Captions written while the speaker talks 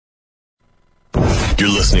You're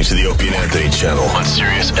listening to the Opie and Anthony channel on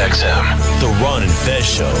Sirius XM. The Ron and Fez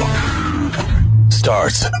show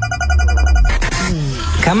starts.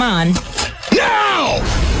 Come on. Now!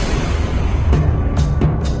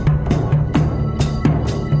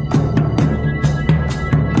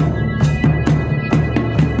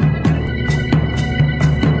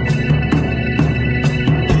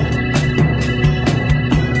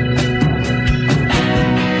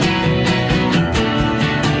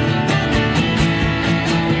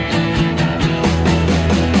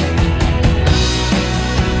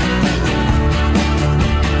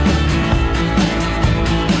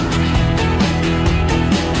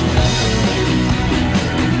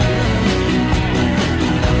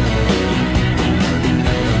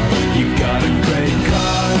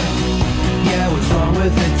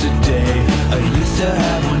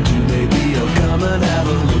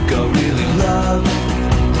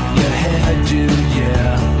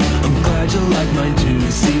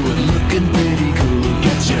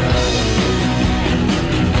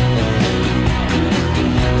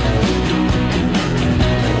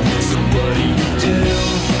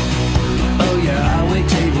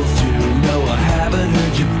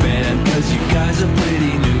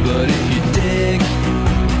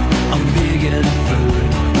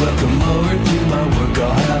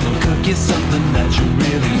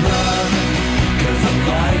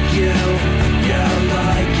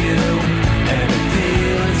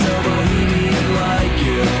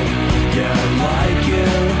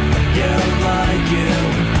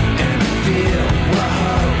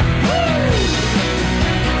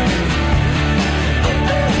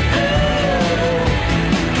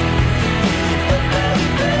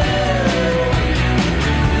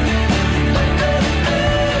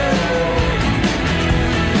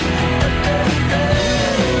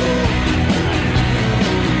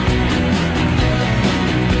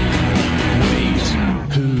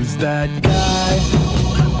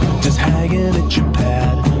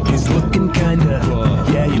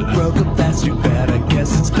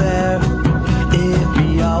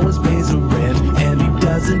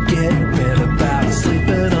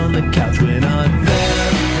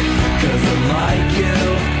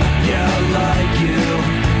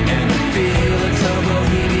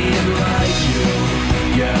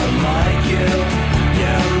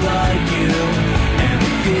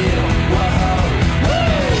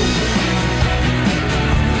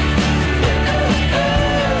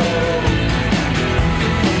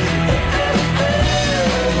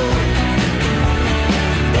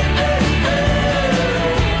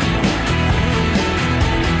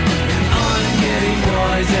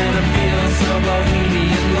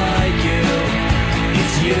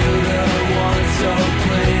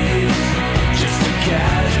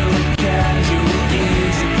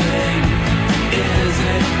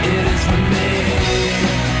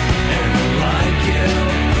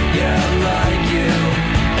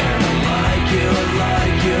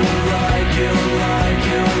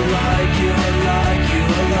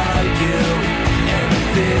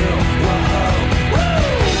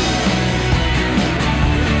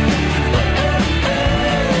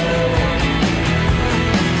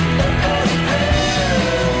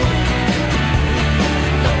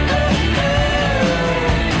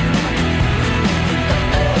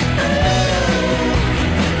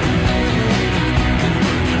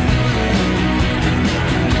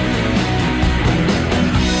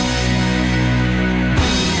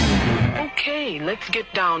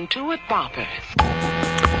 To it, boppers.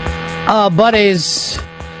 Buddies,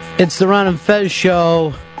 it's the Ron and Fez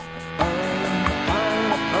show.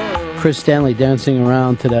 Chris Stanley dancing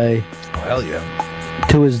around today. Oh, hell yeah.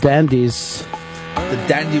 To his dandies. The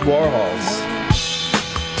Dandy Warhols.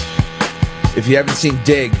 If you haven't seen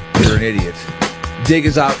Dig, you're an idiot. Dig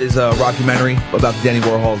is a rockumentary about the Dandy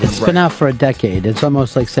Warhols. It's been out for a decade. It's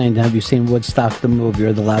almost like saying, have you seen Woodstock the movie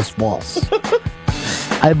or The Last Waltz?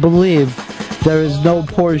 I believe there is no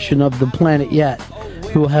portion of the planet yet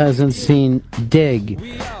who hasn't seen Dig.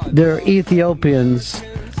 There are Ethiopians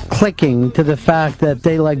clicking to the fact that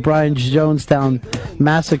they like Brian Jonestown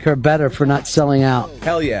Massacre better for not selling out.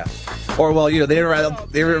 Hell yeah. Or, well, they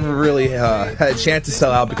never really had a chance to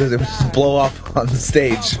sell out because it would just blow up on the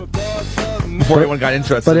stage before anyone got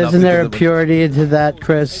interested. But isn't there a purity to that,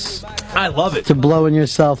 Chris? I love it. To blowing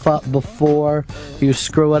yourself up before you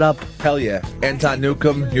screw it up. Hell yeah. Anton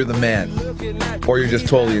Newcomb, you're the man. Or you're just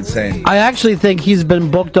totally insane. I actually think he's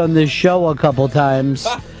been booked on this show a couple times.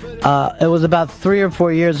 It was about 3 or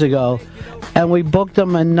 4 years ago. And we booked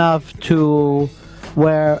him enough to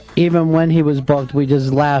where even when he was booked, we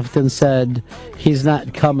just laughed and said, he's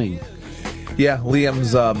not coming. Yeah,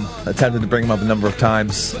 Liam's attempted to bring him up a number of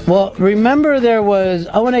times. Well, remember there was...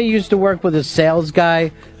 I used to work with a sales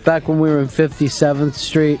guy back when we were in 57th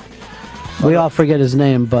Street. We all forget his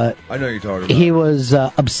name, but... I know you're talking about. He was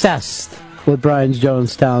obsessed with Brian's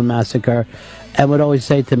Jonestown Massacre and would always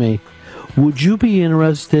say to me, would you be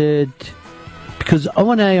interested... Because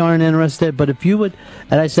O&A aren't interested, but if you would...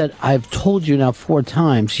 And I said, I've told you now 4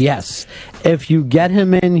 times, yes. If you get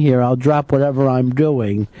him in here, I'll drop whatever I'm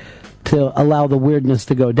doing to allow the weirdness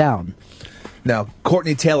to go down. Now,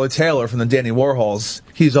 Courtney Taylor from the Danny Warhols,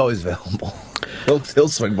 he's always available. He'll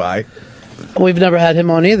swing by. We've never had him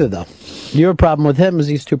on either, though. Your problem with him is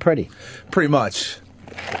he's too pretty. Pretty much.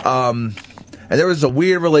 And there was a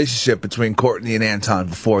weird relationship between Courtney and Anton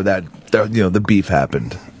before that, the beef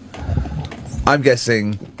happened. I'm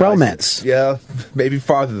guessing... Romance. Yeah, maybe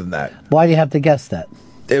farther than that. Why do you have to guess that?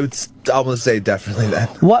 I'm going to say definitely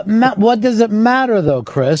that. What does it matter, though,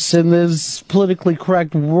 Chris, in this politically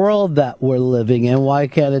correct world that we're living in? Why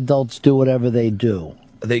can't adults do whatever they do?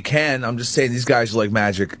 They can. I'm just saying these guys are like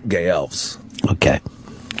magic gay elves. Okay.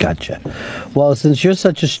 Gotcha. Well, since you're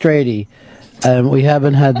such a straighty, and we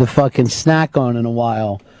haven't had the fucking snack on in a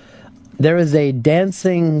while, there is a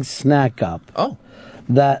dancing snack up. Oh.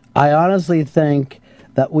 That I honestly think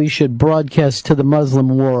that we should broadcast to the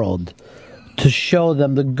Muslim world to show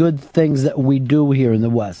them the good things that we do here in the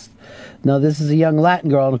West. Now, this is a young Latin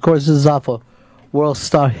girl, and of course this is off of World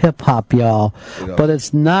Star Hip Hop, y'all. But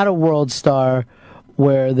it's not a World Star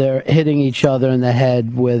where they're hitting each other in the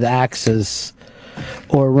head with axes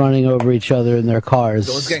or running over each other in their cars.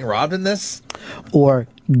 Someone's getting robbed in this? Or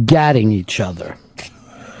gatting each other.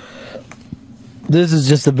 This is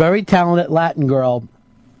just a very talented Latin girl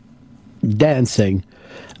dancing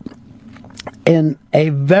in a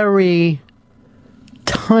very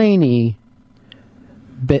tiny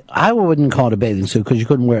I wouldn't call it a bathing suit because you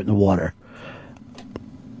couldn't wear it in the water.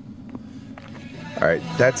 All right,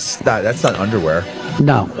 that's not underwear.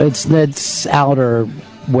 No, it's outer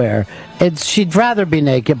wear. She'd rather be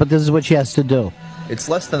naked, but this is what she has to do. It's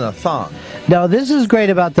less than a thong. Now, this is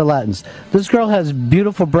great about the Latins. This girl has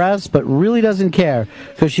beautiful breasts, but really doesn't care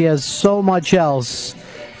because she has so much else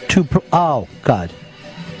to... Oh, God.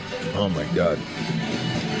 Oh, my God.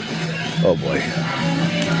 Oh, boy.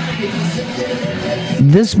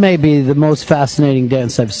 This may be the most fascinating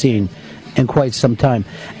dance I've seen in quite some time.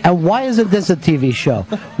 And why isn't this a TV show?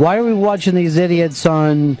 Why are we watching these idiots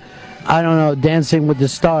on, I don't know, Dancing with the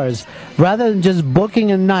Stars, rather than just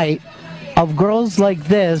booking a night of girls like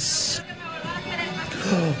this?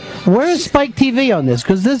 Where is Spike TV on this?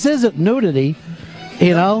 Because this isn't nudity,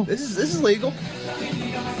 you know? This is legal.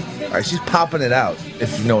 All right, she's popping it out,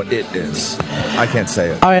 if you know what it is. I can't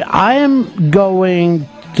say it. All right, I am going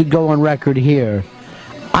to go on record here.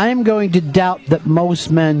 I am going to doubt that most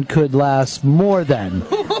men could last more than.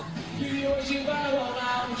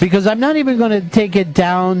 Because I'm not even going to take it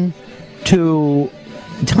down to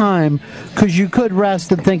time, because you could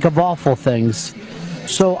rest and think of awful things.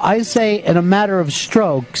 So I say in a matter of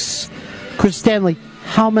strokes, Chris Stanley,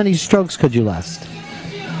 how many strokes could you last?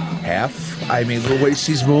 Half? I mean, the way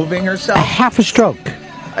she's moving herself? Half a stroke.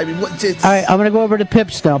 I mean, what? All right, I'm going to go over to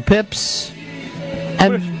Pips now. Pips.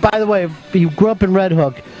 And by the way, you grew up in Red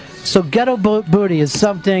Hook, so ghetto booty is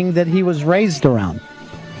something that he was raised around.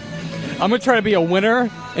 I'm going to try to be a winner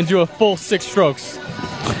and do a full 6 strokes.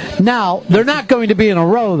 Now, they're not going to be in a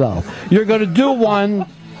row, though. You're going to do one,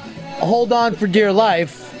 hold on for dear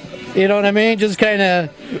life. You know what I mean? Just kind of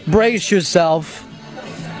brace yourself.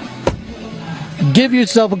 Give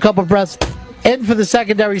yourself a couple breaths in for the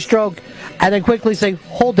secondary stroke, and then quickly say,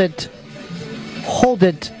 hold it. Hold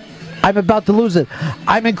it. I'm about to lose it.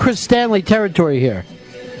 I'm in Chris Stanley territory here.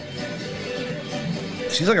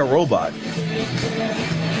 She's like a robot.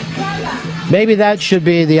 Maybe that should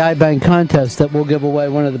be the iBank contest that we'll give away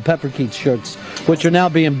one of the Pepper Keats shirts, which are now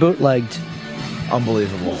being bootlegged.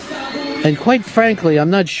 Unbelievable. And quite frankly, I'm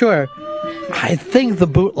not sure. I think the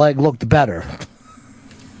bootleg looked better.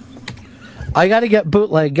 I got to get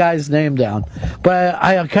bootleg guy's name down. But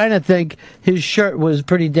I kind of think his shirt was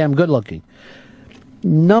pretty damn good looking.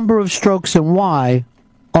 Number of strokes and why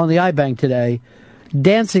on the iBank today.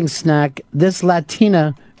 Dancing snack, this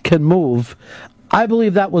Latina can move. I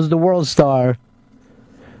believe that was the World Star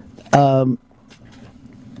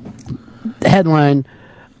headline.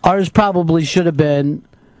 Ours probably should have been,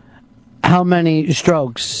 how many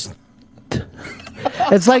strokes?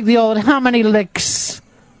 It's like the old, how many licks?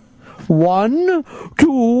 1,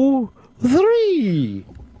 2, 3.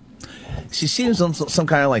 She seems some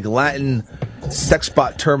kind of like Latin sex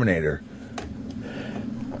bot Terminator.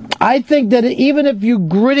 I think that even if you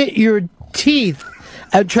gritted your teeth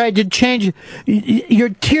and tried to change, your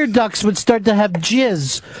tear ducts would start to have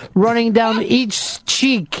jizz running down each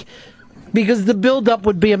cheek because the buildup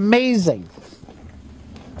would be amazing.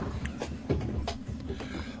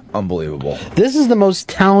 Unbelievable. This is the most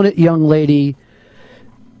talented young lady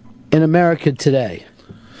in America today.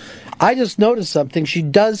 I just noticed something. She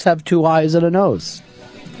does have 2 eyes and a nose.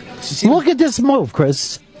 Look at this move,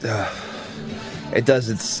 Chris. It does.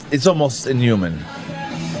 It's almost inhuman.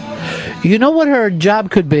 You know what her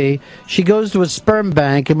job could be? She goes to a sperm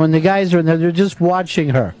bank, and when the guys are in there, they're just watching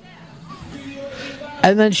her.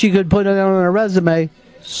 And then she could put it on her resume,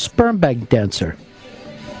 sperm bank dancer.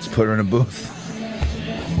 Just put her in a booth.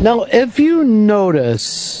 Now, if you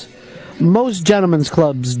notice, most gentlemen's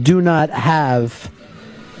clubs do not have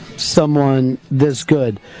someone this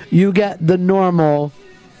good. You get the normal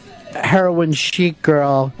heroin chic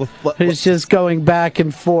girl who's just going back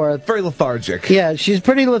and forth. Very lethargic. Yeah, she's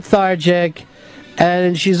pretty lethargic,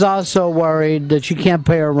 and she's also worried that she can't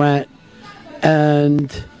pay her rent,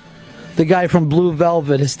 and the guy from Blue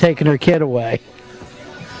Velvet has taken her kid away.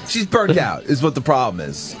 She's burnt out, is what the problem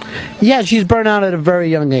is. Yeah, she's burnt out at a very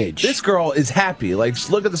young age. This girl is happy. Like,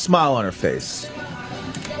 just look at the smile on her face.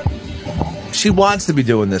 She wants to be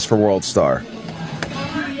doing this for World Star.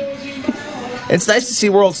 It's nice to see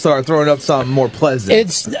World Star throwing up something more pleasant.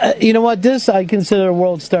 It's, you know what, this I consider a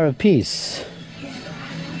World Star of Peace.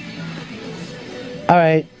 All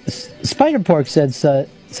right, Spider Pork said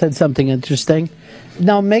something interesting.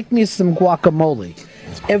 Now make me some guacamole.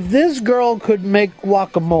 If this girl could make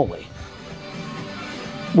guacamole,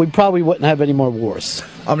 we probably wouldn't have any more wars.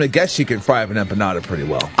 I'm going to guess she can fry up an empanada pretty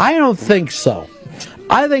well. I don't think so.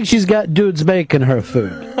 I think she's got dudes making her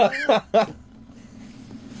food.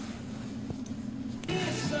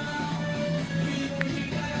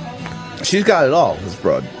 She's got it all, this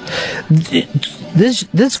broad.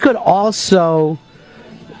 This could also...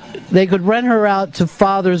 They could rent her out to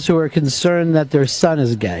fathers who are concerned that their son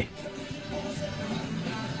is gay.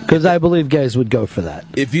 Because I believe gays would go for that.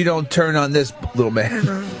 If you don't turn on this little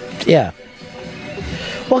man. Yeah.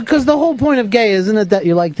 Well, because the whole point of gay, isn't it that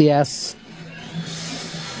you like the ass?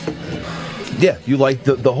 Yeah, you like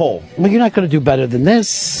the hole. Well, you're not going to do better than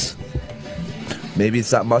this. Maybe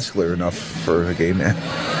it's not muscular enough for a gay man.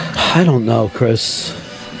 I don't know, Chris.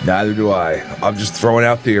 Neither do I. I'm just throwing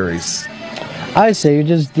out theories. I say you're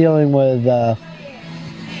just dealing with...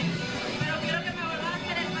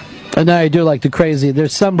 And now I do like the crazy.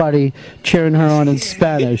 There's somebody cheering her on in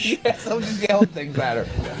Spanish. Yeah, someone just yelled things at her.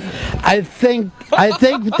 I think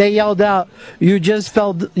they yelled out, "You just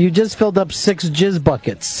filled up 6 jizz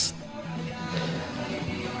buckets."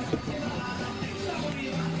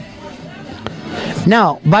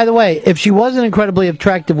 Now, by the way, if she wasn't incredibly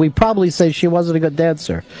attractive, we'd probably say she wasn't a good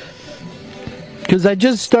dancer. Because I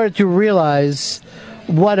just started to realize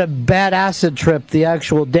what a bad acid trip the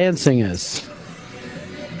actual dancing is.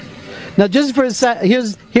 Now, just for a sec,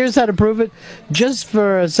 here's how to prove it. Just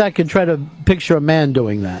for a second, try to picture a man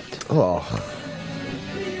doing that. Oh.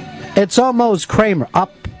 It's almost Kramer.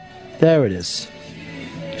 Up. There it is.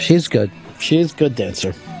 She's good. She's a good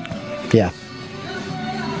dancer. Yeah.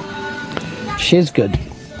 She's good.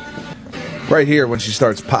 Right here when she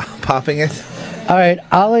starts popping it. All right,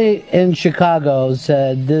 Ali in Chicago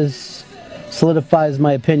said, "This solidifies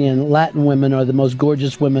my opinion. Latin women are the most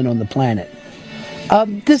gorgeous women on the planet."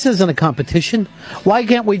 This isn't a competition. Why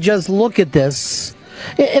can't we just look at this?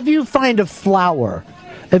 If you find a flower,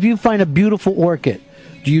 if you find a beautiful orchid,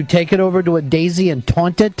 do you take it over to a daisy and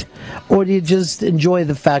taunt it? Or do you just enjoy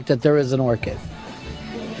the fact that there is an orchid?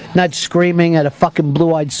 Not screaming at a fucking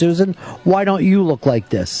blue-eyed Susan. Why don't you look like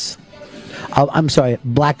this? I'm sorry,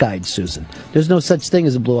 black-eyed Susan. There's no such thing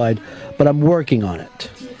as a blue-eyed, but I'm working on it.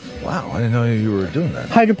 Wow, I didn't know you were doing that.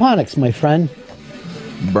 Hydroponics, my friend.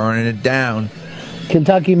 Burning it down.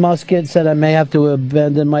 Kentucky Musket said I may have to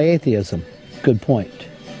abandon my atheism. Good point.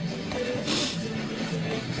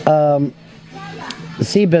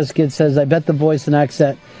 Seabiscuit says, I bet the voice and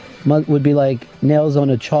accent would be like nails on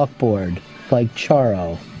a chalkboard, like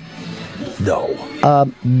Charo. No.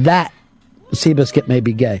 That Seabiscuit may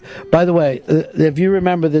be gay. By the way, if you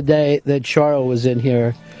remember the day that Charo was in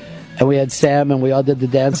here, and we had Sam and we all did the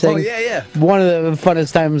dancing. Oh, yeah. One of the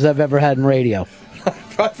funnest times I've ever had in radio.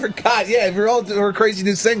 I forgot. Yeah, we're all doing her crazy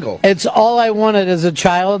new single. It's all I wanted as a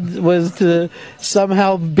child was to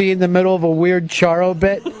somehow be in the middle of a weird Charo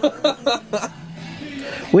bit.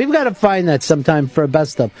 We've got to find that sometime for a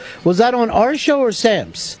best of. Was that on our show or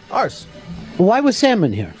Sam's? Ours. Why was Sam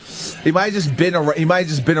in here? He might have just been around. He might have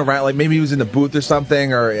just been around. Like maybe he was in the booth or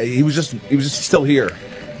something, or he was just still here.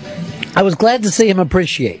 I was glad to see him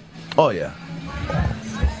appreciate. Oh yeah.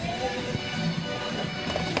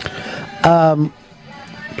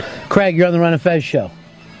 Craig, you're on the Ron and Fez show.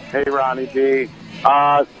 Hey, Ronnie B.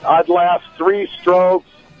 I'd last 3 strokes,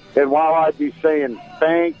 and while I'd be saying,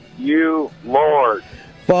 thank you, Lord.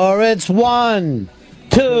 For it's 1,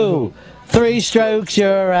 2, 3 strokes,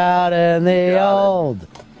 you're out in the old.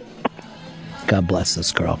 God bless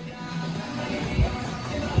this girl.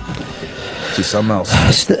 She's something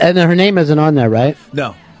else. And her name isn't on there, right?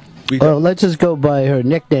 No. Well, let's just go by her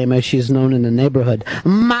nickname as she's known in the neighborhood.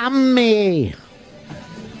 Mommy!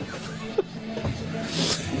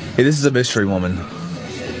 Hey, this is a mystery woman.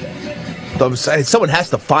 Someone has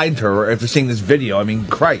to find her after seeing this video. I mean,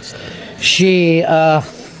 Christ. She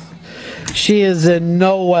is in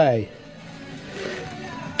no way,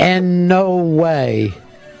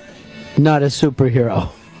 not a superhero.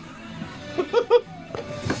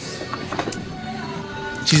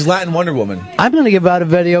 She's Latin Wonder Woman. I'm going to give out a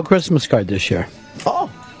video Christmas card this year. Oh.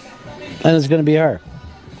 And it's going to be her.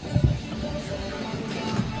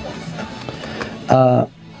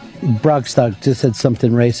 Brockstock just said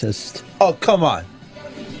something racist. Oh, come on.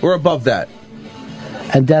 We're above that.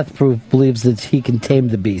 And Death Proof believes that he can tame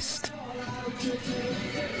the beast.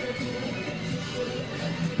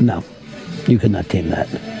 No, you could not tame that.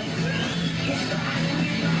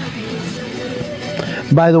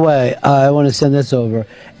 By the way, I want to send this over.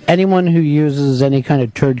 Anyone who uses any kind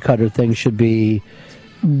of turd cutter thing should be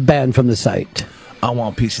banned from the site. I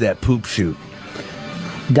want a piece of that poop shoot.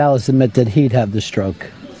 Dallas admit that he'd have the stroke.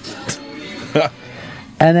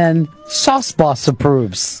 And then Sauce Boss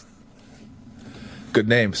approves. Good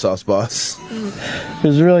name, Sauce Boss.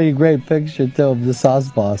 There's really a great picture, too, of the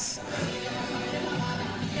Sauce Boss.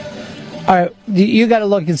 All right, you got to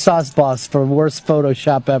look at Sauce Boss for worst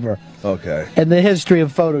Photoshop ever. Okay. In the history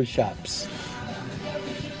of Photoshops.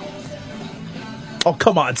 Oh,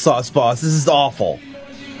 come on, Sauce Boss. This is awful.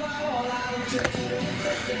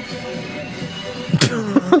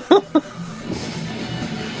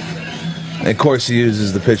 And of course, he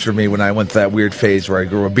uses the picture of me when I went through that weird phase where I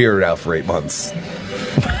grew a beard out for 8 months.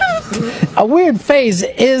 A weird phase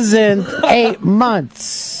isn't 8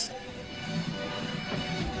 months.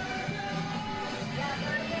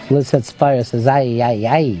 Liz Sets Fire says, aye, aye,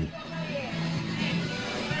 aye.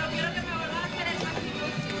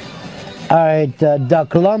 All right, the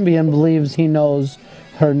Colombian believes he knows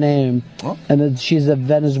her name, and that she's a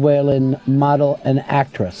Venezuelan model and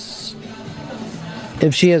actress.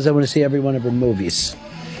 If she is, I want to see every one of her movies.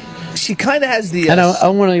 She kind of has the... And I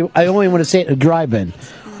only want to see it in a drive-in.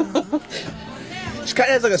 She kind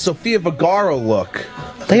of has like a Sofia Vergara look.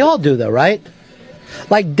 They all do, though, right?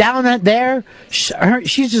 Like down at there,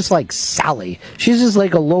 she's just like Sally. She's just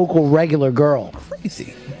like a local regular girl.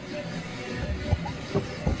 Crazy.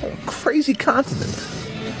 A crazy continent.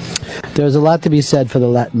 There's a lot to be said for the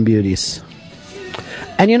Latin beauties.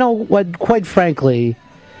 And you know what? Quite frankly,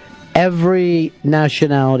 every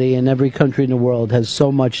nationality and every country in the world has so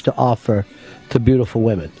much to offer to beautiful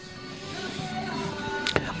women.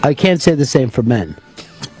 I can't say the same for men.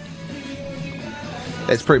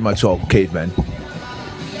 It's pretty much all cavemen.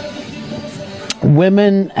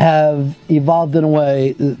 Women have evolved in a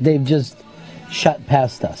way they've just shut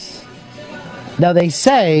past us. Now they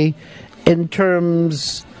say, in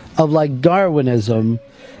terms of like Darwinism,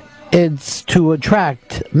 it's to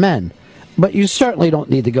attract men. But you certainly don't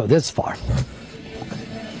need to go this far.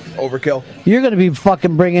 Overkill. You're going to be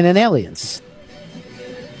fucking bringing in aliens.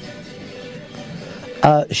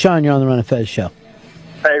 Sean, you're on the Ron and Fez show.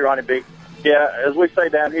 Hey, Ronnie B. Yeah, as we say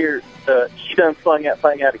down here, she done slung that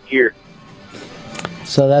thing out of gear.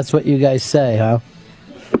 So that's what you guys say, huh?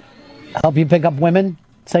 Help you pick up women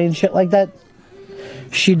saying shit like that?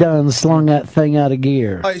 She done slung that thing out of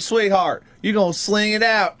gear. Hey, sweetheart, you gonna sling it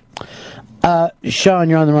out. Sean,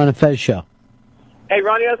 you're on the Ron and Fez show. Hey,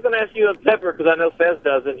 Ronnie, I was going to ask you a pepper because I know Fez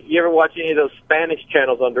doesn't. You ever watch any of those Spanish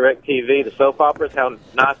channels on DirecTV, the soap operas, how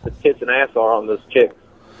nice the tits and ass are on those chicks?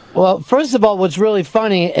 Well, first of all, what's really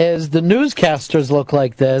funny is the newscasters look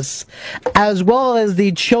like this, as well as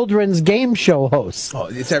the children's game show hosts. Oh,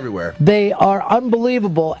 it's everywhere. They are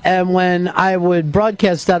unbelievable. And when I would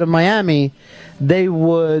broadcast out of Miami, they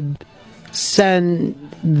would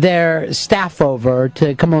send their staff over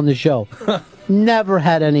to come on the show. Never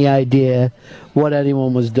had any idea what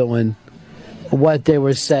anyone was doing, what they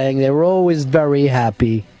were saying. They were always very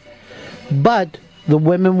happy. But the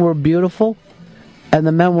women were beautiful, and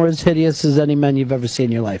the men were as hideous as any men you've ever seen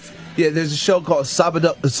in your life. Yeah, there's a show called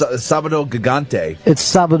Sábado Gigante. It's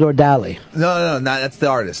Salvador Dali. No, that's the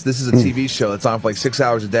artist. This is a TV show that's on for like 6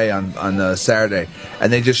 hours a day on Saturday,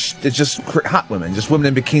 and it's just hot women, just women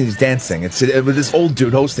in bikinis dancing. It's with this old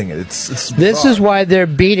dude hosting it. It's this is why they're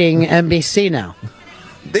beating NBC now.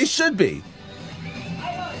 They should be.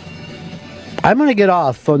 I'm going to get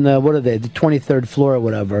off on the 23rd floor or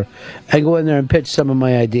whatever, and go in there and pitch some of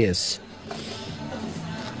my ideas.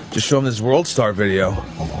 Just show them this World Star video.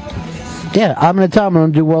 Yeah, I'm going to tell them I'm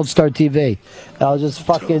going to do World Star TV. I'll just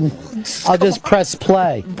press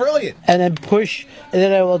play. Brilliant. And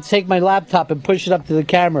then I will take my laptop and push it up to the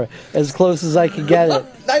camera as close as I can get it.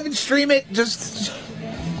 Not even stream it, just...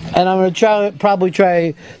 And I'm going to probably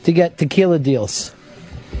try to get tequila deals.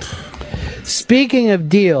 Speaking of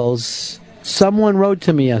deals, someone wrote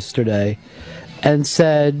to me yesterday and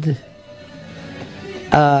said,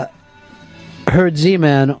 heard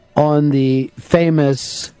Z-Man on the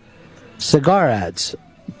famous cigar ads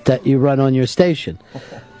that you run on your station.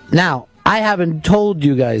 Now, I haven't told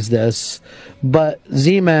you guys this, but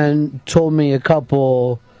Z-Man told me a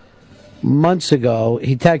couple months ago,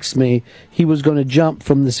 he texted me, he was going to jump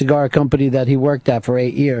from the cigar company that he worked at for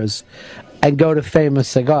 8 years and go to Famous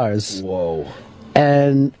Cigars. Whoa.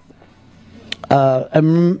 And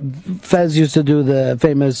Fez used to do the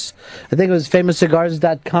famous, I think it was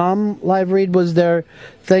famouscigars.com live read was their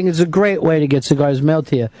thing. It's a great way to get cigars mailed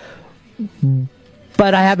to you.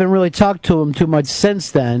 But I haven't really talked to him too much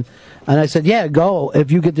since then. And I said, yeah, go.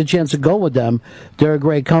 If you get the chance to go with them, they're a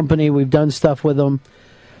great company. We've done stuff with them.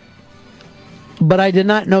 But I did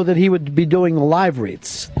not know that he would be doing the live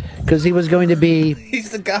reads, because he was going to be... He's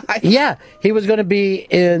the guy? Yeah, he was going to be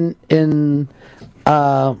in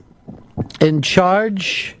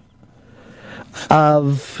charge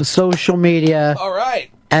of social media. All right.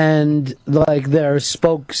 And like their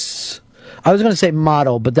spokes... I was going to say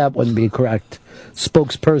model, but that wouldn't be correct.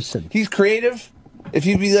 Spokesperson. He's creative. If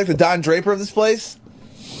you'd be like the Don Draper of this place.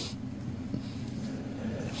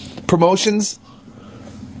 Promotions.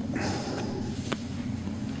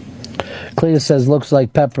 Cletus says, looks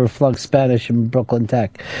like Pepper flunked Spanish in Brooklyn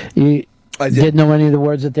Tech. You didn't know any of the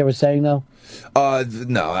words that they were saying, though?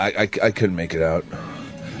 No, I couldn't make it out.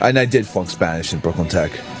 And I did flunk Spanish in Brooklyn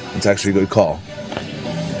Tech. It's actually a good call.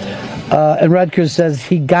 And Rutgers says,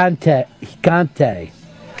 Gigante.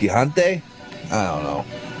 Gigante? I don't know.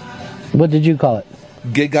 What did you call it?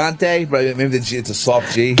 Gigante? But maybe it's a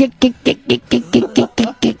soft G.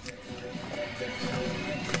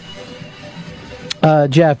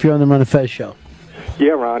 Jeff, you're on the Run of Fez show.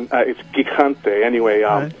 Yeah, Ron, it's Gigante. Anyway,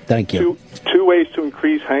 right. Thank you. Two ways to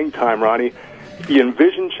increase hang time, Ronnie. You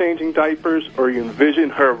envision changing diapers, or you envision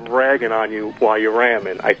her ragging on you while you're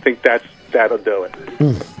ramming. I think that'll do it.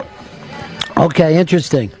 Okay,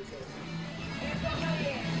 interesting.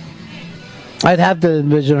 I'd have to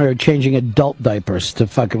envision her changing adult diapers to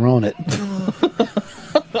fucking ruin it.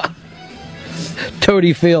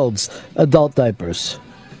 Toady Fields, adult diapers.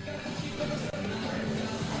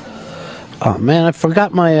 Oh man, I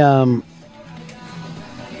forgot my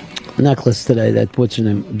necklace today.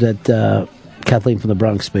 That Kathleen from the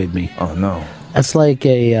Bronx made me. Oh no, that's like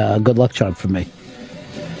a good luck charm for me.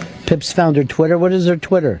 Pips found her Twitter. What is her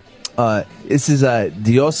Twitter? This is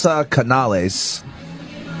Diosa Canales.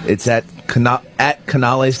 It's at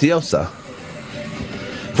Canales Diosa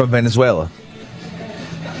from Venezuela,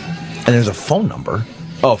 and there's a phone number.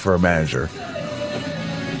 Oh, for a manager.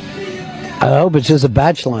 I hope it's just a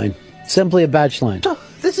batch line. Simply a batch line.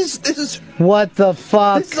 This is what the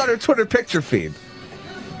fuck? This is on her Twitter picture feed.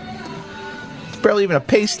 It's barely even a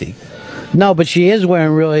pasty. No, but she is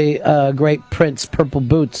wearing really great Prince purple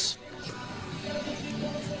boots.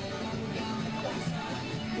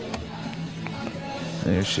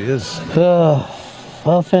 There she is.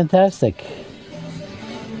 Oh, fantastic.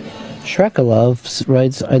 Shrekalov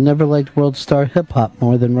writes, I never liked World Star Hip Hop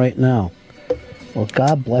more than right now. Well,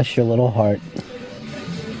 God bless your little heart.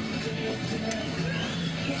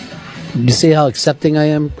 You see how accepting I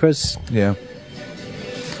am, Chris? Yeah.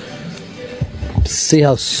 See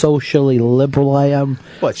how socially liberal I am?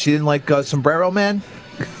 What, she didn't like Sombrero Man?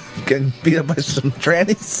 Getting beat up by some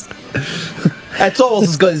trannies? That's almost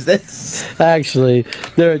as good as this. Actually,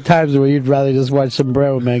 there are times where you'd rather just watch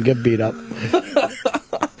Sombrero Man get beat up.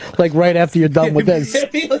 Like right after you're done with this.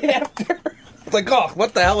 Immediately after. It's like, oh,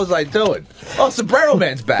 what the hell was I doing? Oh, Sombrero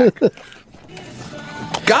Man's back.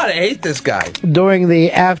 God, I hate this guy. During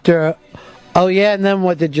the after, oh yeah, and then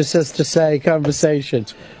what did your sister say conversation?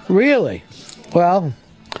 Really? Well,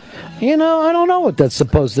 I don't know what that's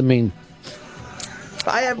supposed to mean.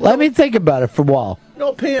 Let me think about it for a while. No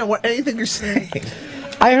opinion on anything you're saying.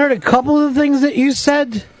 I heard a couple of the things that you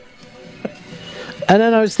said, and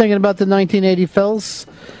then I was thinking about the 1980 Phils,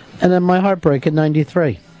 and then my heartbreak in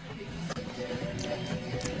 93.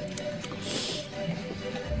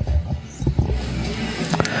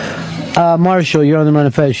 Marshall, you're on the Run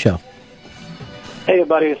of Fez show. Hey,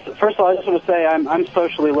 buddies. First of all, I just want to say I'm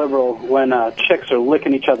socially liberal when chicks are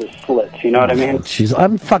licking each other's slits. You know what I mean? Jeez,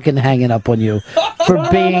 I'm fucking hanging up on you for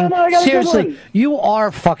being... I got a good Seriously, one. you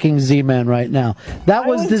are fucking Z-Man right now. That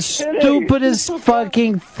was the stupidest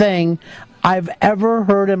fucking thing I've ever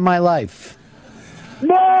heard in my life.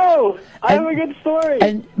 No! I have a good story.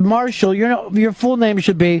 And Marshall, your full name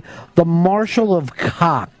should be the Marshall of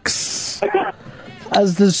Cox.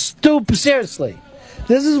 As the seriously.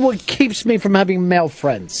 This is what keeps me from having male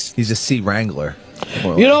friends. He's a sea wrangler.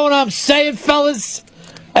 You know what I'm saying, fellas?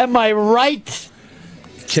 Am I right?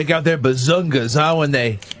 Check out their bazungas, huh? When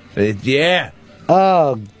they yeah.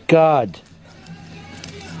 Oh, God.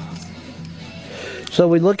 So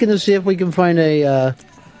we're looking to see if we can find a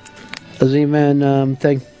Z-Man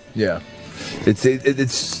thing. Yeah.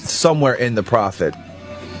 It's somewhere in the Prophet.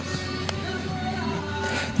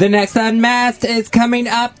 The next Unmasked is coming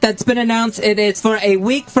up. That's been announced. It is for a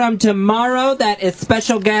week from tomorrow. That is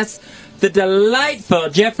special guest, the delightful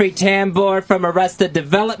Jeffrey Tambor from Arrested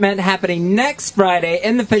Development, happening next Friday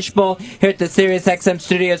in the Fishbowl here at the SiriusXM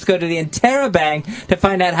studios. Go to the Interrobang to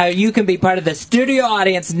find out how you can be part of the studio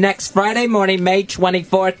audience next Friday morning, May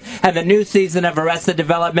 24th, and the new season of Arrested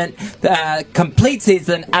Development, complete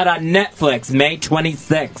season, out on Netflix, May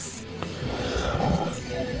 26th.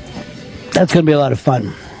 That's going to be a lot of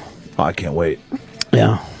fun. Oh, I can't wait.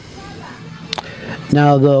 Yeah.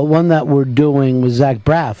 Now, the one that we're doing with Zach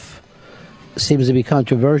Braff seems to be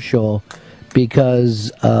controversial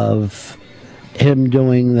because of him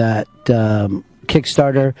doing that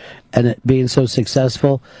Kickstarter and it being so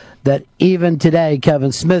successful that even today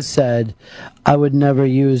Kevin Smith said, I would never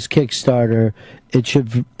use Kickstarter. It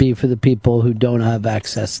should be for the people who don't have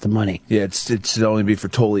access to money. Yeah, it should only be for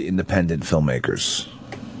totally independent filmmakers.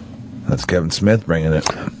 That's Kevin Smith bringing it.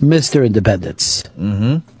 Mr. Independence.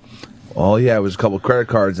 Mm-hmm. All he had was a couple of credit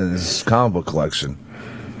cards in his comic book collection.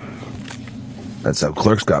 That's how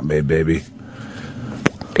Clerks got made, baby.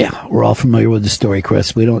 Yeah, we're all familiar with the story,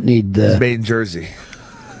 Chris. We don't need the... It was made in Jersey.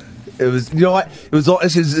 It was, you know what? It was all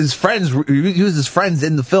his friends. He used his friends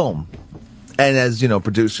in the film, and as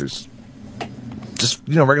producers, just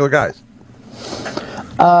regular guys.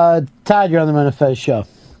 Todd, you're on the Manifest Show.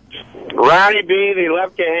 Ronnie B, they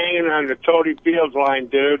left you hanging on the Toady Fields line,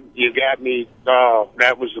 dude. You got me. Oh,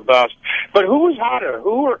 that was the best. But who was hotter?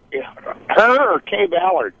 Her or Kay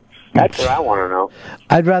Ballard? That's what I want to know.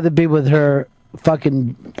 I'd rather be with her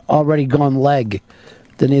fucking already gone leg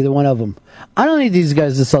than either one of them. I don't need these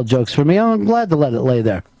guys to sell jokes for me. I'm glad to let it lay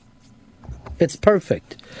there. It's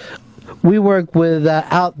perfect. We work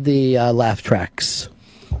without the laugh tracks.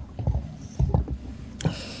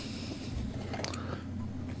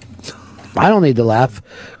 I don't need to laugh.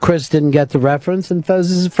 Chris didn't get the reference, and Fez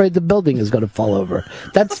is afraid the building is going to fall over.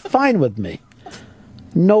 That's fine with me.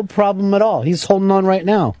 No problem at all. He's holding on right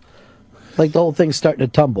now. Like the whole thing's starting to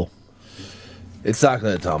tumble. It's not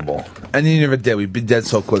going to tumble. And you never did. We've been dead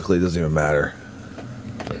so quickly, it doesn't even matter.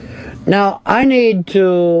 Now, I need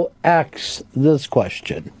to ask this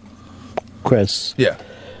question, Chris. Yeah.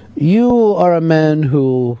 You are a man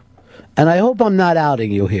who, and I hope I'm not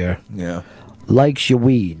outing you here, likes your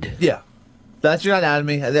weed. Yeah. You're not outing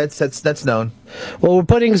me. That's known. Well, we're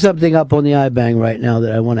putting something up on the iBang right now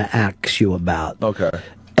that I want to ask you about. Okay.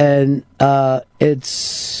 And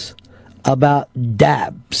it's about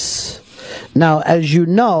dabs. Now, as you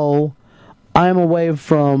know, I'm away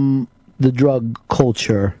from the drug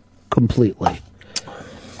culture completely.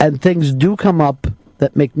 And things do come up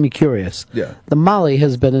that make me curious. Yeah. The Molly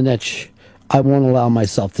has been an itch I won't allow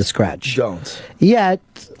myself to scratch. Don't. Yet,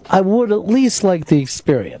 I would at least like the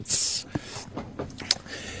experience.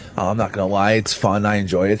 Oh, I'm not going to lie. It's fun. I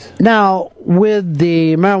enjoy it. Now, with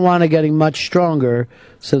the marijuana getting much stronger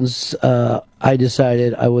since I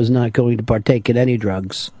decided I was not going to partake in any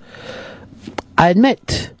drugs, I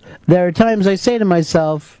admit, there are times I say to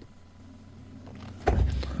myself,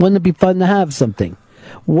 wouldn't it be fun to have something?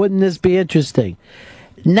 Wouldn't this be interesting?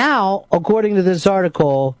 Now, according to this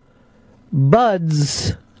article,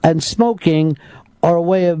 buds and smoking are a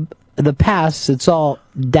way of the past. It's all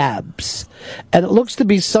dabs. And it looks to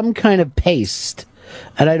be some kind of paste.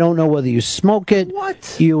 And I don't know whether you smoke it,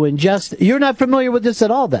 you ingest it. You're not familiar with this at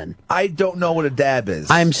all, then? I don't know what a dab is.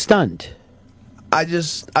 I'm stunned. I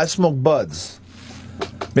smoke buds.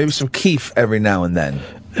 Maybe some keef every now and then.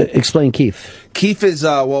 Explain keef. Keef is,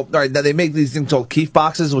 all right, now they make these things called keef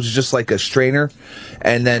boxes, which is just like a strainer.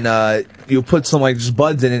 And then you put some just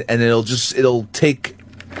buds in it, and it'll take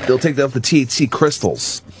off the THC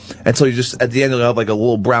crystals. And so you just, at the end, you'll have like a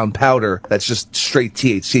little brown powder that's just straight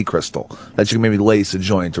THC crystal that you can maybe lace a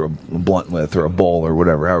joint or a blunt with or a bowl or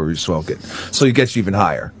whatever, however you smoke it. So it gets you even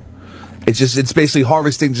higher. It's basically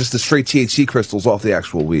harvesting just the straight THC crystals off the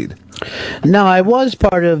actual weed. Now, I was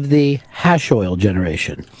part of the hash oil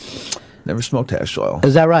generation. Never smoked hash oil.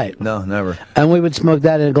 Is that right? No, never. And we would smoke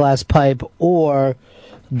that in a glass pipe or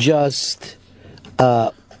just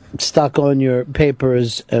stuck on your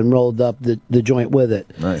papers and rolled up the joint with it.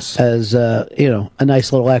 Nice. As, a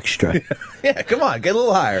nice little extra. Yeah, come on, get a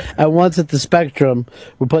little higher. And once at the Spectrum,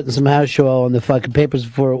 we're putting some hash oil on the fucking papers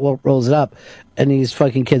before it rolls it up. And these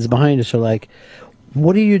fucking kids behind us are like,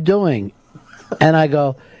 what are you doing? And I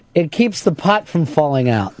go, it keeps the pot from falling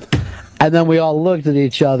out. And then we all looked at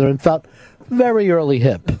each other and felt very early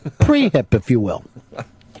hip. Pre-hip, if you will.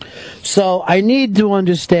 So I need to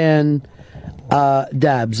understand,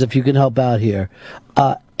 Dabs, if you can help out here.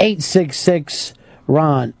 866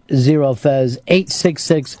 Ron Zero Fez.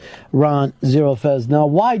 866 Ron Zero Fez. Now,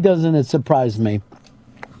 why doesn't it surprise me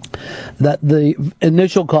that the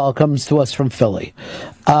initial call comes to us from Philly?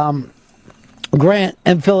 Grant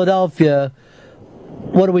in Philadelphia,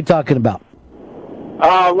 what are we talking about?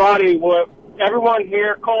 Ronnie, what everyone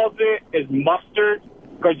here calls it is mustard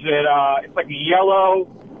because it's like a yellow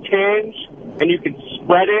tinge, and you can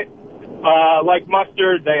spread it like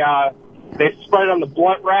mustard. They spread it on the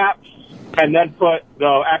blunt wraps and then put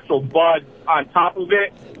the actual bud on top of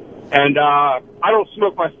it. And I don't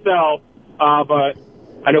smoke myself, but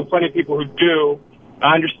I know plenty of people who do.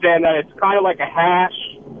 I understand that it's kind of like a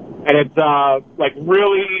hash, and it's like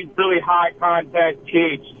really, really high content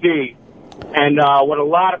THC. And what a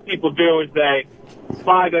lot of people do is they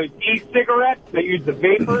buy those e-cigarettes. They use the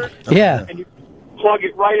vapors. Yeah. And you plug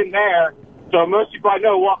it right in there. So most people I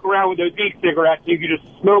know walk around with those e-cigarettes. You can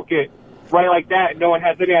just smoke it right like that. No one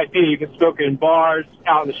has any idea. You can smoke it in bars,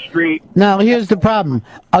 out in the street. Now, here's the problem.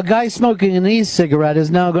 A guy smoking an e-cigarette is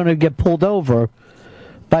now going to get pulled over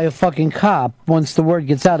by a fucking cop once the word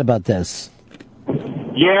gets out about this.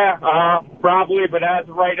 Yeah, probably, but as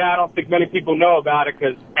of right now, I don't think many people know about it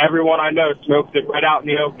because everyone I know smokes it right out in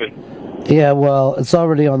the open. Yeah, well, it's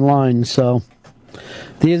already online, so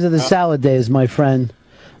these are the salad days, my friend.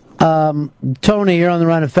 Tony, you're on the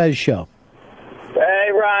Ron and Fez show. Hey,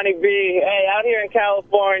 Ronnie B. Hey, out here in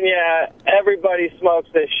California, everybody smokes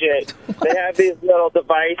this shit. They have these little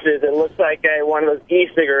devices. It looks like one of those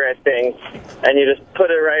e-cigarette things, and you just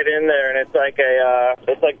put it right in there, and it's like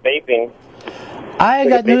it's like vaping. I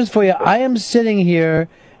got news for you. I am sitting here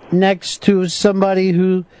next to somebody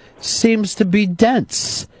who seems to be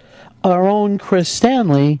dense. Our own Chris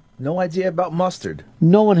Stanley. No idea about mustard.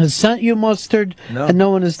 No one has sent you mustard, No. and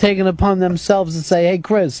no one has taken upon themselves to say, hey,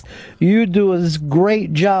 Chris, you do this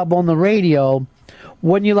great job on the radio.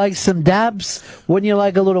 Wouldn't you like some dabs? Wouldn't you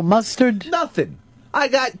like a little mustard? Nothing. I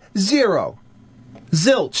got zero.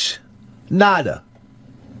 Zilch. Nada.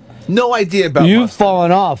 No idea about You've mustard.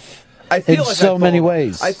 fallen off. I feel in like so I've many fallen-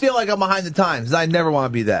 ways. I feel like I'm behind the times. I never want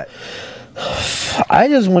to be that. I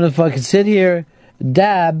just want to fucking sit here,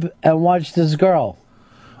 dab, and watch this girl.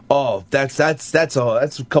 Oh, that's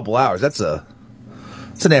a couple hours. It's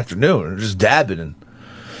an afternoon. Just dabbing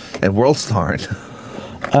and world starring.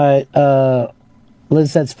 All right,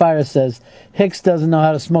 Liz Sets Fire says, Hicks doesn't know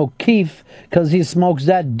how to smoke keef because he smokes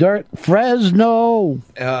that dirt Fresno.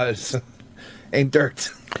 Ain't dirt.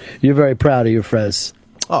 You're very proud of your Fres.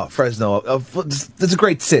 Oh, Fresno. It's a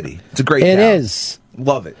great city. It's a great It town. is.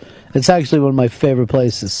 Love it. It's actually one of my favorite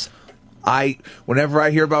places. Whenever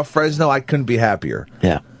I hear about Fresno, I couldn't be happier.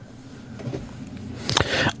 Yeah.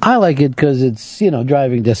 I like it because it's,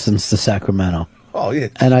 driving distance to Sacramento. Oh, yeah.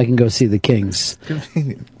 And I can go see the Kings.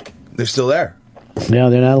 Convenient. They're still there. No,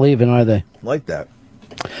 they're not leaving, are they? Like that.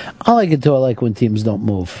 I like it too. I like when teams don't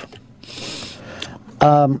move.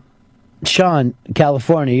 Sean,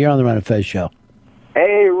 California, you're on the Ron and Fez show.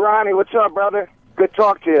 Hey, Ronnie, what's up, brother? Good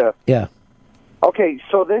talk to you. Yeah. Okay,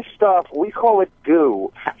 so this stuff, we call it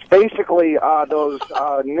goo. Basically, those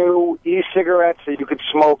new e-cigarettes that you could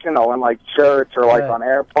smoke, in like church or like on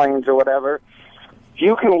airplanes or whatever.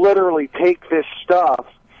 You can literally take this stuff,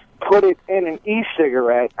 put it in an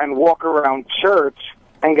e-cigarette, and walk around church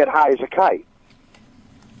and get high as a kite.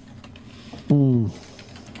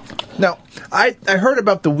 Now, I heard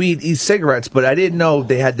about the weed e-cigarettes, but I didn't know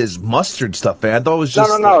they had this mustard stuff in it. I thought it was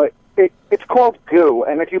just... No. It's called goo,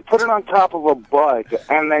 and if you put it on top of a bud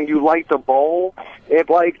and then you light the bowl, it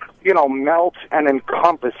melts and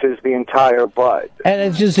encompasses the entire bud. And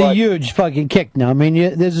it's just a huge fucking kick now. I mean,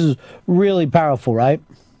 this is really powerful, right?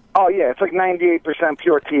 Oh, yeah, it's like 98%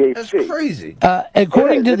 pure THC. That's crazy.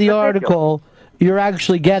 According to It's the ridiculous. article, you're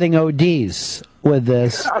actually getting ODs with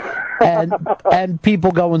this, and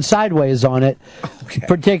people going sideways on it,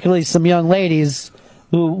 particularly some young ladies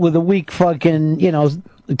who, with a weak fucking,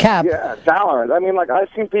 Cap. Yeah, tolerance. I mean, like, I've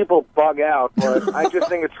seen people bug out, but I just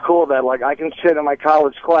think it's cool that, like, I can sit in my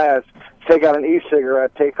college class, take out an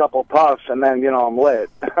e-cigarette, take a couple puffs, and then, I'm lit.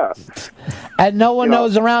 And no one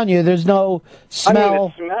knows around you. There's no smell. I mean,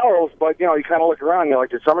 it smells, but, you kind of look around, you're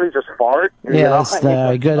like, did somebody just fart? Yeah, that's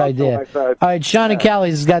a good idea. All right, Sean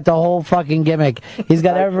Kelly's got the whole fucking gimmick. He's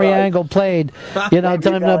got every angle played. Tell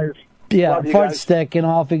him to, fart stick, and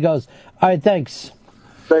off he goes. All right, thanks.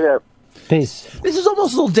 Stay there. Peace. This is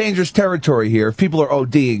almost a little dangerous territory here if people are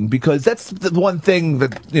ODing, because that's the one thing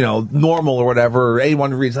that, Normal or whatever,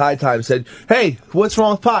 anyone who reads High Times said, hey, what's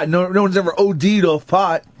wrong with pot? No one's ever OD'd off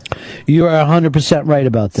pot. You are 100% right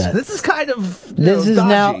about that. This is kind of dodgy.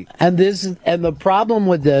 now, and the problem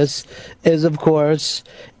with this is, of course,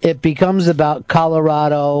 it becomes about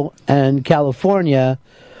Colorado and California,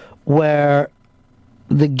 where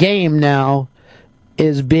the game now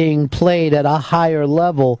is being played at a higher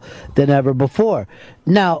level than ever before.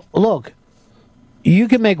 Now, look, you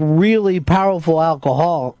can make really powerful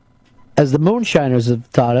alcohol, as the moonshiners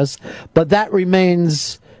have taught us, but that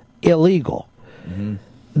remains illegal. Mm-hmm.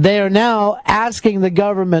 They are now asking the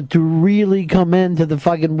government to really come into the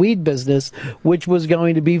fucking weed business, which was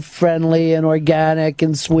going to be friendly and organic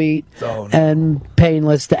and sweet and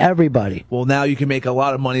painless to everybody. Well, now you can make a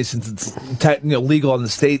lot of money since it's legal on the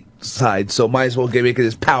state side, so might as well make it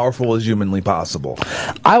as powerful as humanly possible.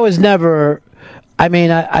 I was never...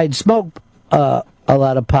 I'd smoke a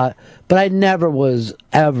lot of pot, but I never was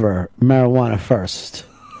ever marijuana first.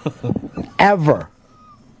 Ever.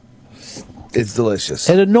 It's delicious.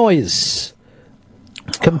 It annoys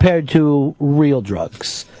compared to real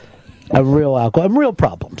drugs, real alcohol, and real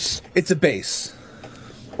problems. It's a base.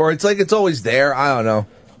 Or it's like it's always there. I don't know.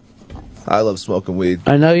 I love smoking weed.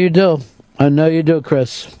 I know you do.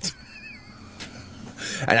 Chris.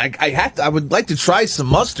 And I would like to try some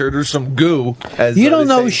mustard or some goo. You don't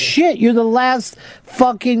know shit. You're the last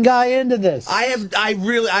fucking guy into this. I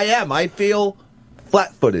am. I feel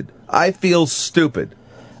flat-footed. I feel stupid.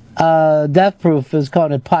 Death Proof is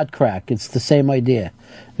calling it pot crack. It's the same idea.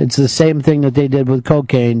 It's the same thing that they did with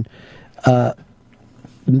cocaine,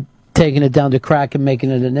 taking it down to crack and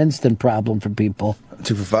making it an instant problem for people.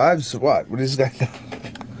 2 for $5? What? What is that?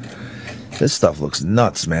 This stuff looks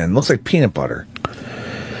nuts, man. It looks like peanut butter.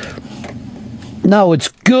 No, it's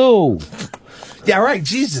goo. Yeah, right.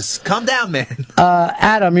 Jesus, calm down, man.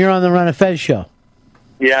 Adam, you're on the Ron and Fez show.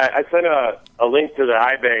 Yeah, I sent a link to the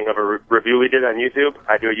iBang of a review we did on YouTube.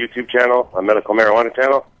 I do a YouTube channel, a medical marijuana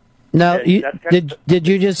channel. No, did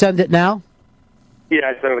you just send it now? Yeah,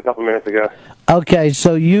 I sent it a couple minutes ago. Okay,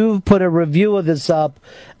 so you've put a review of this up,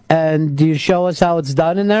 and do you show us how it's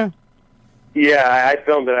done in there? Yeah, I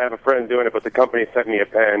filmed it. I have a friend doing it, but the company sent me a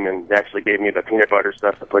pen and they actually gave me the peanut butter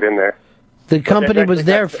stuff to put in there. The company was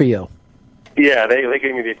there for you? Yeah, they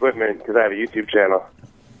gave me the equipment because I have a YouTube channel.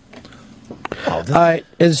 All right,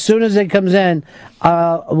 as soon as it comes in,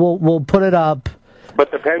 we'll put it up.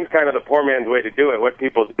 But the pen's kind of the poor man's way to do it. What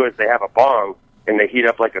people do is they have a bong and they heat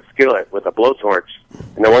up like a skillet with a blowtorch.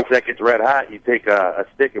 And then once that gets red hot, you take a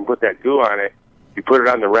stick and put that goo on it. You put it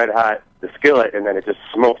on the red hot, the skillet, and then it just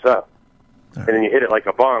smokes up. And then you hit it like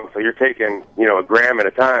a bong. So you're taking, a gram at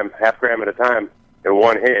a time, half gram at a time, in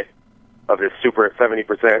one hit of this super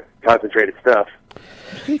 70% concentrated stuff.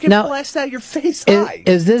 You can blast out your face high.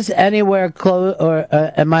 Is this anywhere close, or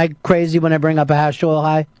am I crazy when I bring up a hash oil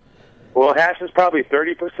high? Well, hash is probably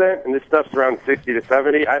 30%, and this stuff's around 60 to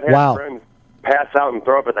 70. I've had friends pass out and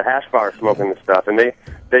throw up at the hash bar smoking this stuff, and they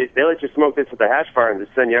let you smoke this at the hash bar and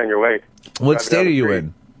just send you on your way. What state are you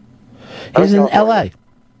in? He's in L.A.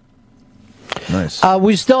 Nice.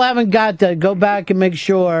 We still haven't got to go back and make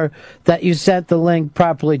sure that you sent the link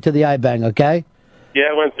properly to the iBang, okay?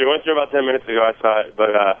 Yeah, it went through about 10 minutes ago. I saw it,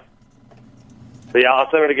 but yeah, I'll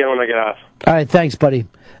send it again when I get off. All right, thanks, buddy.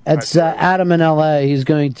 It's Adam in L.A. He's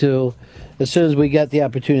going to, as soon as we get the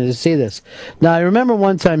opportunity to see this. Now, I remember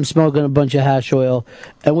one time smoking a bunch of hash oil,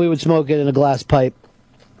 and we would smoke it in a glass pipe.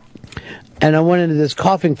 And I went into this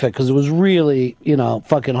coughing fit because it was really,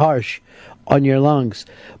 fucking harsh on your lungs.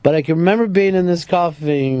 But I can remember being in this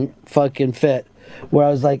coughing fucking fit where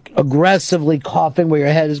I was like aggressively coughing, where your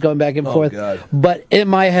head is going back and forth. God. But in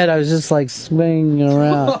my head, I was just like swinging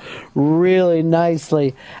around really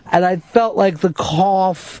nicely. And I felt like the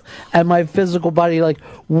cough and my physical body like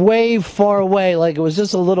way far away, like it was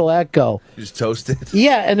just a little echo. You just toasted?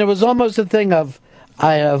 Yeah, and there was almost a thing of,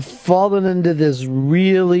 I have fallen into this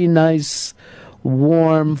really nice,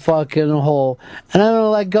 warm fucking hole. And I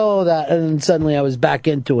don't let go of that, and then suddenly I was back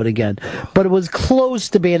into it again. But it was close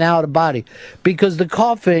to being out of body because the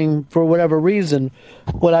coughing, for whatever reason,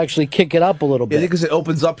 would actually kick it up a little bit. Yeah, because it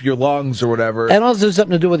opens up your lungs or whatever. And also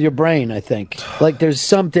something to do with your brain, I think. Like there's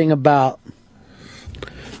something about,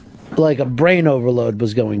 like a brain overload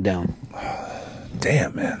was going down.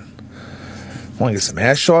 Damn, man. I want to get some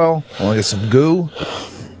hash oil. I want to get some goo.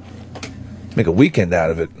 Make a weekend out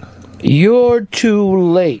of it. You're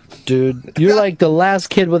too late, dude. You're like the last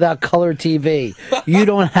kid without color TV. You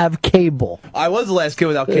don't have cable. I was the last kid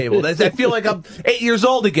without cable. I feel like I'm 8 years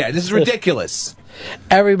old again. This is ridiculous.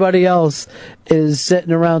 Everybody else is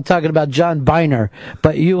sitting around talking about John Biner,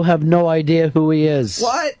 but you have no idea who he is.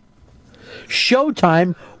 What?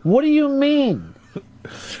 Showtime? What do you mean?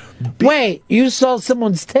 Wait, you saw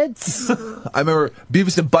someone's tits? I remember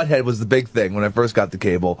Beavis and Butthead was the big thing when I first got the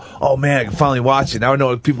cable. Oh man, I can finally watch it. Now I know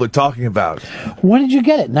what people are talking about. When did you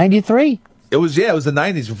get it? 93? It was the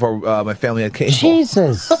 90s before my family had cable.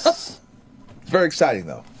 Jesus. It's very exciting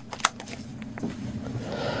though.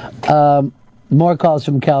 More calls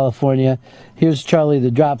from California. Here's Charlie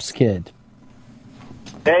the Drops Kid.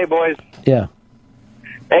 Hey, boys. Yeah.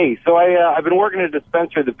 Hey, so I've been working at a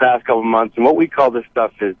dispensary the past couple of months, and what we call this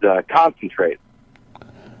stuff is concentrate.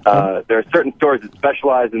 There are certain stores that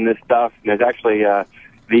specialize in this stuff, and there's actually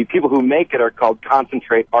the people who make it are called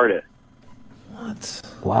concentrate artists. What?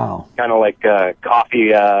 Wow. Kind of like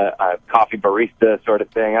coffee barista sort of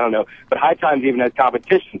thing. I don't know, but High Times even has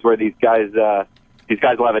competitions where these guys will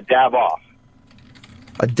have a dab off.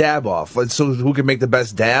 A dab off. So who can make the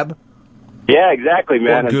best dab? Yeah, exactly,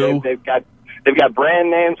 man. Or goo. They've got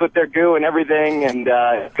brand names with their goo and everything, and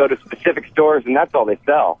go to specific stores, and that's all they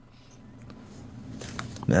sell.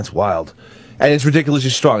 That's wild. And it's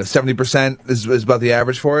ridiculously strong. 70% is about the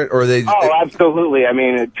average for it? Or are they? Oh, absolutely. I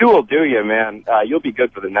mean, 2 will do you, man. You'll be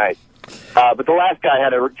good for the night. But the last guy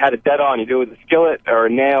had a dead on. You do it with a skillet or a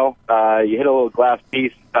nail. You hit a little glass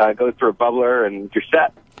piece, goes through a bubbler, and you're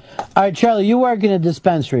set. All right, Charlie, you work in a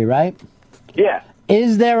dispensary, right? Yeah.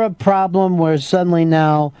 Is there a problem where suddenly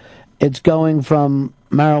now it's going from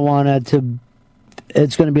marijuana to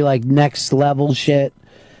it's going to be like next level shit,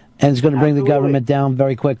 and it's going to bring the government down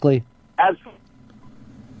very quickly? Absolutely.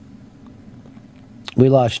 We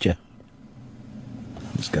lost you.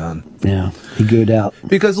 He's gone. Yeah, he gooed out.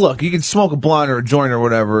 Because look, you can smoke a blunt or a joint or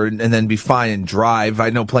whatever and then be fine and drive.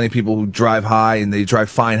 I know plenty of people who drive high and they drive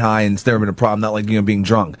fine high and it's never been a problem, not like, being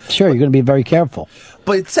drunk. Sure, you're going to be very careful.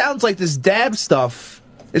 But it sounds like this dab stuff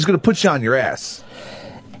is going to put you on your ass.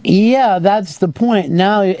 Yeah, that's the point.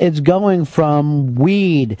 Now it's going from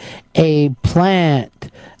weed, a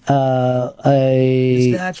plant,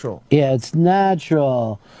 It's natural. Yeah, it's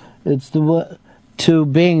natural. To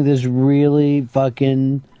being this really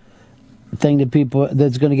fucking thing that people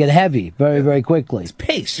that's going to get heavy very, very quickly. It's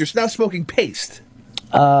paste. You're now smoking paste.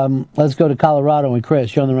 Let's go to Colorado and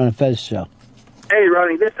Chris. You're on the Run and Fez show. Hey,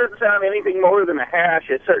 Ronnie, this doesn't sound anything more than a hash.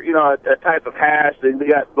 It's a type of hash. They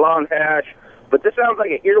got blonde hash, but this sounds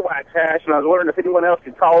like an earwax hash. And I was wondering if anyone else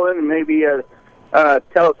could call in and maybe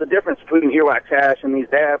tell us the difference between earwax hash and these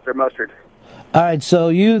dabs or mustard. All right, so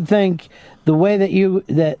you think the way that you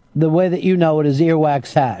know it is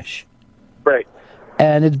earwax hash, right?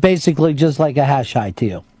 And it's basically just like a hash high to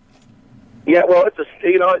you. Yeah, well, it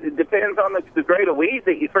depends on the grade of weed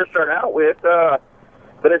that you first start out with.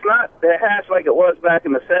 But it's not the hash like it was back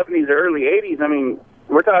in the 70s or early 80s. I mean,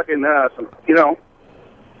 we're talking some,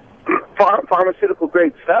 pharmaceutical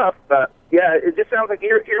grade stuff. But yeah, it just sounds like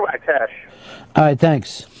earwax hash. All right,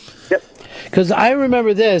 thanks. Yep. Because I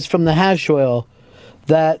remember this from the hash oil,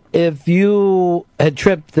 that if you had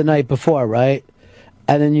tripped the night before, right,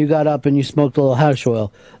 and then you got up and you smoked a little hash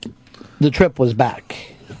oil, the trip was back.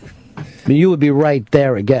 I mean, you would be right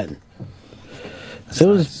there again.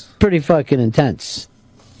 So it was pretty fucking intense.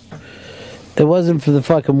 It wasn't for the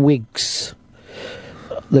fucking weeks.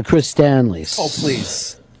 The Chris Stanleys. Oh,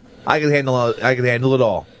 please. I can handle it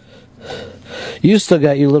all. You still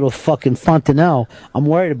got your little fucking fontanelle. I'm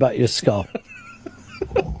worried about your skull.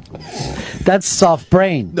 That's soft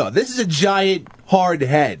brain. No, this is a giant, hard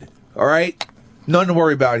head. All right? Nothing to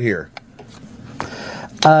worry about here.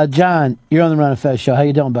 John, you're on the Run and Fez show. How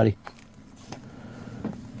you doing, buddy?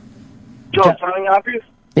 Joe, turning obvious?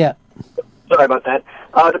 Yeah. Sorry about that.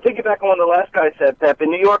 To piggyback on what the last guy said, Pep, in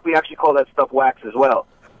New York we actually call that stuff wax as well.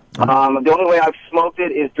 The only way I've smoked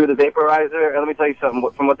it is through the vaporizer. And let me tell you something.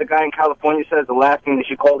 From what the guy in California says, the last thing they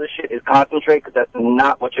should call this shit is concentrate, because that's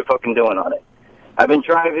not what you're fucking doing on it. I've been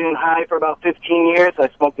driving high for about 15 years. I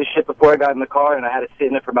smoked this shit before I got in the car, and I had to sit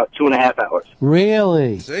in it for about 2.5 hours.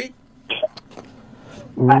 Really? See?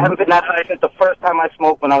 I haven't been that high since the first time I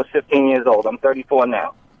smoked when I was 15 years old. I'm 34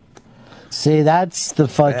 now. See, that's the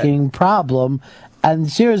fucking problem.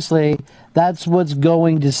 And seriously, that's what's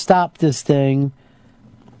going to stop this thing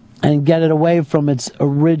and get it away from its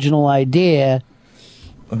original idea.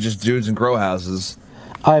 Of just dudes in grow houses.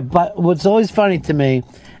 All right, but what's always funny to me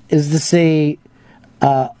is to see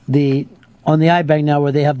on the iBang now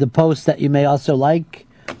where they have the post that you may also like.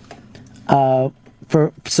 So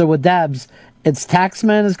with Dabs, it's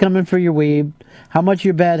Taxman is coming for your weed. How much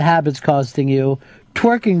your bad habits costing you?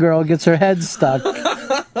 Twerking girl gets her head stuck.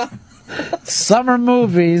 Summer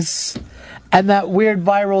movies, and that weird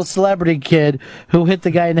viral celebrity kid who hit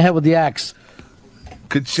the guy in the head with the axe.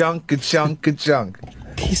 Ka-chunk, ka-chunk, ka-chunk.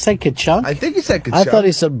 He said ka-chunk? I think he said ka-chunk. I thought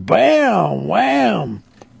he said bam, wham.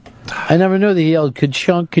 I never knew that he yelled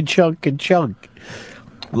ka-chunk, ka-chunk, ka-chunk.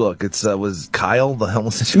 Look, it's was Kyle the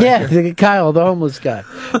homeless Yeah, Kyle, the homeless guy.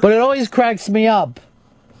 But it always cracks me up.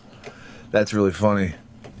 That's really funny.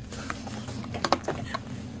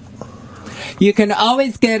 You can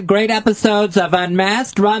always get great episodes of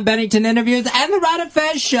Unmasked, Ron Bennington interviews, and the Ron and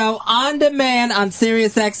Fez show on demand on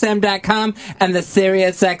SiriusXM.com and the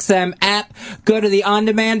SiriusXM app. Go to the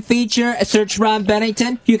on-demand feature, search Ron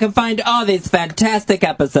Bennington. You can find all these fantastic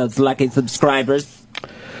episodes, lucky subscribers.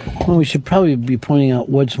 Well, we should probably be pointing out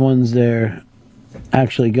which ones they're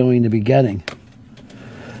actually going to be getting.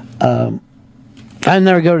 I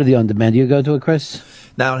never go to the on-demand. Do you go to it, Chris?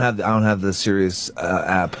 No, I don't have the Sirius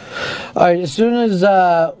app. All right, as soon as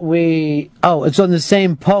it's on the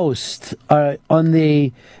same post. All right, on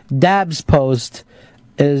the Dabs post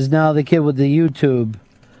is now the kid with the YouTube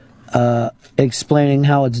explaining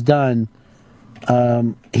how it's done.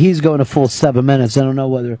 He's going a full 7 minutes. I don't know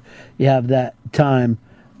whether you have that time,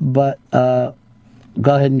 but go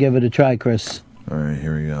ahead and give it a try, Chris. All right,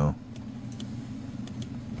 here we go.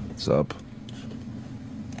 What's up?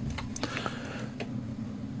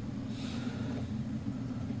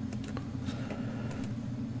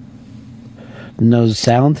 No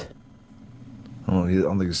sound? Oh, I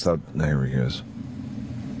don't think he stopped. No, here he is.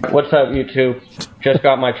 What's up, YouTube? Just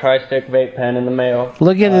got my tri-stick vape pen in the mail.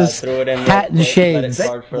 Look at his threw it in hat and let it shades.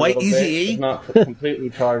 charge for a White little Easy bit. E? It's not completely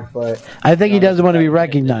charged, but I think he doesn't want to be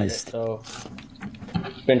recognized. so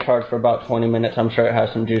it's been charged for about 20 minutes. I'm sure it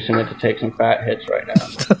has some juice in it to take some fat hits right now.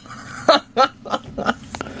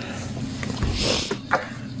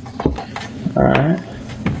 All right.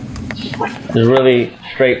 It's really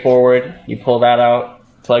straightforward. You pull that out,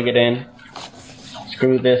 plug it in,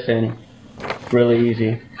 screw this in. Really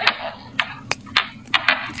easy.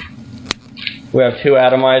 We have two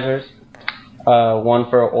atomizers, one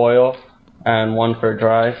for oil and one for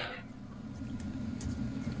dry.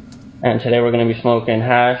 And today we're going to be smoking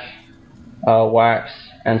hash, wax,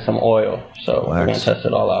 and some oil. So we're going to test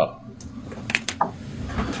it all out.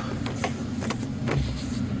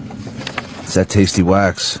 It's that tasty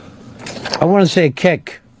wax. I want to say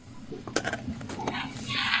kick.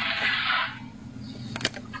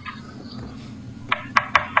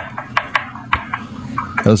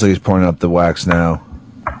 It looks like he's pouring up the wax now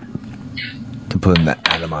to put in that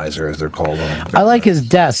atomizer, as they're called. I like his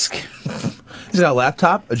desk. He's got a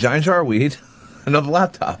laptop, a giant jar of weed, another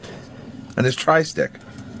laptop, and his tri-stick.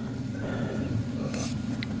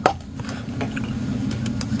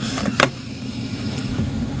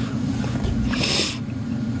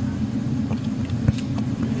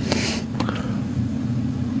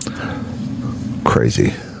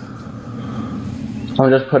 Crazy. I'm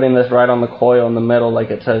just putting this right on the coil in the middle like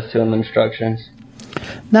it says to in the instructions.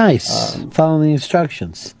 Nice. Following the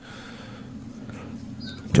instructions.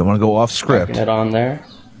 Do you want to go off script? Putting it on there.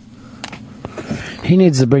 He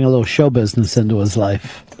needs to bring a little show business into his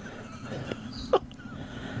life.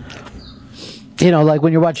 You know, like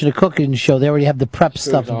when you're watching a cooking show, they already have the prep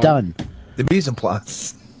stuff done. The mise en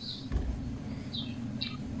place.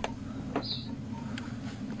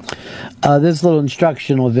 This little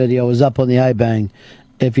instructional video is up on the iBang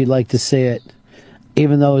if you'd like to see it,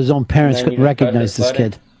 even though his own parents couldn't recognize this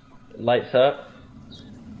kid. Lights up.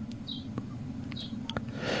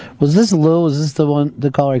 Was this Lou? Was this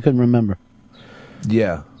the caller I couldn't remember?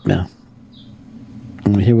 Yeah. Yeah.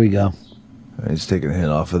 Here we go. He's taking a hit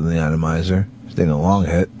off of the atomizer. He's taking a long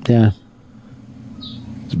hit. Yeah.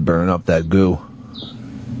 He's burning up that goo.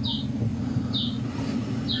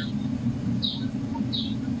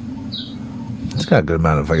 It's got a good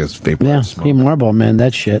amount of, I guess, vapor. Yeah, he marble, man,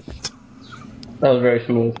 that shit. That was very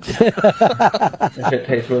smooth. That shit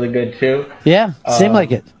tastes really good, too. Yeah, seemed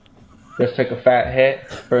like it. Just took a fat hit,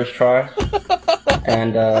 first try.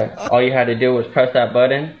 And all you had to do was press that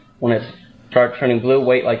button. When it started turning blue,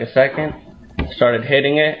 wait like a second. Started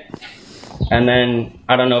hitting it. And then,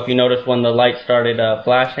 I don't know if you noticed when the light started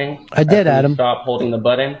flashing. I did, Adam. You stop holding the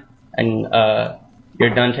button, and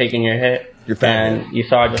you're done taking your hit. And you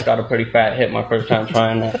saw I just got a pretty fat hit my first time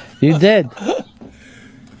trying that. You did.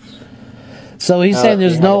 So he's saying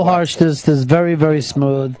there's no harshness. There's very, very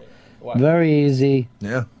smooth. Very easy.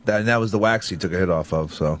 Yeah, that was the wax he took a hit off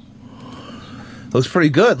of, so. Looks pretty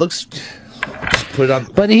good. Just put it on.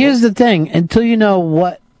 But here's the thing. Until you know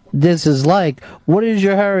what this is like, what is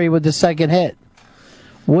your hurry with the second hit?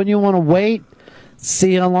 Wouldn't you want to wait,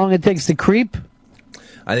 see how long it takes to creep?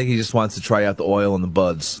 I think he just wants to try out the oil and the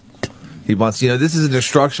buds. He wants, this is an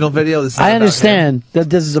instructional video. This is I understand that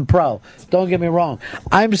this is a pro. Don't get me wrong.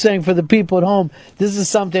 I'm saying for the people at home, this is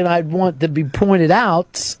something I'd want to be pointed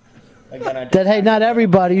out. That, hey, not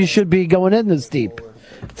everybody should be going in this deep.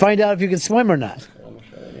 Find out if you can swim or not.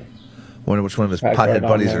 Wonder which one of his pothead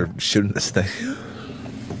buddies are shooting this thing.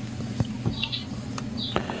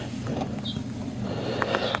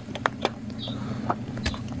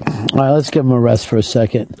 All right, let's give him a rest for a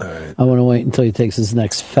second. All right. I want to wait until he takes his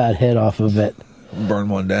next fat hit off of it. Burn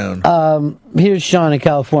one down. Here's Sean in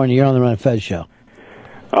California. You're on the Ron and Fez show.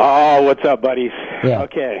 Oh, what's up, buddies? Yeah.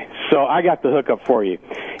 Okay, so I got the hookup for you.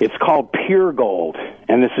 It's called Pure Gold,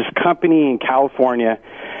 and this is a company in California,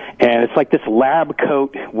 and it's like this lab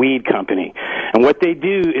coat weed company. And what they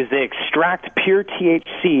do is they extract pure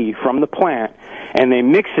THC from the plant, and they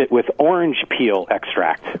mix it with orange peel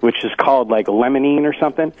extract, which is called like limonene or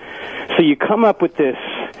something. So you come up with this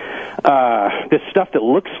stuff that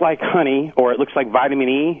looks like honey, or it looks like vitamin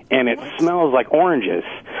E, and it smells like oranges.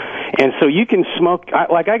 And so you can smoke,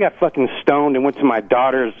 I got fucking stoned and went to my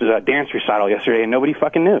daughter's dance recital yesterday, and nobody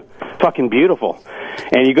fucking knew. Fucking beautiful.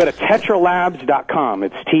 And you go to tetralabs.com.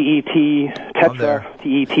 It's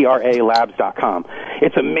Tetra labs.com.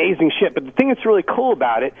 It's amazing shit. But the thing that's really cool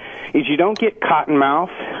about it is you don't get cotton mouth,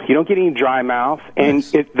 you don't get any dry mouth, and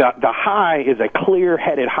the high is a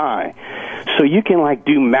clear-headed high. So you can like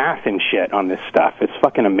do math and shit on this stuff. It's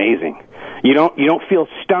fucking amazing. You don't feel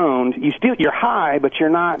stoned. You're high, but you're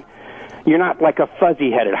not like a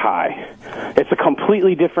fuzzy-headed high. It's a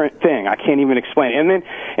completely different thing. I can't even explain it.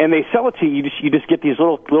 And they sell it to you. You just get these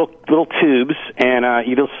little tubes, and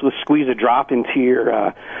you just squeeze a drop into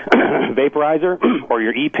your vaporizer or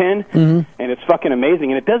your E-pen, and it's fucking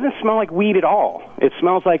amazing. And it doesn't smell like weed at all. It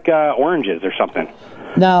smells like oranges or something.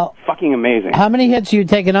 Now, fucking amazing. How many hits are you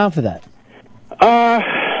taking off of that?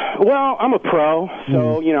 Well, I'm a pro,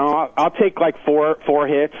 so I'll take like four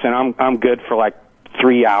hits, and I'm good for like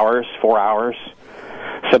 3 hours, 4 hours,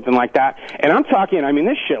 something like that. And I'm talking,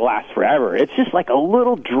 this shit lasts forever. It's just like a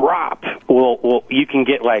little drop. You can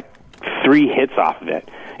get like 3 hits off of it.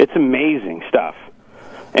 It's amazing stuff.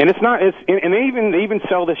 And and they even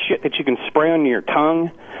sell this shit that you can spray on your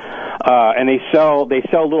tongue. And they sell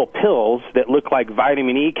little pills that look like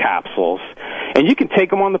vitamin E capsules, and you can take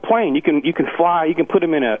them on the plane. You can fly. You can put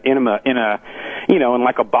them in like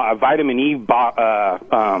a vitamin E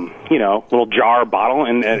little jar bottle,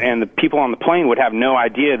 and the people on the plane would have no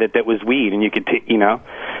idea that was weed, and you could take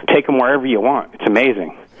them wherever you want. It's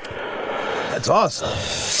amazing. That's awesome.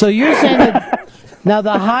 So you're saying that now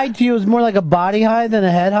the high to you is more like a body high than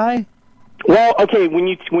a head high? Well, okay, when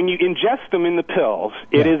you ingest them in the pills,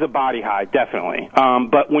 it is a body high, definitely.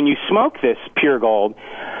 But when you smoke this Pure Gold,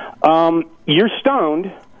 you're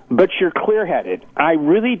stoned, but you're clear-headed. I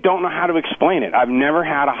really don't know how to explain it. I've never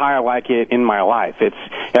had a high like it in my life.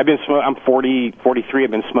 I'm 43.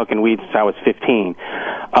 I've been smoking weed since I was 15.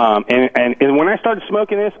 And when I started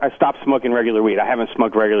smoking this, I stopped smoking regular weed. I haven't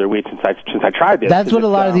smoked regular weed since I tried this. That's what a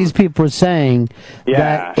lot of these people are saying. Yeah.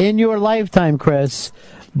 That in your lifetime, Chris,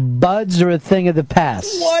 buds are a thing of the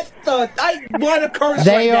past. What the? I want to curse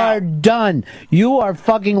They right now. are done. You are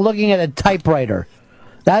fucking looking at a typewriter.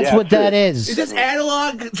 That's what that is. Is this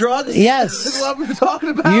analog drugs? Yes. This is what we're talking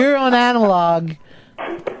about? You're on analog,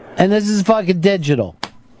 and this is fucking digital.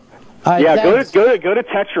 All right, yeah, thanks. go to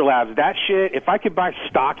Tetra Labs. That shit, if I could buy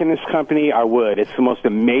stock in this company, I would. It's the most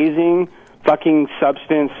amazing fucking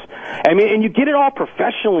substance. And you get it all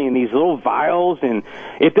professionally in these little vials, and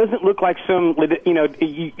it doesn't look like some,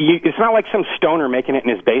 it's not like some stoner making it in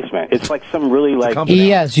his basement. It's like some really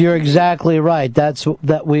Yes, you're exactly right.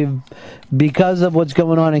 Because of what's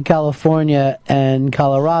going on in California and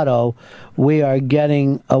Colorado, we are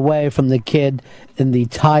getting away from the kid in the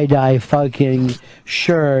tie-dye fucking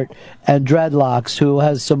shirt and dreadlocks who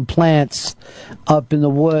has some plants up in the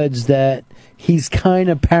woods that he's kind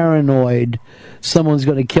of paranoid someone's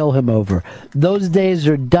going to kill him over. Those days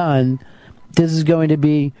are done. This is going to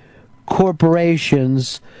be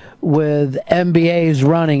corporations with MBAs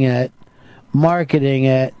running it, marketing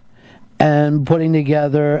it, and putting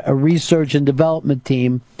together a research and development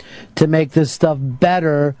team to make this stuff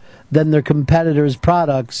better than their competitors'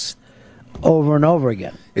 products over and over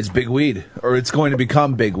again. It's big weed, or it's going to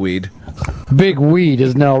become big weed. Big weed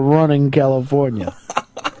is now running California.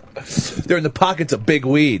 They're in the pockets of big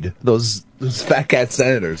weed, those fat cat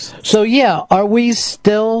senators. So, yeah, are we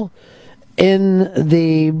still in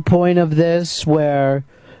the point of this where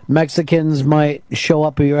Mexicans might show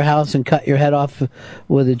up at your house and cut your head off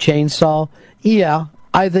with a chainsaw? Yeah,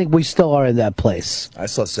 I think we still are in that place. I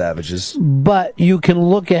saw savages. But you can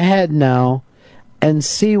look ahead now and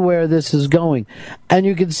see where this is going. And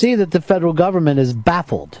you can see that the federal government is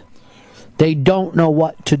baffled. They don't know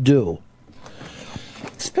what to do.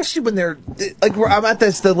 Especially when they're like, I'm at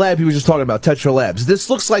the lab he was just talking about, Tetra Labs. This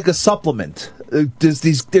looks like a supplement. They're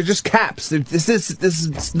just caps. This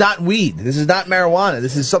is not weed. This is not marijuana.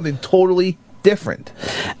 This is something totally different.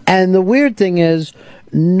 And the weird thing is,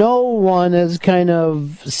 no one is kind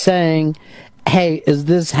of saying, "Hey, is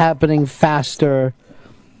this happening faster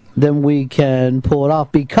than we can pull it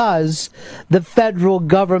off?" Because the federal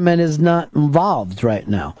government is not involved right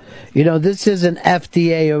now. You know, this isn't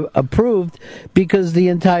FDA approved because the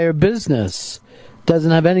entire business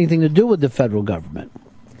doesn't have anything to do with the federal government.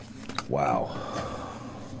 Wow.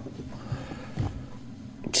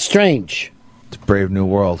 It's strange. It's a brave new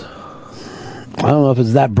world. I don't know if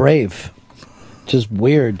it's that brave. Just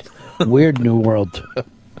weird. Weird new world.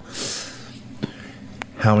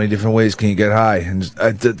 How many different ways can you get high? And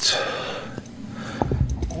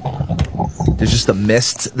there's just a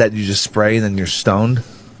mist that you just spray and then you're stoned.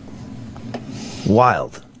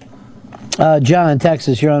 Wild. John in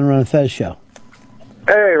Texas, you're on the Ron Fez show.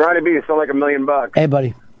 Hey, Ronnie B, you sound like $1 million. Hey,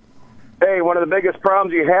 buddy. Hey, one of the biggest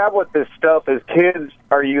problems you have with this stuff is kids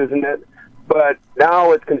are using it, but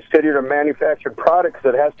now it's considered a manufactured product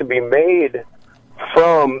that has to be made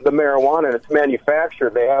from the marijuana, and it's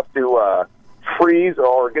manufactured. They have to freeze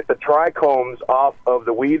or get the trichomes off of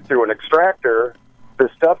the weed through an extractor. The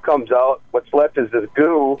stuff comes out. What's left is this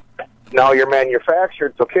goo. Now you're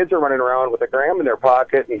manufactured, so kids are running around with a gram in their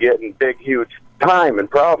pocket and getting big, huge time and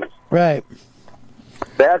problems. Right.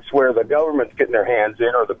 That's where the government's getting their hands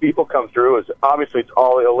in, or the people come through. Is obviously it's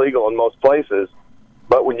all illegal in most places,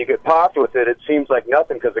 but when you get popped with it, it seems like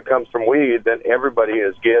nothing because it comes from weed. Then everybody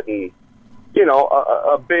is getting, you know,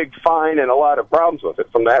 a big fine and a lot of problems with it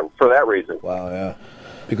for that reason. Wow, yeah.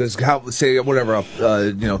 Because say whatever,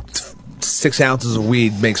 6 ounces of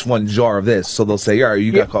weed makes 1 jar of this, so they'll say, "All right,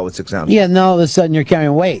 you got caught with 6 ounces." Yeah, now all of a sudden you're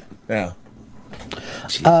carrying weight. Yeah.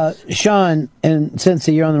 Sean and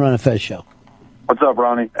Cincy, you're on the Ron and Fez show. What's up,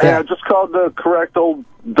 Ronnie? Hey, I just called the correct old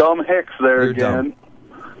dumb Hicks there again.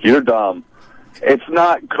 You're dumb. It's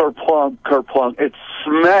not kerplunk. It's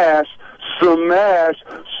smash, smash,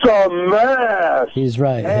 smash. He's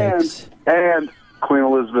right, Hicks. And Queen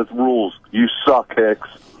Elizabeth rules. You suck, Hicks.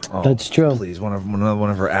 Oh, that's true. Please, one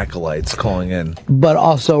of her acolytes calling in. But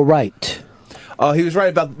also right. Oh, he was right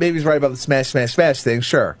about the smash, smash, smash thing.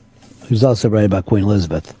 Sure. He was also right about Queen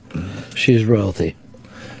Elizabeth. She's royalty.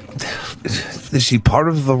 Is she part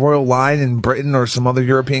of the royal line in Britain or some other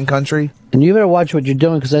European country? And you better watch what you're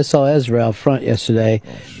doing, because I saw Ezra out front yesterday,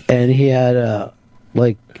 and he had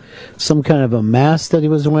some kind of a mask that he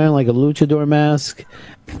was wearing, like a luchador mask,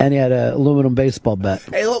 and he had an aluminum baseball bat.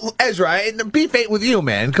 Hey, look, Ezra, beef ain't with you,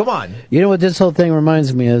 man. Come on. You know what this whole thing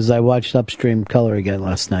reminds me is? I watched Upstream Color again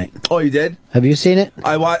last night. Oh, you did? Have you seen it?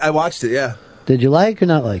 I watched it, yeah. Did you like or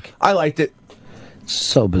not like? I liked it.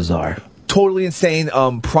 So bizarre. Totally insane.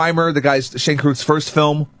 Primer, the guy's Shane Carruth's first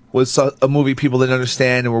film, was a movie people didn't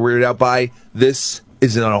understand and were weirded out by. This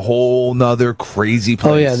is in a whole nother crazy place.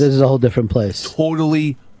 Oh yeah, this is a whole different place.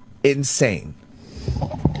 Totally insane.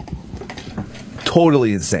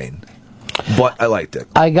 Totally insane. But I liked it.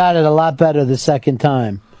 I got it a lot better the second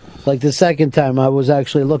time. Like the second time, I was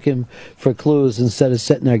actually looking for clues instead of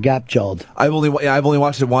sitting there gap-jawed. I've only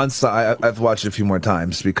watched it once. I've watched it a few more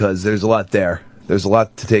times because there's a lot there. There's a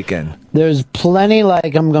lot to take in. There's plenty,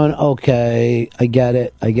 I'm going, okay, I get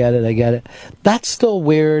it. That's still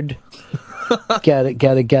weird. Get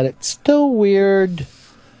it. Still weird.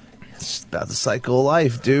 It's about the cycle of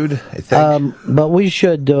life, dude, I think. But we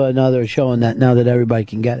should do another show on that now that everybody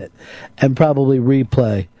can get it. And probably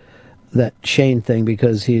replay that Shane thing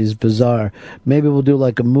because he's bizarre. Maybe we'll do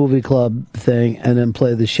like a movie club thing and then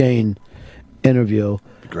play the Shane interview.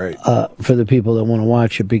 Great. For the people that want to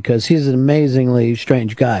watch it, because he's an amazingly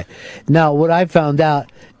strange guy. Now, what I found out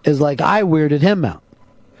is I weirded him out.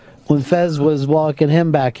 When Fez was walking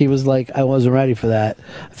him back, he was like, I wasn't ready for that.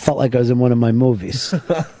 I felt like I was in one of my movies.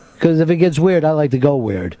 Because if it gets weird, I like to go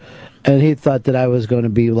weird. And he thought that I was going to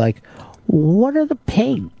be like, What are the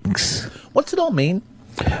pigs? What's it all mean?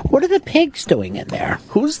 What are the pigs doing in there?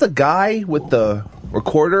 Who's the guy with the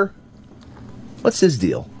recorder? What's his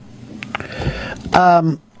deal?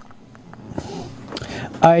 All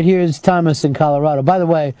right, here's Thomas in Colorado. By the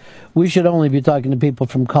way, we should only be talking to people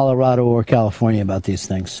from Colorado or California about these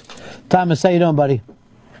things. Thomas, how you doing, buddy?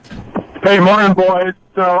 Hey, morning, boys.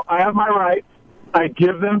 So I have my rights. I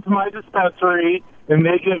give them to my dispensary, and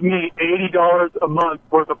they give me $80 a month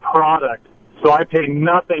worth of product. So I pay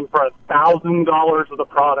nothing for $1,000 of the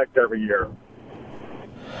product every year.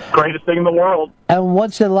 Greatest thing in the world. And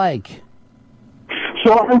what's it like?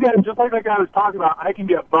 So I'm getting, just like that guy was talking about, I can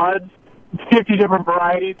get buds, 50 different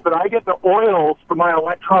varieties, but I get the oils for my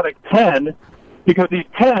electronic pen, because these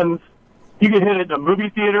pens, you can hit it in a movie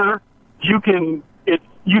theater, you can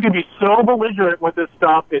be so belligerent with this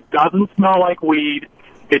stuff, it doesn't smell like weed,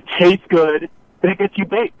 it tastes good, and it gets you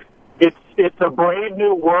baked. It's a brand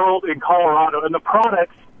new world in Colorado, and the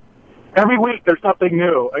products, every week there's something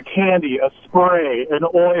new, a candy, a spray, an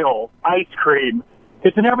oil, ice cream,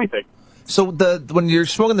 it's in everything. So when you're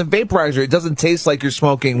smoking the vaporizer, it doesn't taste like you're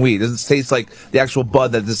smoking weed. It doesn't taste like the actual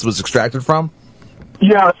bud that this was extracted from?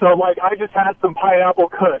 Yeah, so like I just had some pineapple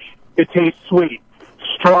kush. It tastes sweet.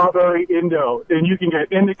 Strawberry Indo. And you can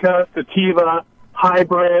get indica, sativa,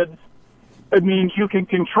 hybrids. I mean, you can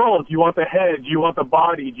control if you want the head, do you want the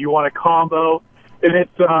body, do you want a combo? And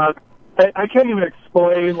it's, I can't even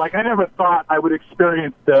explain, like I never thought I would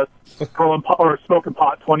experience this or smoking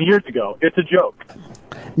pot 20 years ago. It's a joke.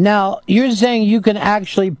 Now, you're saying you can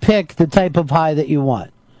actually pick the type of high that you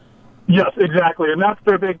want. Yes, exactly. And that's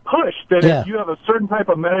their big push, that if you have a certain type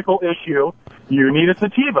of medical issue, you need a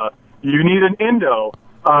sativa, you need an Indo.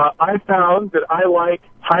 I found that I like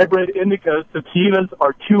hybrid indicas. Sativas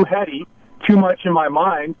are too heady, too much in my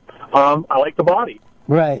mind. I like the body.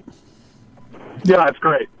 Right. Yeah, it's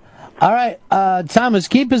great. All right, Thomas,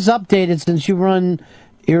 keep us updated since you run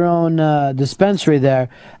your own dispensary there.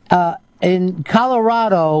 In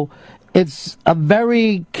Colorado, it's a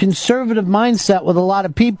very conservative mindset with a lot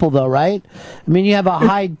of people, though, right? I mean, you have a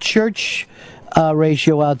high church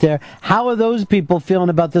ratio out there. How are those people feeling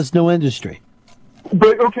about this new industry?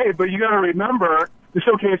 But you got to remember,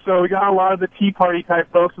 so we got a lot of the Tea Party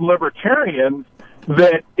type folks and libertarians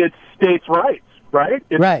that it's states' rights, right?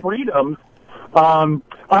 It's freedom. I'm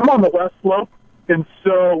on the West Slope, and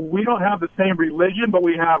so we don't have the same religion, but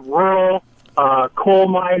we have rural coal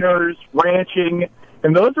miners, ranching,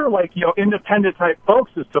 and those are like, independent type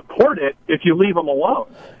folks that support it if you leave them alone.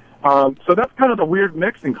 So that's kind of the weird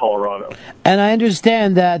mix in Colorado. And I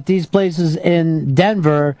understand that these places in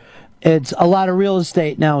Denver, it's a lot of real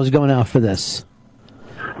estate now is going out for this.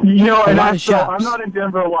 And I'm not in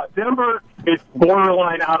Denver a lot. Denver is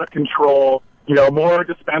borderline out of control. More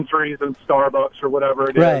dispensaries than Starbucks or whatever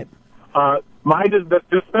it is. Right. The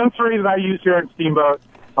dispensary that I use here in Steamboat,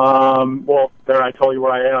 there I told you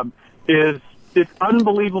where I am, it's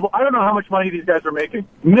unbelievable. I don't know how much money these guys are making.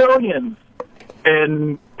 Millions.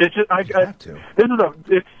 And it's just, Toys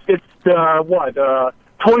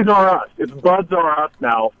R Us. It's Buds R Us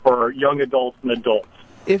now for young adults and adults.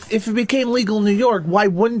 If it became legal in New York, why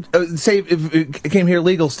wouldn't, say if it came here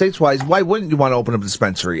legal states-wise, why wouldn't you want to open up a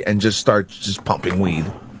dispensary and just start just pumping weed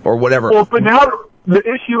or whatever? Well, but now the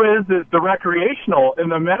issue is the recreational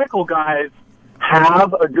and the medical guys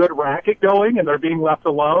have a good racket going and they're being left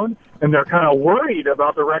alone and they're kind of worried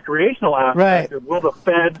about the recreational aspect. Right. Will the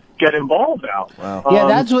feds get involved now? Wow.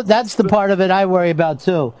 Yeah, that's the part of it I worry about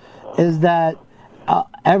too, is that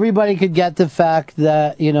everybody could get the fact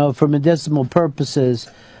that, for medicinal purposes,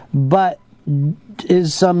 but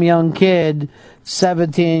is some young kid,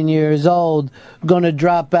 17 years old, going to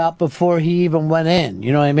drop out before he even went in?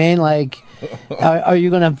 You know what I mean? Like, are you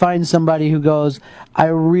going to find somebody who goes, I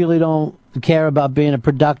really don't care about being a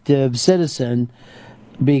productive citizen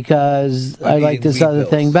because I like this other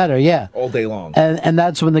thing better? Yeah. All day long. And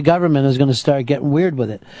that's when the government is going to start getting weird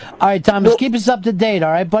with it. All right, Thomas, keep us up to date,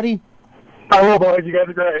 all right, buddy? I will, boys. You guys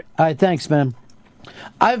are great. All right, thanks, man.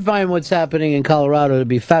 I find what's happening in Colorado to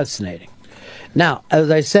be fascinating. Now,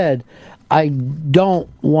 as I said, I don't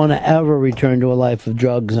want to ever return to a life of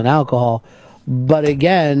drugs and alcohol. But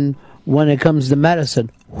again, when it comes to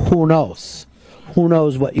medicine, who knows? Who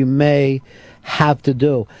knows what you may have to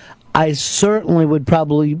do? I certainly would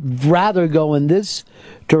probably rather go in this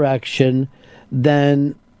direction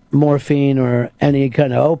than morphine or any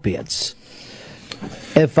kind of opiates.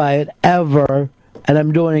 If I had ever, and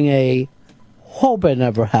I'm doing hope it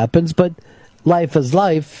never happens, but life is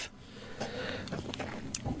life,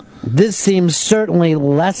 this seems certainly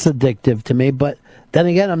less addictive to me, but then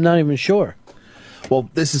again, I'm not even sure. Well,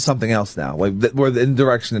 this is something else now. Like where the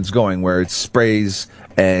direction it's going, where it's sprays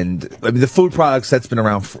and I mean the food products that's been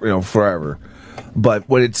around forever. But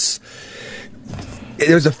when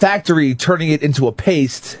there's a factory turning it into a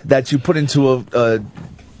paste that you put into a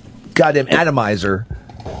goddamn atomizer,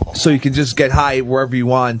 so you can just get high wherever you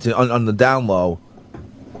want on the down low.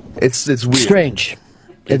 It's weird. Strange.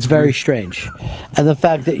 It's very strange, and the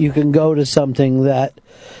fact that you can go to something that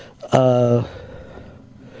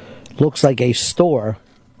looks like a store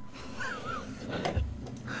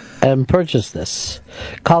and purchase this.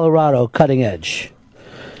 Colorado, cutting edge.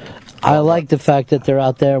 I like the fact that they're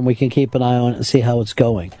out there and we can keep an eye on it and see how it's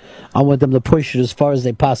going. I want them to push it as far as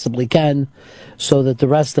they possibly can so that the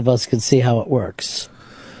rest of us can see how it works.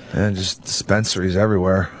 And just dispensaries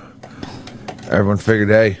everywhere. Everyone figured,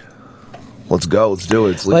 hey, let's go, let's do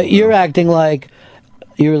it. It's legal. But you're acting like,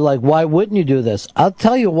 why wouldn't you do this? I'll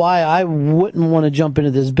tell you why I wouldn't want to jump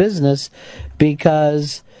into this business,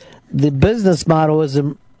 because the business model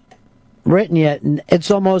isn't written yet. And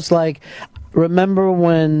it's almost like, remember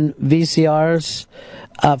when VCRs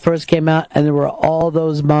first came out and there were all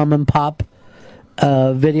those mom and pop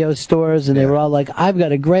video stores, and they were all like, I've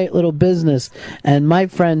got a great little business and my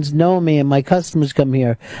friends know me and my customers come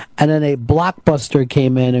here, and then a Blockbuster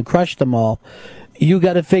came in and crushed them all. You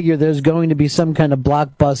got to figure there's going to be some kind of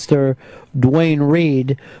Blockbuster Dwayne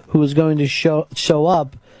Reed who is going to show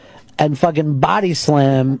up and fucking body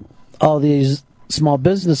slam all these small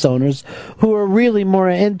business owners who are really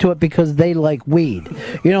more into it because they like weed.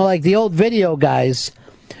 Like the old video guys,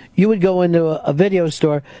 you would go into a video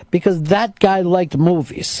store because that guy liked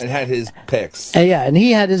movies. And had his picks. And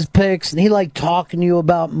he had his picks, and he liked talking to you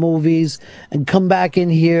about movies, and come back in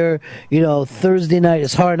here, Thursday night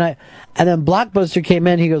is hard night. And then Blockbuster came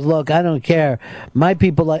in, he goes, look, I don't care. My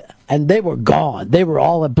people and they were gone. They were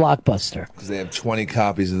all at Blockbuster. Because they have 20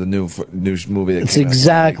 copies of the new movie. That's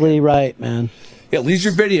exactly right, man. Yeah,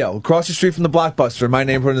 Leisure Video, across the street from the Blockbuster in my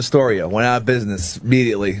neighborhood in Astoria, went out of business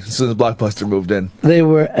immediately as soon as Blockbuster moved in. They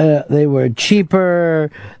were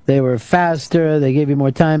cheaper, they were faster, they gave you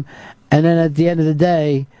more time, and then at the end of the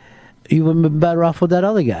day, you would have been better off with that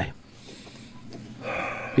other guy.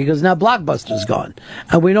 Because now Blockbuster's gone,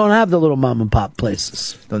 and we don't have the little mom and pop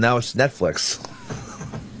places. No, now it's Netflix.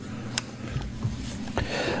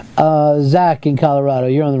 Zach in Colorado,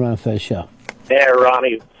 you're on the Ron and Fez show. Yeah,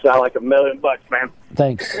 Ronnie, sound like $1 million, man.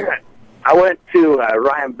 Thanks. I went to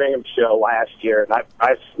Ryan Bingham's show last year, and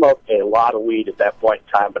I smoked a lot of weed at that point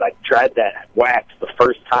in time, but I tried that wax the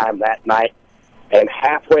first time that night, and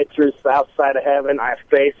halfway through South Side of Heaven, I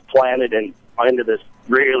face planted into this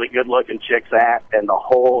really good-looking chick's ass, and the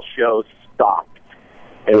whole show stopped.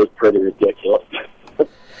 It was pretty ridiculous.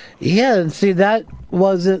 Yeah, and see, that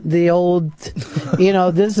wasn't the old,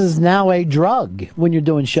 this is now a drug when you're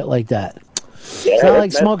doing shit like that. Yeah, it's not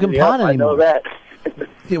like smoking pot anymore. I know that.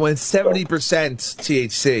 When it's 70%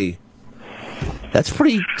 THC, that's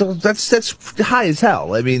high as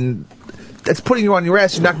hell. I mean, that's putting you on your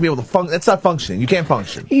ass. You're not going to be able to function. That's not functioning. You can't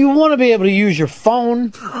function. You want to be able to use your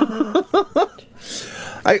phone.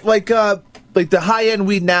 Like the high-end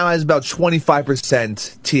weed now has about 25%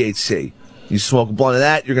 THC. You smoke a blunt of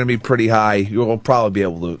that, you're going to be pretty high. You'll probably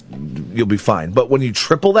you'll be fine. But when you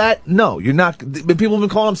triple that, no, you're not. People have been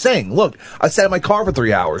calling them saying, look, I sat in my car for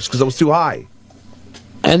 3 hours because I was too high.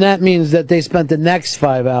 And that means that they spent the next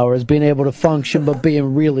 5 hours being able to function but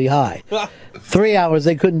being really high. 3 hours,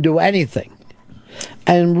 they couldn't do anything.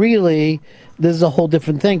 And really, this is a whole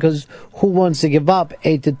different thing, because who wants to give up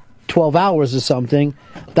 8 to 12 hours or something?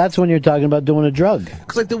 That's when you're talking about doing a drug.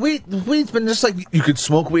 Because like the weed's been just like, you could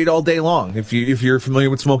smoke weed all day long if you're familiar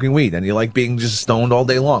with smoking weed and you like being just stoned all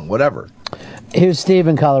day long, whatever. Here's Steve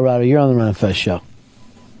in Colorado. You're on the Ron and Fez show.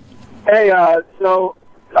 Hey,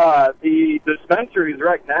 the dispensaries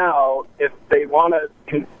right now, if they want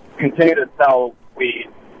to continue to sell weed,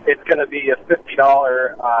 it's going to be a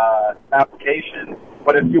 $50 application.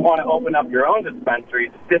 But if you want to open up your own dispensary,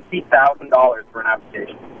 it's $50,000 for an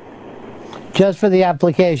application. Just for the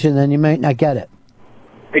application, then you might not get it.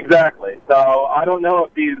 Exactly. So I don't know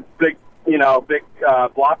if these big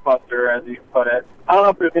Blockbuster, as you put it, I don't know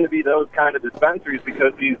if there's going to be those kind of dispensaries,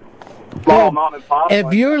 because these small mom and pop.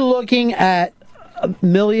 If you're looking at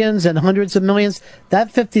millions and hundreds of millions,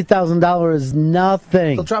 that $50,000 is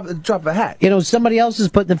nothing. Drop a hat. Somebody else is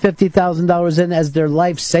putting the $50,000 in as their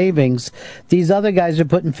life savings. These other guys are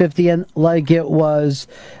putting 50 in like it was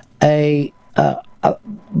a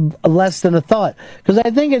less than a thought. Because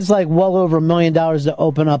I think it's like well over $1 million to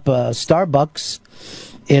open up a Starbucks,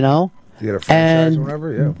 To get a franchise and or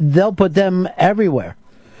whatever, yeah. They'll put them everywhere.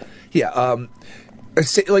 Yeah,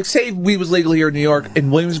 say weed was legal here in New York,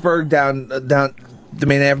 in Williamsburg, down the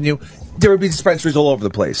main avenue, there would be dispensaries all over the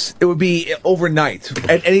place. It would be overnight.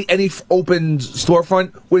 At any open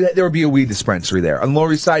storefront, there would be a weed dispensary there. On the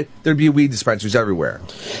Lower East Side, there'd be weed dispensaries everywhere.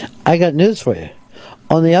 I got news for you.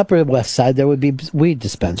 On the Upper West Side, there would be weed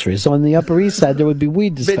dispensaries. On the Upper East Side, there would be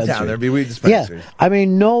weed dispensaries. Midtown, there'd be weed dispensaries. Yeah, I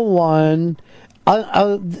mean, no one.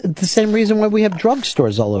 The same reason why we have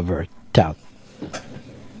drugstores all over town.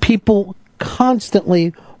 People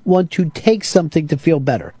constantly want to take something to feel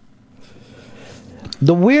better.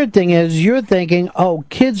 The weird thing is, you're thinking, oh,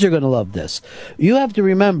 kids are going to love this. You have to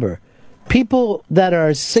remember, people that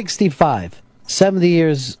are 65, 70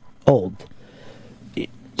 years old,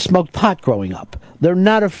 smoked pot growing up. They're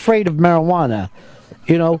not afraid of marijuana.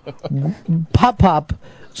 You know, Pop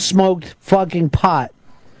smoked fucking pot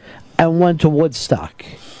and went to Woodstock.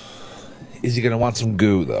 Is he going to want some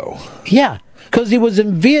goo, though? Yeah, because he was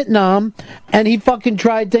in Vietnam and he fucking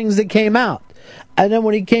tried things that came out. And then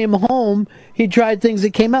when he came home, he tried things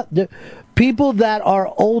that came out. The people that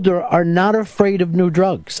are older are not afraid of new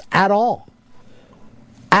drugs at all.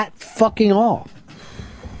 At fucking all.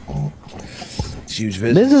 It's huge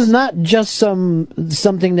business. This is not just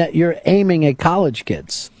something that you're aiming at college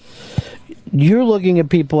kids. You're looking at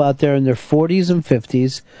people out there in their 40s and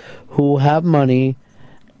 50s who have money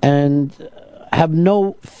and have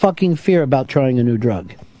no fucking fear about trying a new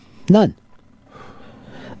drug. None.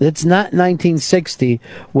 It's not 1960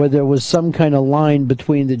 where there was some kind of line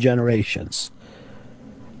between the generations.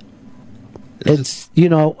 It's,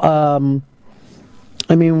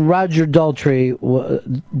 I mean, Roger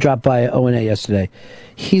Daltrey dropped by O&A yesterday.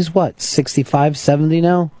 He's what, 65, 70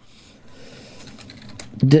 now?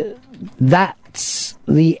 That's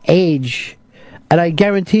the age. And I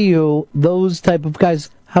guarantee you, those type of guys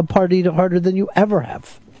have partied harder than you ever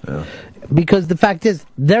have. Yeah. Because the fact is,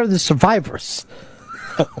 they're the survivors.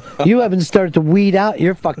 You haven't started to weed out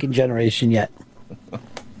your fucking generation yet.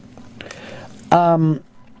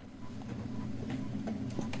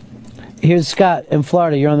 Here's Scott in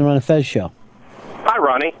Florida. You're on the Ron and Fez show. Hi,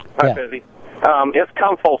 Ronnie. Hi, Fezzy. It's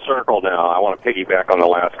come full circle now. I want to piggyback on the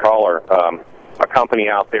last caller. A company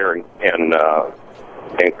out there in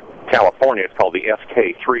California, it's called the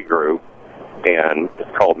SK3 Group, and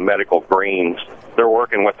it's called Medical Greens. They're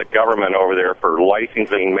working with the government over there for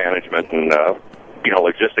licensing management and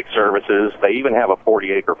logistic services. They even have a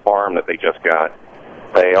 40-acre farm that they just got.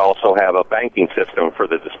 They also have a banking system for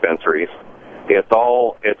the dispensaries. It's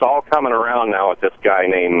all coming around now with this guy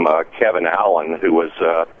named Kevin Allen, who was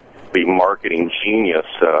the marketing genius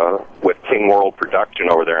with King World Production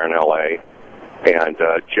over there in L.A., and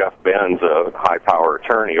Jeff Benz, a high-power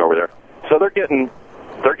attorney over there. So they're getting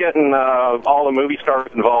all the movie stars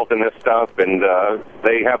involved in this stuff, and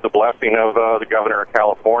they have the blessing of the governor of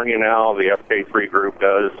California now. The SK3 Group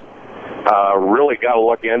does. Really got to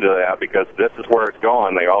look into that because this is where it's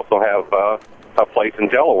going. They also have a place in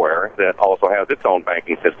Delaware that also has its own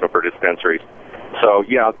banking system for dispensaries. So,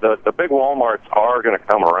 yeah, the big Walmarts are going to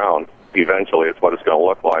come around eventually. It's what it's going to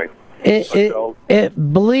look like.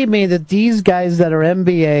 Believe me that these guys that are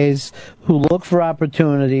MBAs who look for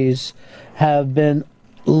opportunities have been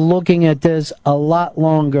looking at this a lot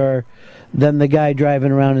longer than the guy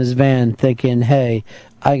driving around his van thinking, hey,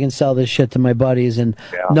 I can sell this shit to my buddies and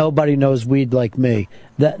nobody knows weed like me.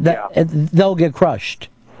 They'll get crushed.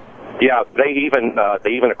 Yeah, they even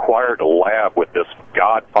acquired a lab with this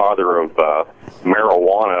godfather of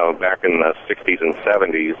marijuana back in the 60s and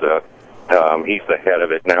 70s. He's the head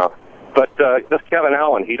of it now. But this Kevin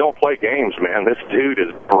Allen, he don't play games, man. This dude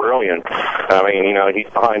is brilliant. I mean,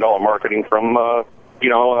 he's behind all the marketing from,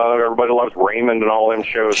 everybody loves Raymond and all them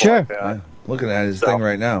shows like that. Looking at his thing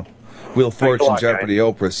right now. Wheel of Fortune, Jeopardy,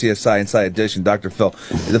 Oprah, CSI, Inside Edition, Dr. Phil.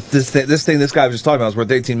 This guy was just talking about is worth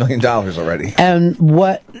 $18 million already. And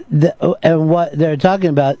what they're talking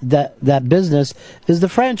about, that business is the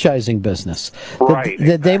franchising business. Right.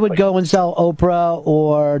 That they would go and sell Oprah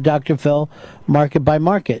or Dr. Phil market by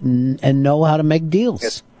market and know how to make deals.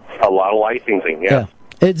 It's a lot of licensing, yeah.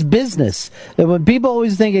 It's business. And when people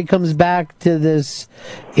always think it comes back to this,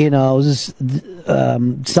 some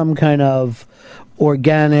kind of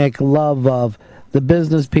organic love of the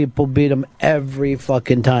business people beat them every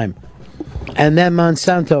fucking time. And then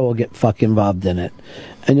Monsanto will get fucking involved in it.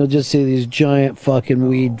 And you'll just see these giant fucking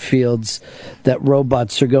weed fields that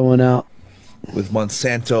robots are going out. With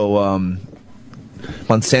Monsanto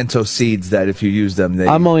seeds that if you use them,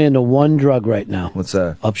 I'm only into one drug right now. What's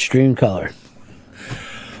that? Upstream Color.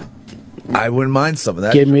 I wouldn't mind some of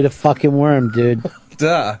that. Give me the fucking worm, dude.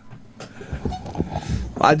 Duh.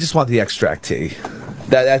 I just want the extract tea.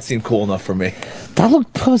 That seemed cool enough for me. That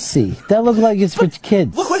looked pussy. That looked like it's for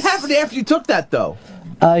kids. Look what happened after you took that, though.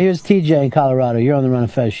 Here's TJ in Colorado. You're on the Ron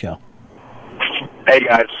and Fez show. Hey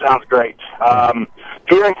guys, sounds great.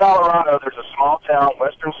 Here in Colorado, there's a small town,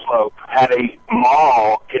 Western Slope, had a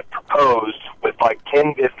mall get proposed with like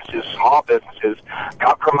 10 businesses, small businesses,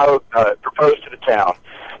 got proposed to the town.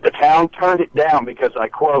 The town turned it down because, I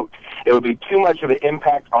quote, it would be too much of an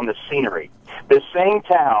impact on the scenery. This same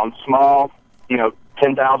town, small,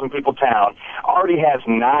 10,000 people town, already has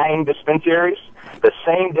 9 dispensaries. The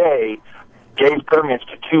same day, gave permits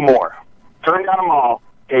to 2 more. Turned down a mall,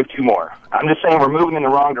 gave 2 more. I'm just saying we're moving in the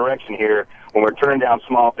wrong direction here when we're turning down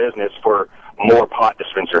small business for more pot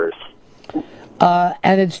dispensers.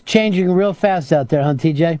 And it's changing real fast out there, huh,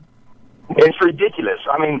 TJ? It's ridiculous.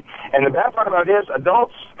 I mean, and the bad part about it is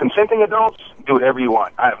adults, consenting adults, do whatever you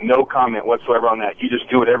want. I have no comment whatsoever on that. You just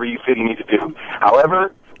do whatever you feel you need to do.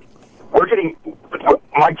 However,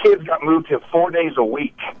 my kids got moved to 4 days a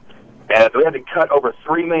week. And we had to cut over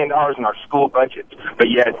 $3 million in our school budget. But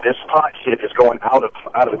yet this pot shit is going out of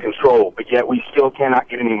control. But yet we still cannot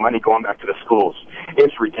get any money going back to the schools.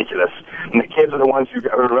 It's ridiculous. And the kids are the ones who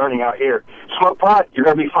are learning out here. Smoke pot, you're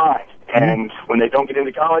going to be fine. And when they don't get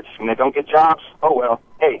into college, when they don't get jobs, oh well,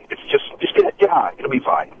 hey, it's just get high. It'll be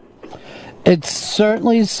fine. It's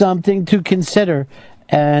certainly something to consider.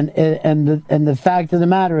 And the fact of the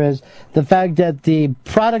matter is, the fact that the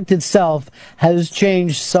product itself has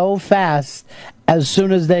changed so fast. As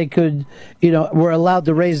soon as they could, were allowed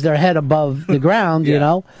to raise their head above the ground, who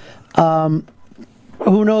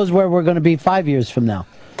knows where we're going to be 5 years from now?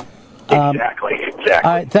 Exactly. All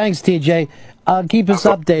right, thanks, TJ. Keep us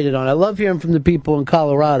updated on it. I love hearing from the people in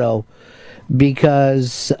Colorado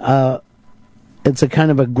because it's a kind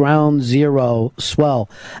of a ground zero swell.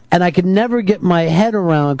 And I could never get my head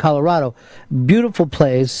around Colorado. Beautiful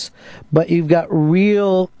place, but you've got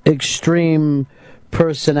real extreme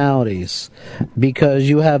personalities because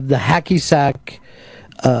you have the hacky sack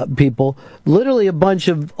people, literally a bunch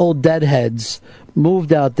of old deadheads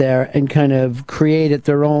moved out there and kind of created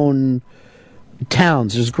their own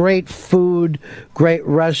towns. There's great food, great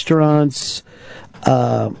restaurants,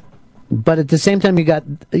 but at the same time, you got,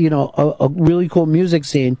 a really cool music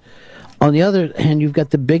scene. On the other hand, you've got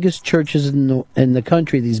the biggest churches in the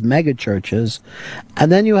country, these mega churches.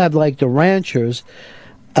 And then you have, like, the ranchers.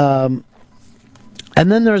 And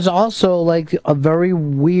then there's also, like, a very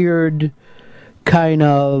weird kind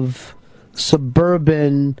of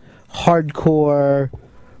suburban, hardcore,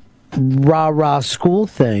 rah-rah school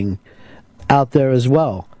thing out there as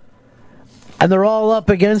well. And they're all up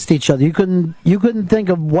against each other. You couldn't think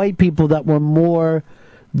of white people that were more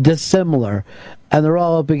dissimilar. And they're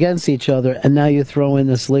all up against each other. And now you throw in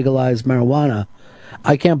this legalized marijuana.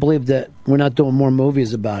 I can't believe that we're not doing more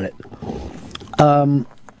movies about it.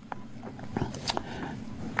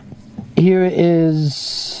 Here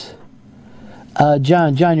is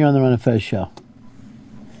John. John, you're on the Ron and Fez show.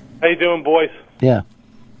 How you doing, boys? Yeah.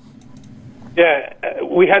 Yeah,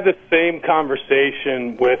 we had the same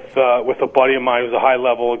conversation with a buddy of mine who's a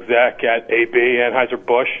high-level exec at AB,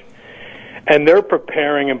 Anheuser-Busch, and they're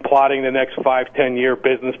preparing and plotting the next 5-10-year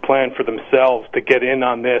business plan for themselves to get in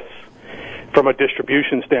on this from a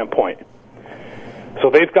distribution standpoint. So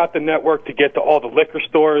they've got the network to get to all the liquor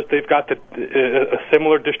stores. They've got a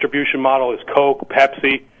similar distribution model as Coke,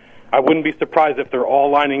 Pepsi. I wouldn't be surprised if they're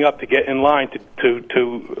all lining up to get in line to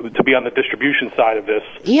be on the distribution side of this.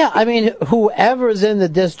 Yeah, I mean, whoever's in the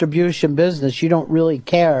distribution business, you don't really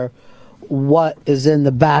care what is in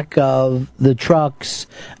the back of the trucks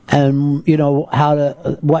and,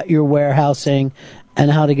 what you're warehousing and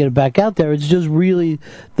how to get it back out there. It's just really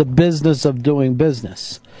the business of doing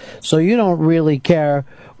business. So you don't really care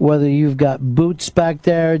whether you've got boots back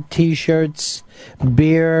there, T-shirts,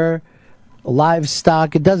 beer,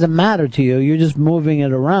 livestock. It doesn't matter to you. You're just moving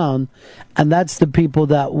it around, and that's the people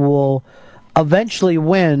that will eventually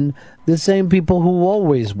win, the same people who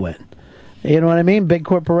always win. You know what I mean? Big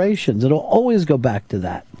corporations. It'll always go back to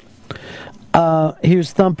that.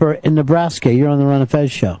 Here's Thumper in Nebraska. You're on the Ron and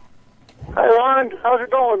Fez show. Hey, Ron. How's it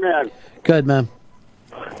going, man? Good, man.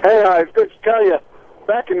 Hey, it's good to tell you.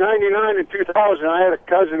 Back in 99 and 2000, I had a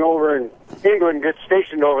cousin over in England get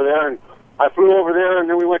stationed over there, and I flew over there, and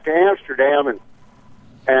then we went to Amsterdam,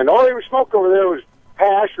 and all they would smoke over there was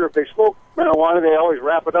hash, or if they smoked marijuana, they always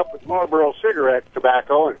wrap it up with Marlboro cigarette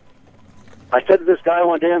tobacco. And I said to this guy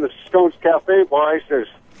one day in the Stones Cafe bar, I says,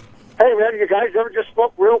 "Hey, man, you guys ever just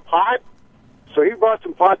smoke real pot?" So he brought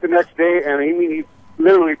some pot the next day, and he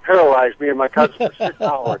literally paralyzed me and my cousin for 6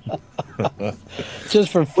 hours. Just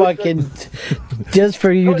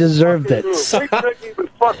for you deserved it. We couldn't even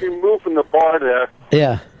fucking move from the bar there.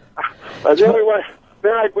 Yeah. Then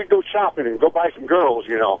we'd go shopping and go buy some girls,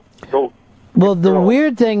 Go Well, the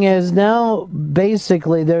weird thing is now,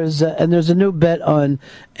 basically, there's a new bet on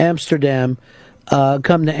Amsterdam.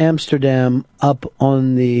 Come to Amsterdam up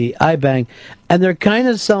on the iBank, and they're kind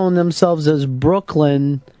of selling themselves as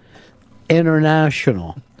Brooklyn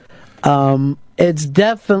International. It's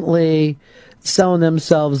definitely selling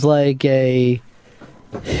themselves like a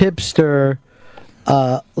hipster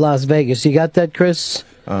Las Vegas. You got that, Chris?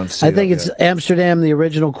 I think it's Amsterdam, the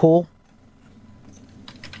original cool.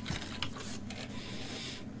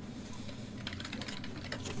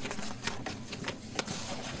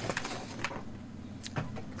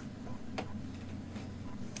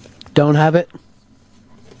 Don't have it?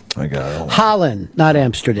 I got it. Holland, not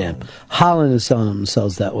Amsterdam. Holland is selling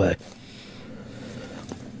themselves that way.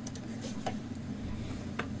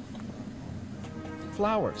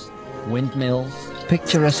 Flowers, windmills,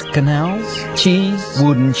 picturesque canals, cheese,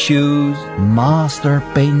 wooden shoes, master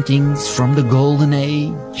paintings from the golden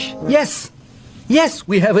age. Yes,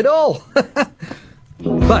 we have it all.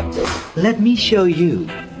 But let me show you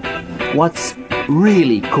what's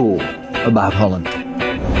really cool about Holland.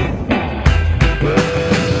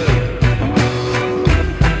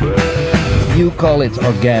 You call it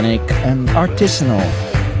organic and artisanal.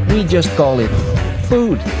 We just call it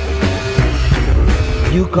food.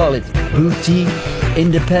 You call it boutique,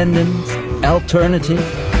 independent, alternative.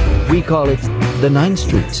 We call it the 9th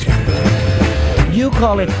Street. You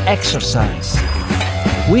call it exercise.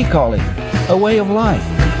 We call it a way of life.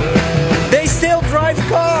 They still drive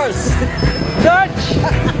cars! Dutch!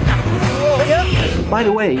 Yep. By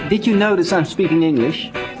the way, did you notice I'm speaking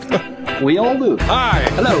English? We all do. Hi.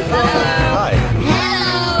 Hello. Hi.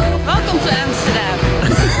 Hello. Welkom to Amsterdam.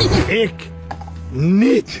 Ik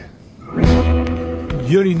niet.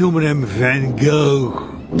 Jullie noemen hem Van Gogh.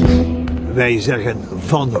 Wij zeggen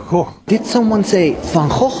Van Gogh. Did someone say Van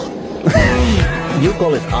Gogh? You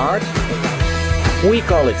call it art. We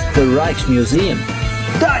call it the Rijksmuseum.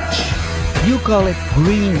 Dutch! You call it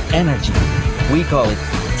green energy. We call it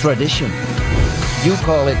tradition. You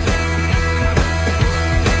call it...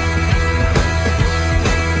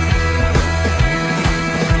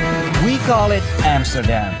 We call it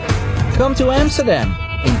Amsterdam. Come to Amsterdam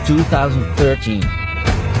in 2013.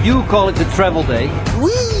 You call it the travel day.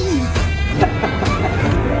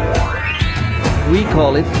 We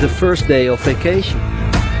call it the first day of vacation.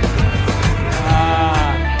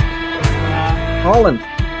 Holland,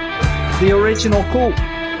 the original cool.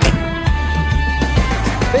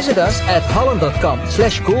 Visit us at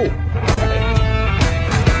holland.com/cool.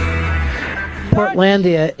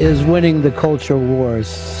 Portlandia is winning the culture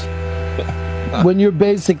wars. When you're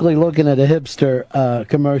basically looking at a hipster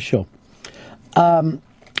commercial. All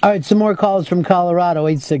right, some more calls from Colorado.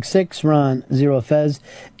 866-RON-0-FEZ.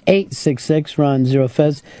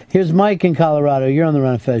 866-RON-0-FEZ. Here's Mike in Colorado. You're on the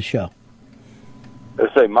Ron and Fez show.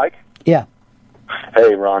 Say, Mike? Yeah.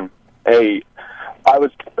 Hey, Ron. Hey, I was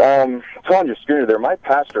telling your screener there, my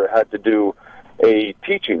pastor had to do a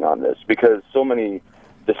teaching on this because so many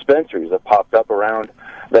dispensaries have popped up around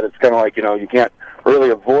that it's kind of like, you can't really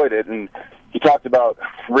avoid it. And he talked about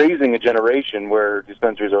raising a generation where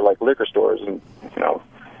dispensaries are like liquor stores and,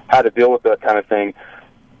 how to deal with that kind of thing,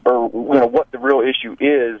 or, what the real issue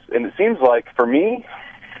is. And it seems like, for me,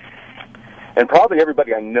 and probably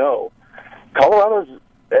everybody I know,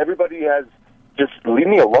 everybody has just leave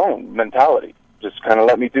me alone mentality. Just kind of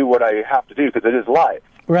let me do what I have to do because it is life.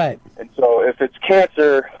 Right. And so if it's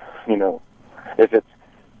cancer, if it's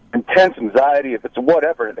intense anxiety, if it's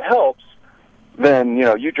whatever, it helps, then,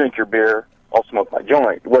 you drink your beer, I'll smoke my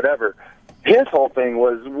joint, whatever. His whole thing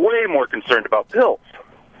was way more concerned about pills.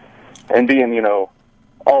 And being,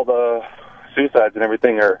 all the suicides and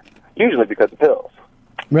everything are usually because of pills.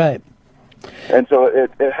 Right. And so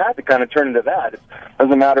it had to kind of turn into that. It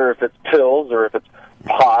doesn't matter if it's pills or if it's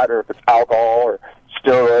pot or if it's alcohol or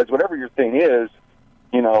steroids, whatever your thing is,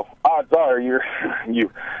 odds are you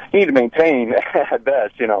need to maintain at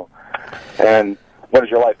best, And what is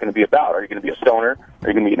your life going to be about? Are you going to be a stoner? Are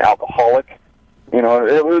you going to be an alcoholic?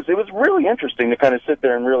 It was really interesting to kind of sit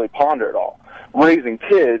there and really ponder it all. Raising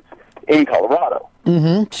kids in Colorado.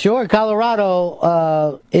 Mm-hmm. Sure.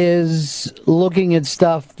 Colorado is looking at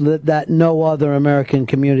stuff that no other American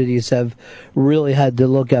communities have really had to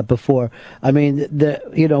look at before. I mean,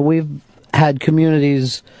 we've had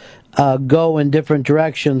communities go in different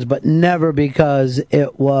directions, but never because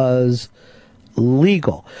it was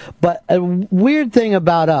legal. But a weird thing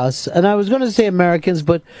about us, and I was going to say Americans,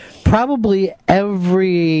 but probably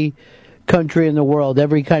every country in the world,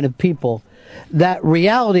 every kind of people, that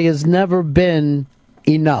reality has never been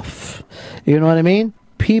enough. You know what I mean?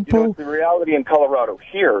 People. The reality in Colorado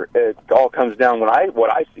here, it all comes down what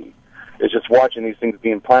I see is just watching these things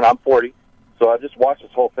being planted. I'm 40, so I've just watched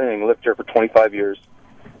this whole thing. Lived here for 25 years,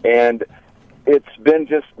 and it's been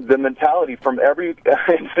just the mentality from every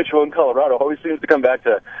individual in Colorado always seems to come back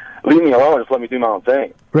to leave me alone, just let me do my own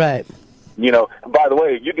thing. Right. You know, by the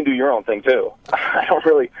way, you can do your own thing too. I don't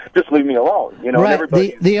really, just leave me alone. You know, and Right.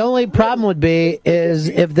 everybody. The only problem would be is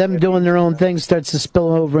if them doing their own thing starts to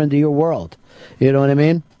spill over into your world. You know what I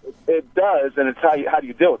mean? It does, and it's how do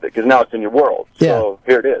you deal with it? Because now it's in your world. So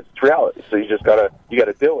here it is. It's reality. So you just gotta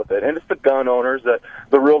deal with it. And it's the gun owners,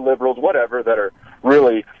 the real liberals, whatever, that are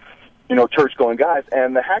really, you know, church going guys,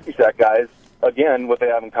 and the hacky sack guys. Again, what they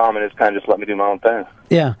have in common is kind of just let me do my own thing.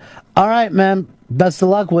 Yeah. All right, man. Best of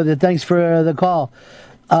luck with it. Thanks for the call.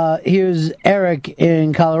 Here's Eric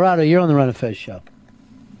in Colorado. You're on the Run of Fez show.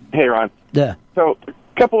 Hey, Ron. Yeah. So,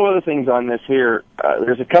 a couple of other things on this here.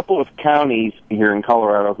 There's a couple of counties here in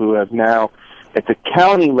Colorado who have now, at the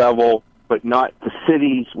county level, but not the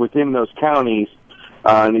cities within those counties,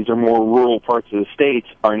 and these are more rural parts of the states,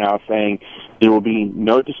 are now saying there will be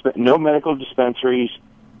no medical dispensaries,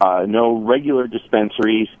 no regular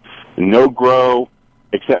dispensaries, no grow,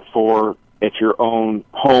 except for at your own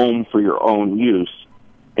home for your own use.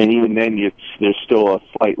 And even then, there's still a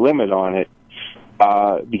slight limit on it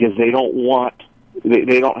because they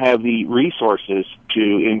don't have the resources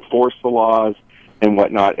to enforce the laws and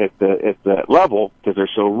whatnot at the level because they're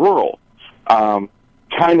so rural.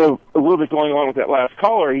 Kind of a little bit going on with that last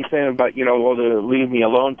caller. He's saying about, well, to leave me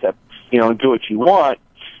alone to, do what you want.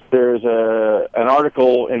 There's an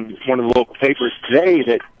article in one of the local papers today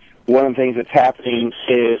that one of the things that's happening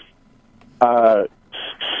is a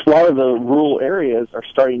lot of the rural areas are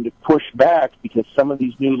starting to push back because some of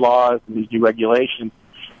these new laws and these new regulations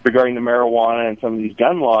regarding the marijuana and some of these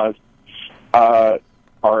gun laws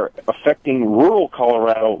are affecting rural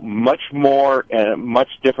Colorado much more and at much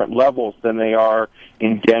different levels than they are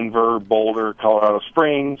in Denver, Boulder, Colorado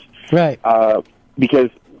Springs. Right. Because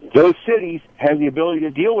those cities have the ability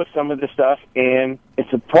to deal with some of this stuff, and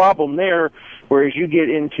it's a problem there, whereas you get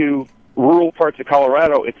into rural parts of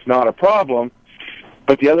Colorado, it's not a problem.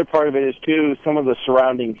 But the other part of it is, too, some of the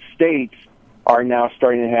surrounding states are now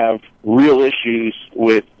starting to have real issues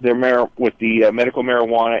with their medical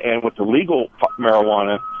marijuana and with the legal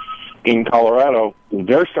marijuana in Colorado.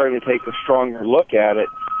 They're starting to take a stronger look at it,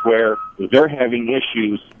 where they're having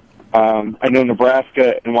issues. I know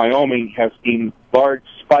Nebraska and Wyoming have seen large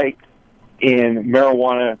spikes in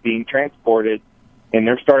marijuana being transported, and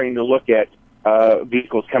they're starting to look at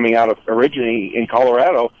vehicles coming out of originally in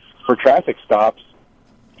Colorado for traffic stops.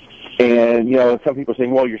 And, some people are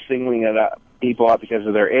saying, well, you're singling people out because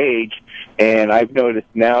of their age. And I've noticed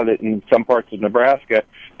now that in some parts of Nebraska,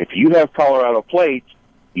 if you have Colorado plates,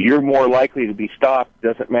 you're more likely to be stopped.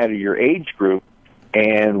 Doesn't matter your age group.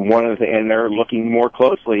 And and they're looking more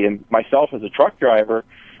closely. And myself as a truck driver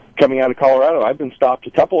coming out of Colorado, I've been stopped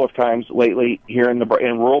a couple of times lately here in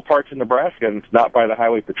rural parts of Nebraska, and it's not by the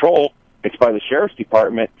Highway Patrol, it's by the Sheriff's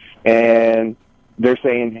Department. And they're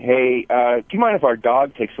saying, hey, do you mind if our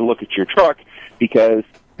dog takes a look at your truck? Because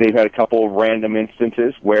they've had a couple of random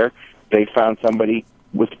instances where they found somebody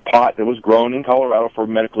with pot that was grown in Colorado for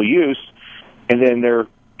medical use, and then they're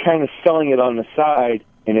kind of selling it on the side,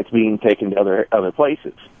 and it's being taken to other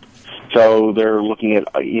places. So they're looking at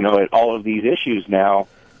at all of these issues now,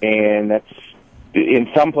 and that's in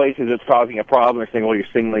some places it's causing a problem. They're saying, well, you're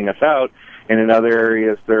singling us out, and in other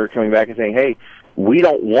areas they're coming back and saying, hey, we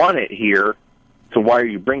don't want it here, so why are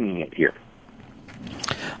you bringing it here?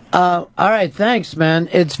 All right, thanks, man.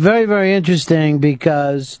 It's very, very interesting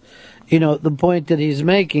because, the point that he's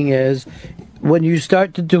making is when you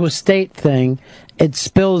start to do a state thing, it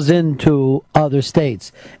spills into other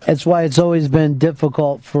states. That's why it's always been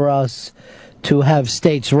difficult for us to have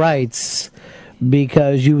states' rights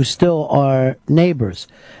because you still are neighbors.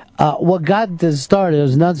 What got this started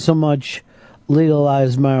was not so much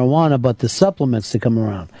legalized marijuana, but the supplements that come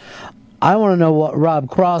around. I want to know what Rob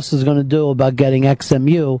Cross is going to do about getting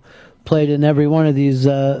XMU played in every one of these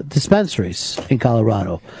dispensaries in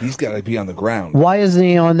Colorado. He's got to be on the ground. Why isn't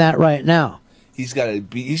he on that right now? He should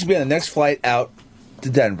be on the next flight out to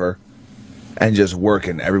Denver and just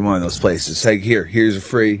working every one of those places. Say, here's a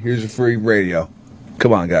free radio.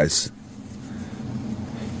 Come on, guys.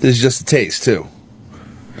 This is just a taste, too.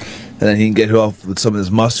 And then he can get off with some of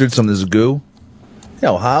this mustard, some of this goo.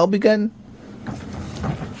 I'll be getting.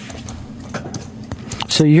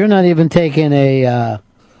 So you're not even taking a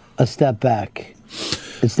step back.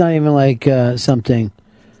 It's not even like something.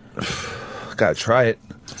 Gotta try it.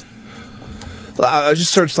 I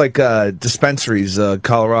just searched dispensaries,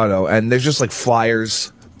 Colorado, and there's just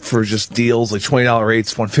flyers for just deals like $20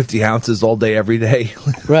 rates, 150 ounces all day, every day.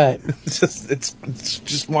 Right. it's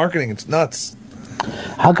just marketing. It's nuts.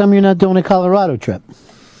 How come you're not doing a Colorado trip?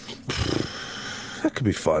 That could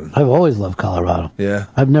be fun. I've always loved Colorado. Yeah.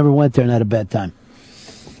 I've never went there and had a bad time.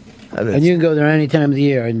 And you can go there any time of the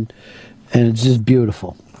year, and it's just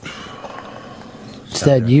beautiful.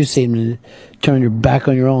 Instead, you seem to turn your back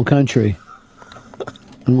on your own country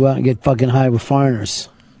and go out and get fucking high with foreigners.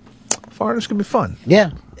 Foreigners can be fun.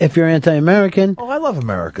 Yeah, if you're anti-American. Oh, I love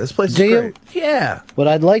America. This place is Do you? great. Yeah. What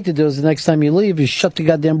I'd like to do is the next time you leave, is shut the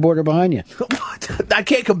goddamn border behind you. I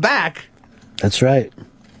can't come back. That's right.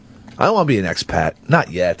 I don't want to be an expat.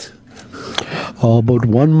 Not yet. All but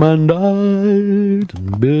one man died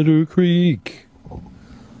in Bitter Creek.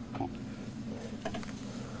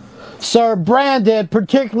 Sir Brandon,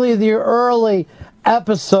 particularly the early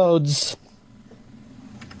episodes.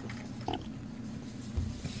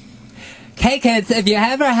 Hey kids, if you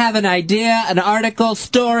ever have an idea, an article,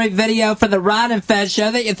 story, video for the Ron and Fez show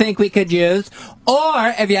that you think we could use,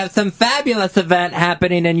 or if you have some fabulous event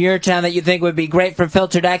happening in your town that you think would be great for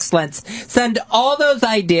Filtered Excellence, send all those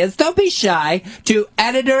ideas, don't be shy, to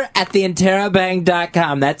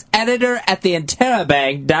editor@theinterrobang.com. That's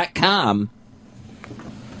editor@theinterrobang.com.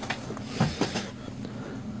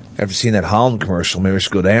 After seeing that Holland commercial, maybe I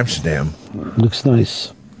should go to Amsterdam. Looks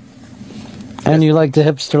nice. And you like the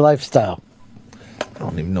hipster lifestyle. I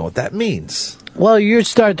don't even know what that means. Well, you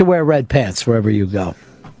start to wear red pants wherever you go.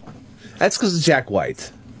 That's because of Jack White.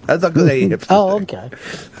 That's not because they hipster. Oh, okay.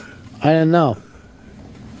 I didn't know.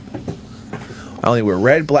 I only wear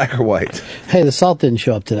red, black, or white. Hey, the salt didn't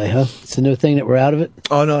show up today, huh? It's a new thing that we're out of it?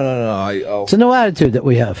 Oh, no. It's a new attitude that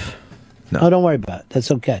we have. No. Oh, don't worry about it. That's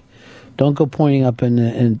okay. Don't go pointing up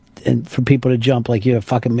and for people to jump like you have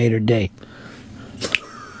fucking made her day.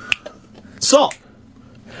 Salt.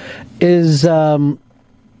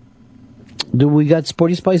 Do we got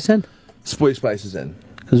Sporty Spice in? Sporty Spice is in.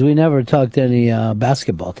 Because we never talked any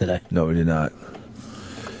basketball today. No, we did not.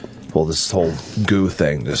 Well, this whole goo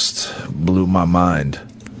thing just blew my mind.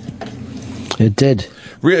 It did.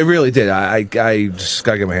 It really did. I just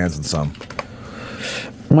got to get my hands on some.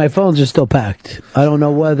 My phones are still packed. I don't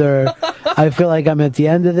know whether I feel like I'm at the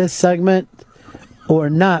end of this segment or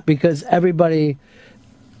not, because everybody,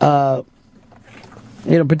 particularly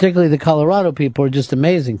the Colorado people, are just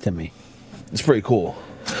amazing to me. It's pretty cool.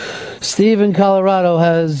 Steve in Colorado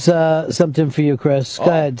has something for you, Chris. Go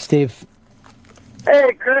ahead, Steve.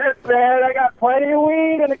 Hey, Chris, man, I got plenty of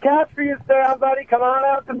weed and a couch for you to stay on, buddy. Come on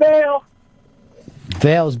out to Vail.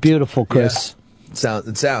 Vail's beautiful, Chris. Yeah.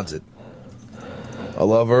 It sounds it. I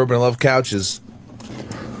love urban. I love couches.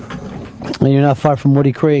 And you're not far from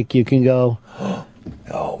Woody Creek. You can go.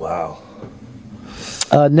 Oh, wow.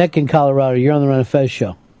 Nick in Colorado, you're on the Ron and Fez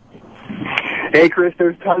show. Hey, Chris,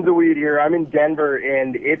 there's tons of weed here. I'm in Denver,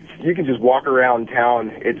 and you can just walk around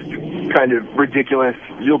town. It's kind of ridiculous.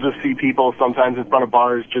 You'll just see people sometimes in front of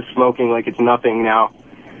bars just smoking like it's nothing now.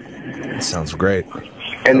 That sounds great.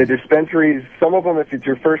 And the dispensaries, some of them, if it's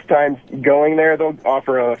your first time going there, they'll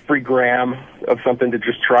offer a free gram of something to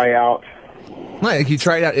just try out. Like, you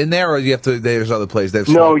try it out in there, or you have to? There's other places. They have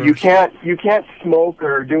No, smokers? you can't. You can't smoke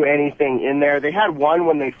or do anything in there. They had one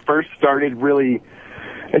when they first started. Really,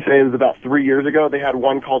 I'd say it was about 3 years ago. They had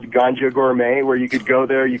one called Ganja Gourmet, where you could go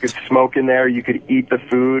there, you could smoke in there, you could eat the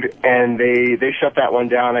food, and they shut that one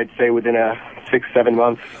down. I'd say within 6-7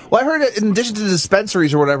 months. Well, I heard that in addition to the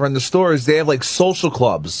dispensaries or whatever in the stores, they have like social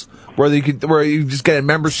clubs where you just get a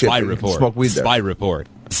membership and you can smoke weed there. Spy report.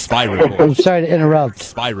 Spy report. I'm sorry to interrupt.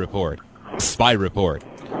 Spy report. Spy report.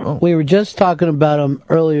 Oh. We were just talking about him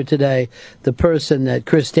earlier today. The person that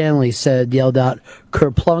Chris Stanley yelled out,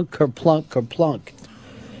 kerplunk, kerplunk, kerplunk.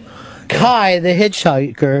 Kai, the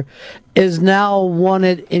hitchhiker, is now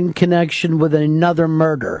wanted in connection with another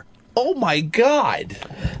murder. Oh, my God.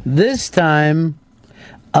 This time,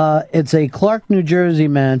 it's a Clark, New Jersey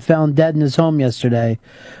man found dead in his home yesterday.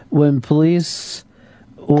 When police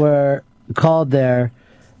were called there,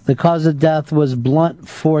 the cause of death was blunt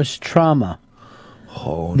force trauma.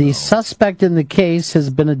 Oh, the suspect in the case has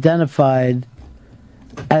been identified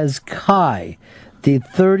as Kai, the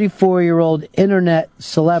 34-year-old internet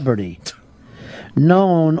celebrity,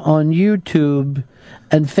 known on YouTube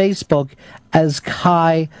and Facebook as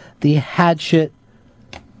Kai, the hatchet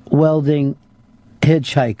welding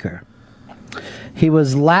hitchhiker. He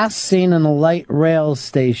was last seen in a light rail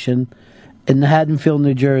station in Haddonfield,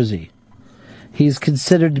 New Jersey. He's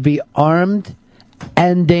considered to be armed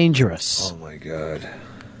and dangerous. Oh, my God.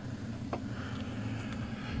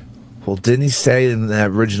 Well, didn't he say in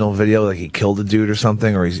that original video like he killed a dude or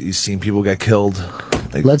something, or he's seen people get killed?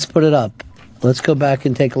 Like, Let's put it up. Let's go back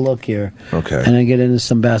and take a look here. Okay. And then get into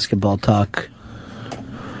some basketball talk.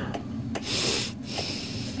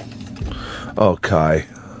 Oh, Kai.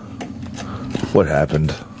 What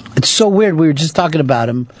happened? It's so weird. We were just talking about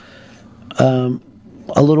him a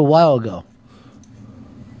little while ago.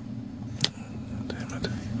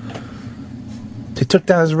 They took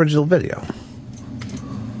down his original video.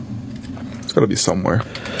 It's got to be somewhere.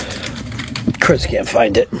 Chris can't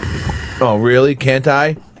find it. Oh, really? Can't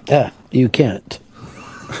I? Yeah, you can't.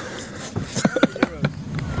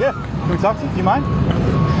 Yeah, can we talk to you? Do you mind?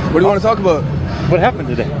 What do you want to talk about? What happened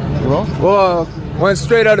today? Well, went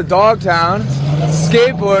straight out of Dogtown,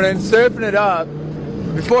 skateboarding, surfing it up.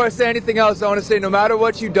 Before I say anything else, I want to say no matter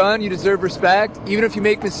what you've done, you deserve respect. Even if you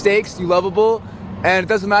make mistakes, you're lovable. And it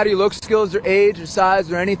doesn't matter your looks, skills, or age, or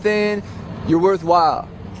size, or anything, you're worthwhile.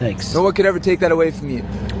 Thanks. No one could ever take that away from you.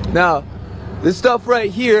 Now, this stuff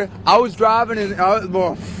right here, I was driving and I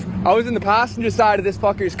was in the passenger side of this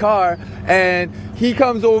fucker's car, and he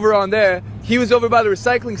comes over on there. He was over by the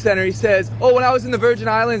recycling center. He says, "Oh, when I was in the Virgin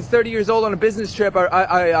Islands, 30 years old on a business trip,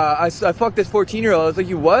 I fucked this 14-year-old." I was like,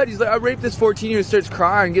 "You what?" He's like, "I raped this 14-year-old." Starts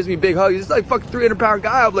crying, gives me a big hug. He's like, "Fucking 300-pound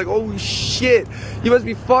guy." I'm like, "Holy shit, you must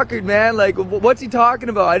be fuckered, man. Like, what's he talking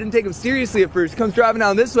about?" I didn't take him seriously at first. He comes driving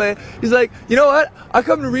down this way. He's like, "You know what? I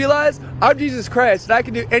come to realize I'm Jesus Christ, and I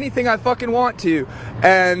can do anything I fucking want to."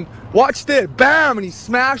 And watch this, bam, and he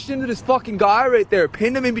smashed into this fucking guy right there,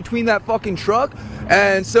 pinned him in between that fucking truck.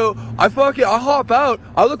 And so I hop out,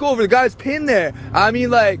 I look over, the guy's pinned there. I mean,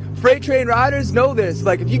 like, freight train riders know this.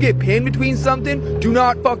 Like, if you get pinned between something, do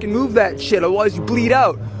not fucking move that shit, otherwise you bleed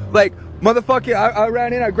out. Like, motherfucker, I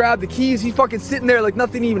ran in, I grabbed the keys, he's fucking sitting there like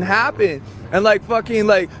nothing even happened. And like, fucking,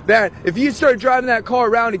 like, man, if you started driving that car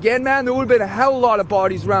around again, man, there would have been a hell of a lot of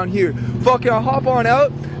bodies around here. Fucking, I hop on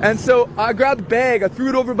out, and so I grabbed the bag, I threw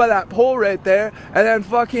it over by that pole right there, and then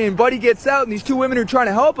fucking Buddy gets out, and these two women are trying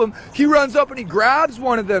to help him. He runs up and he grabs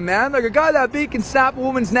one of them, man. Like, a guy that big can snap a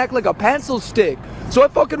woman's neck like a pencil stick. So I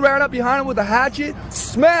fucking ran up behind him with a hatchet,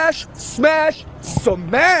 smash, smash,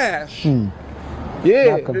 smash.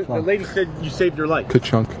 Yeah. The lady said you saved her life. Good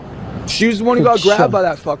chunk. She was the one who got grabbed by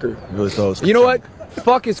that fucker. You know what?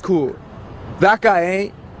 Fuck is cool. That guy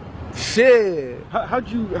ain't. Shit. How'd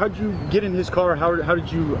you get in his car? How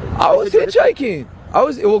did you? I was hitchhiking.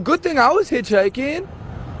 Good thing I was hitchhiking.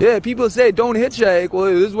 Yeah, people say don't hitchhike. Well,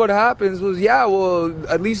 this is what happens.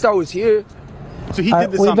 At least I was here. So he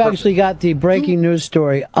did this on We've purpose. actually got the breaking news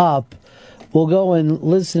story up. We'll go and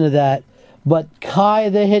listen to that. But Kai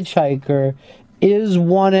the hitchhiker is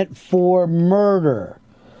wanted for murder.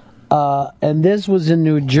 And this was in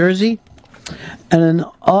New Jersey. And an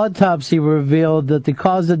autopsy revealed that the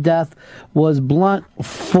cause of death was blunt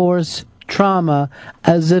force trauma,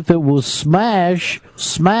 as if it was smash.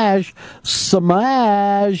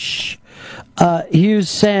 Here's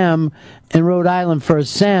Sam in Rhode Island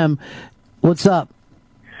first. Sam, what's up?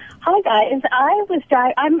 Hi guys,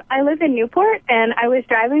 I live in Newport, and I was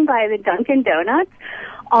driving by the Dunkin' Donuts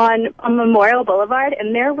on Memorial Boulevard,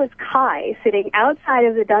 and there was Kai sitting outside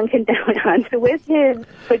of the Dunkin' Donuts with his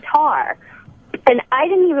guitar. And I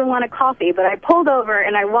didn't even want a coffee, but I pulled over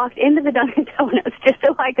and I walked into the Dunkin' Donuts just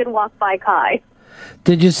so I could walk by Kai.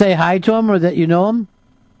 Did you say hi to him or that you know him?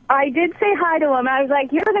 I did say hi to him. I was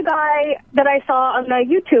like, "You're the guy that I saw on the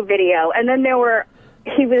YouTube video." And then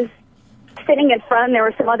he was sitting in front, and there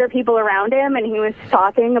were some other people around him, and he was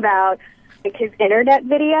talking about like his internet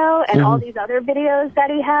video and all these other videos that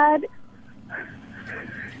he had.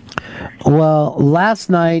 Well, last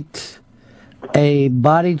night, a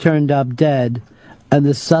body turned up dead, and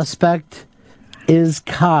the suspect is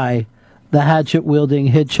Kai, the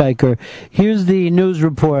hatchet-wielding hitchhiker. Here's the news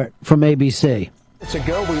report from ABC. Months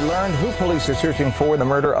ago, we learned who police are searching for in the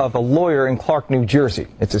murder of a lawyer in Clark, New Jersey.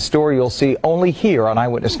 It's a story you'll see only here on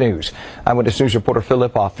Eyewitness News. Eyewitness News reporter Phil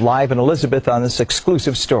Lipoff live in Elizabeth on this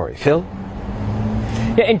exclusive story. Phil?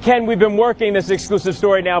 Yeah, and Ken, we've been working this exclusive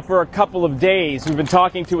story now for a couple of days. We've been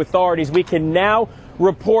talking to authorities. We can now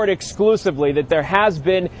report exclusively that there has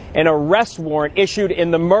been an arrest warrant issued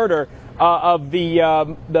in the murder of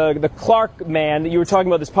the Clark man that you were talking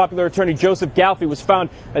about. This popular attorney, Joseph Galfy, was found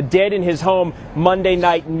dead in his home Monday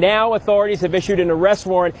night. Now authorities have issued an arrest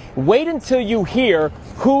warrant. Wait until you hear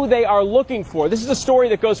who they are looking for. This is a story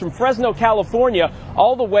that goes from Fresno, California,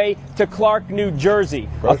 all the way to Clark, New Jersey.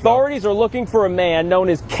 Authorities are looking for a man known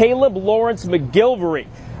as Caleb Lawrence McGilvery.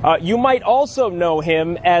 You might also know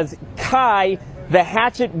him as Kai, the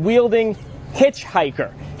hatchet-wielding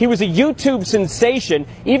hitchhiker. He was a YouTube sensation,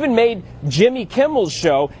 even made Jimmy Kimmel's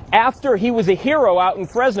show after he was a hero out in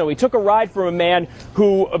Fresno. He took a ride from a man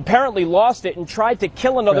who apparently lost it and tried to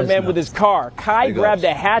kill another man with his car. Kai grabbed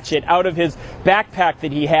a hatchet out of his backpack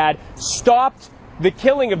that he had, stopped the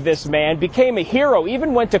killing of this man, became a hero,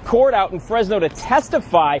 even went to court out in Fresno to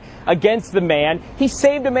testify against the man. He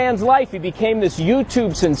saved a man's life. He became this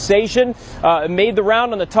YouTube sensation, made the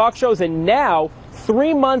round on the talk shows, and now,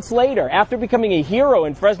 3 months later, after becoming a hero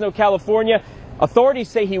in Fresno, California, authorities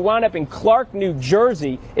say he wound up in Clark, New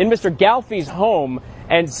Jersey, in Mr. Galfi's home,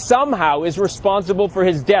 and somehow is responsible for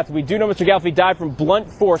his death. We do know Mr. Galfi died from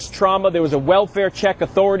blunt force trauma. There was a welfare check.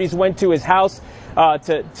 Authorities went to his house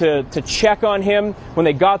to check on him. When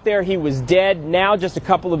they got there, he was dead. Now, just a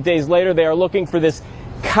couple of days later, they are looking for this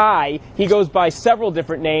Kai. He goes by several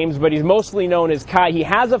different names, but he's mostly known as Kai. He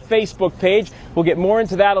has a Facebook page. We'll get more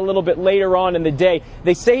into that a little bit later on in the day.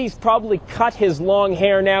 They say he's probably cut his long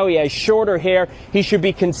hair now. He has shorter hair. He should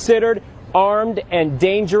be considered armed and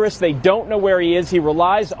dangerous. They don't know where he is. He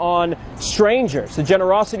relies on strangers, the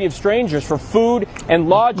generosity of strangers, for food and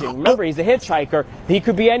lodging. Remember, he's a hitchhiker. He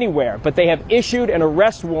could be anywhere, but they have issued an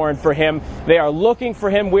arrest warrant for him. They are looking for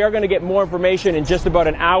him. We are going to get more information in just about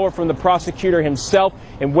an hour from the prosecutor himself.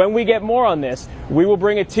 And when we get more on this, we will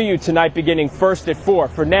bring it to you tonight beginning first at 4.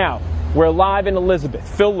 For now, we're live in Elizabeth.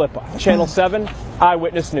 Phil Lipoff, Channel 7,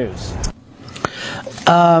 Eyewitness News.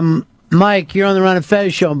 Mike, you're on the Ron and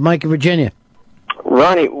Fez show. Mike in Virginia.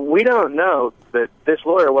 Ronnie, we don't know that this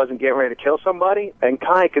lawyer wasn't getting ready to kill somebody, and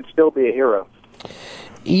Kai could still be a hero.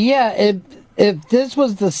 Yeah, if this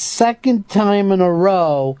was the second time in a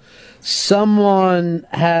row someone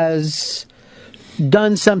has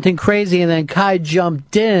done something crazy and then Kai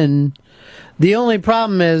jumped in, the only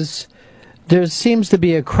problem is there seems to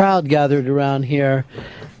be a crowd gathered around here,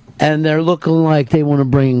 and they're looking like they want to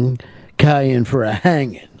bring Kai in for a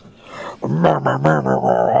hanging.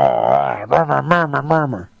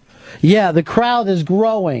 Yeah, the crowd is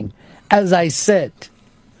growing as I sit,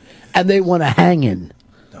 and they want to hang in.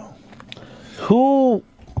 Who,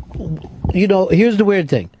 here's the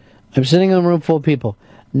weird thing. I'm sitting in a room full of people.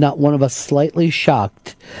 Not one of us slightly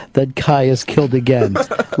shocked that Kai is killed again.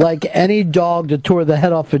 Like any dog that tore the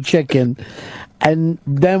head off a chicken and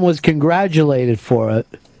then was congratulated for it.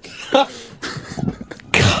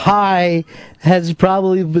 Kai has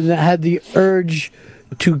probably had the urge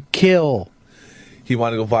to kill. He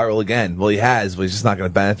wanted to go viral again. Well, he has, but he's just not going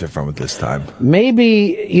to benefit from it this time.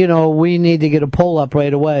 Maybe, we need to get a poll up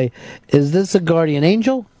right away. Is this a guardian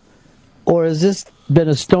angel? Or has this been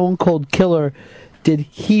a stone cold killer? Did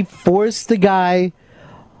he force the guy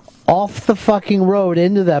off the fucking road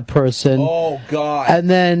into that person? Oh, God. And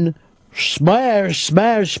then smash,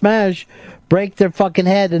 smash, smash, break their fucking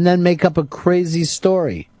head and then make up a crazy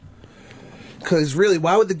story? Because really,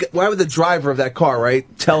 why would the driver of that car, right,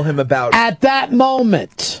 tell him about at that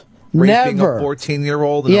moment? Raping Never. a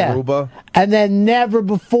 14-year-old in Aruba? And then never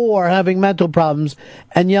before having mental problems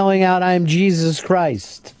and yelling out, "I am Jesus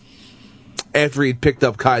Christ." After he'd picked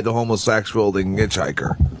up Kai, the homosexual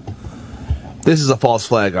hitchhiker. This is a false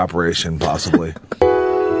flag operation, possibly.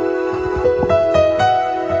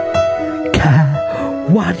 Kai,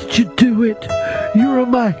 why did you do it? You're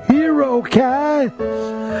my hero, Kai.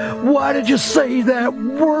 Why did you say that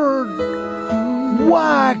word?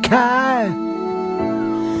 Why, Kai?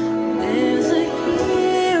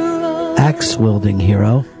 Axe-wielding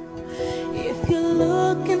hero. If you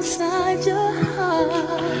look inside your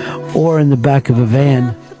heart, or in the back of a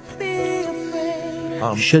van.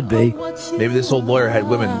 Should be. Maybe this old lawyer had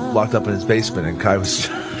women locked up in his basement and Kai was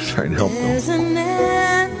trying to help them.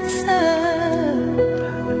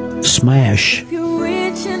 Smash.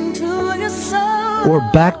 Or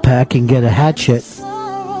backpack and get a hatchet. This is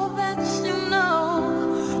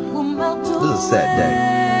a sad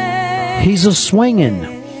day. He's a swinging.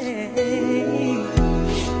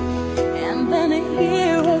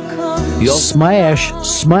 Smash,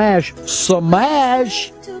 smash,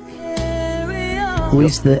 smash. At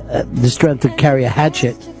least the strength to carry a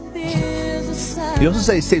hatchet. You also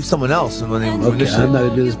say save someone else. When I'm not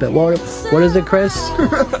going to do this bit. What is it, Chris?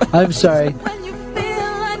 I'm sorry.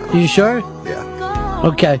 You sure? Yeah.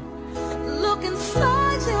 Okay.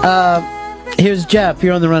 Here's Jeff.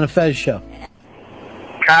 You're on the Run of Fez show.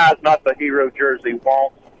 Kai's not the hero Jersey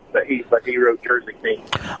wants, but he's the hero Jersey needs.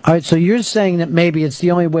 All right, so you're saying that maybe it's the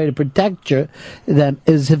only way to protect them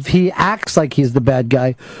is if he acts like he's the bad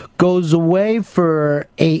guy, goes away for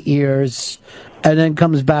 8 years, and then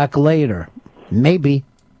comes back later. Maybe.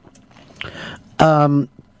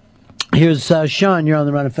 Here's Sean. You're on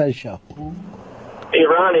the Run of Fez show. Hey,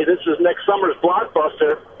 Ronnie, this is next summer's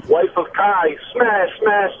blockbuster. Wife of Kai. Smash,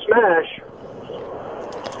 smash, smash.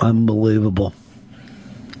 Unbelievable.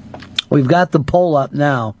 We've got the poll up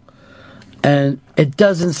now, and it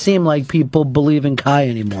doesn't seem like people believe in Kai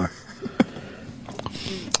anymore.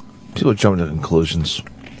 People are jumping to conclusions.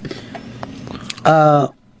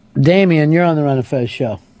 Damien, you're on the Ron and Fez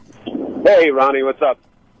show. Hey, Ronnie, what's up?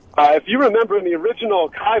 If you remember in the original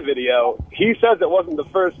Kai video, he says it wasn't the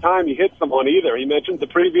first time he hit someone either. He mentioned the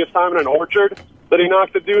previous time in an orchard that he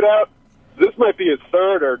knocked a dude out. This might be his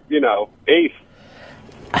third or, eighth.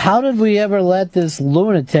 How did we ever let this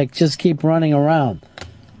lunatic just keep running around?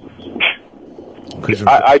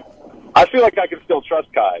 I feel like I can still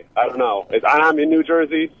trust Kai. I don't know. I'm in New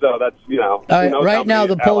Jersey, so that's, All right, right now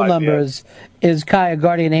the poll number is Kai a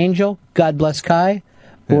guardian angel? God bless Kai?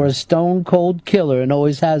 Or a stone cold killer, and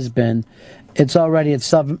always has been. It's already at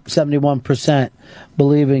 71%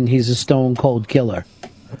 believing he's a stone cold killer.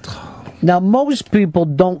 Now, most people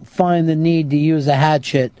don't find the need to use a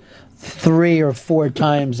hatchet 3 or 4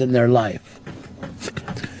 times in their life.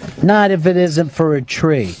 Not if it isn't for a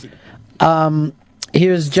tree.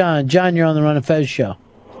 Here's John. John, you're on the Ron and Fez show.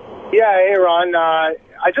 Yeah, hey, Ron. I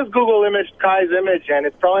just Google imaged Kai's image, and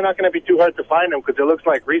it's probably not going to be too hard to find him because it looks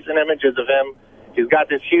like recent images of him. He's got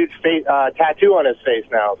this huge tattoo on his face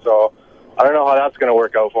now, so I don't know how that's going to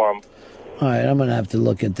work out for him. All right, I'm going to have to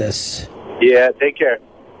look at this. Yeah, take care.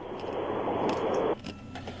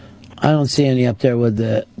 I don't see any up there with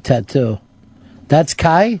the tattoo. That's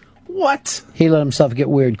Kai? What? He let himself get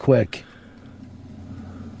weird quick.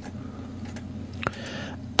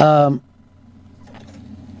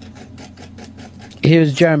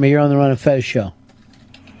 Here's Jeremy. You're on the Ron and Fez show.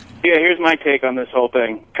 Yeah, here's my take on this whole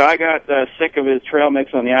thing. Kai got sick of his trail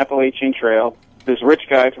mix on the Appalachian Trail. This rich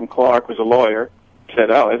guy from Clark was a lawyer.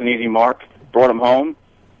 Said, oh, that's an easy mark. Brought him home.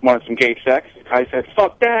 Wanted some gay sex. Kai said,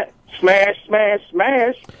 fuck that. Smash, smash,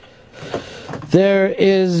 smash. There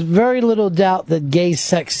is very little doubt that gay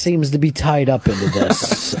sex seems to be tied up into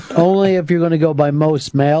this. Only if you're going to go by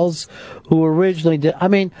most males who originally did. I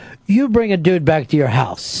mean, you bring a dude back to your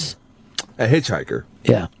house. A hitchhiker.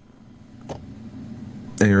 Yeah.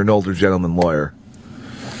 And you're an older gentleman lawyer.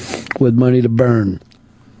 With money to burn.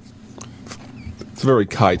 It's a very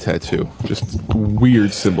Kai tattoo. Just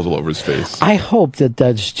weird symbols all over his face. I hope that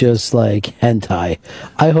that's just like hentai.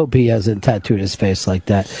 I hope he hasn't tattooed his face like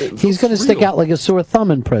that. He's going to stick out like a sore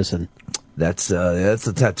thumb in prison. That's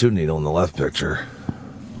a tattoo needle in the left picture.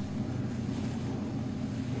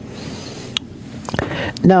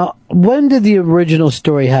 Now, when did the original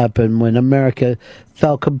story happen when America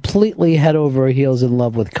fell completely head over heels in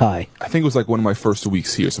love with Kai? I think it was like one of my first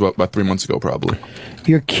weeks here, so about 3 months ago, probably.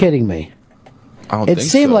 You're kidding me. I don't It think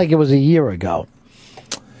seemed so. like it was a year ago.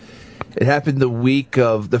 It happened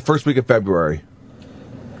the first week of February.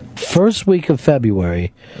 First week of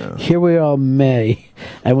February. Yeah. Here we are, May,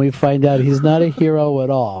 and we find out he's not a hero at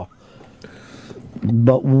all,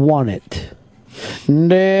 but won it.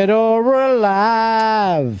 Dead or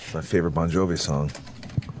alive. My favorite Bon Jovi song.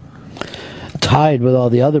 Tied with all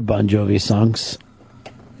the other Bon Jovi songs.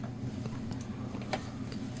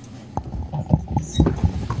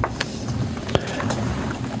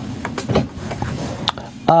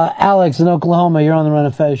 Alex in Oklahoma, you're on the Ron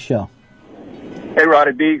and Fez show. Hey,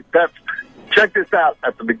 Roddy B. Check this out.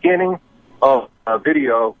 At the beginning of a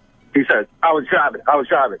video, he says, I was driving.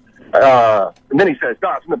 And then he says,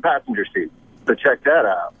 no, it's in the passenger seat. So check that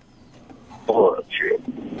out. Bullshit.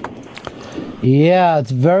 Yeah,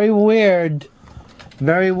 it's very weird.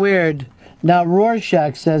 Very weird. Now,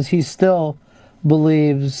 Rorschach says he still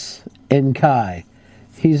believes in Kai.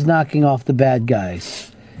 He's knocking off the bad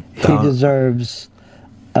guys. He deserves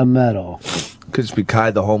a medal. Could just be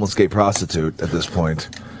Kai, the homeless gay prostitute, at this point.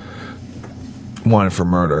 Wanted for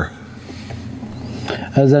murder.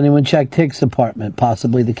 Has anyone checked Hick's apartment?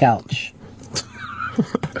 Possibly the couch.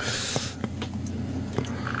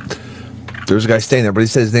 There's a guy staying there, but he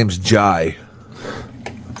says his name's Jai.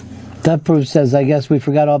 That proof says, I guess we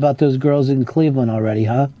forgot all about those girls in Cleveland already,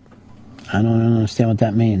 huh? I don't understand what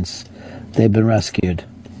that means. They've been rescued.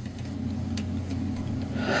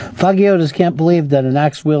 Foggy Otis can't believe that an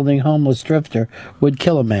axe-wielding homeless drifter would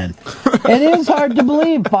kill a man. It is hard to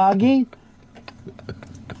believe, Foggy.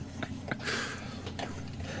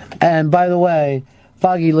 And by the way,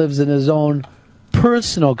 Foggy lives in his own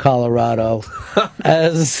personal Colorado,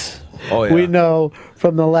 as we know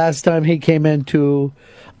from the last time he came into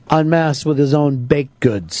Unmasked with his own baked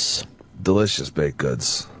goods. Delicious baked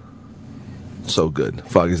goods. So good.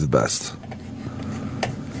 Foggy's the best.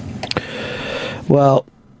 Well,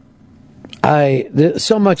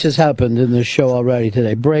 So much has happened in this show already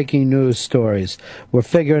today. Breaking news stories. We're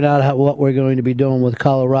figuring out what we're going to be doing with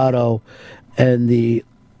Colorado and the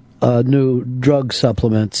new drug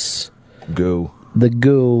supplements. Goo. The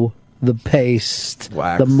goo, the paste,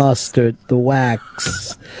 the mustard, the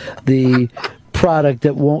wax, the product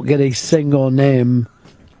that won't get a single name.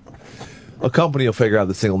 A company will figure out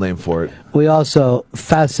the single name for it. We also,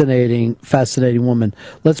 fascinating woman.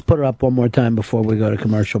 Let's put her up one more time before we go to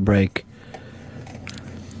commercial break.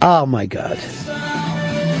 Oh, my God.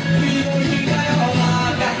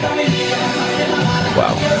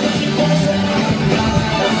 Wow.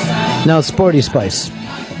 Now, Sporty Spice.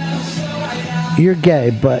 You're gay,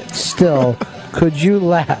 but still, could you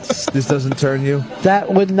last? This doesn't turn you?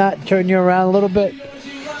 That would not turn you around a little bit?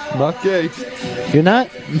 Not gay. You're not?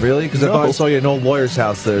 Really? Because I thought I saw you in an old lawyer's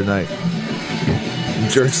house the other night.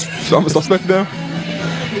 Jerks. So I'm a suspect now?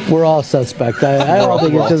 We're all suspect. I don't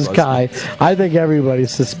think it's just Kai. I think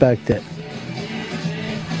everybody's suspected.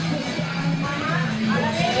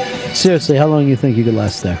 Seriously, how long do you think you could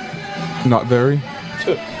last there? Not very.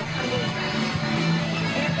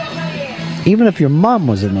 Even if your mom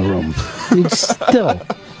was in the room, you'd still.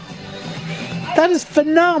 That is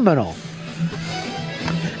phenomenal.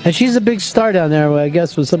 And she's a big star down there, I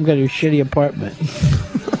guess, with some kind of shitty apartment.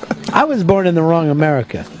 I was born in the wrong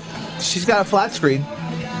America. She's got a flat screen.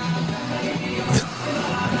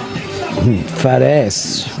 Fat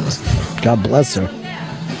ass. God bless her.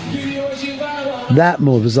 That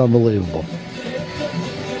move is unbelievable.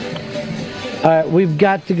 All right, we've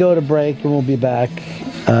got to go to break, and we'll be back.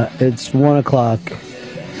 It's 1 o'clock,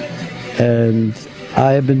 and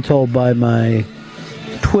I have been told by my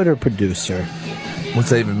Twitter producer.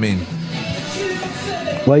 What's that even mean?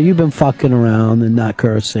 Well, you've been fucking around and not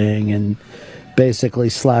cursing and basically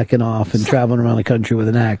slacking off and traveling around the country with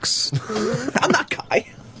an axe. I'm not Kai.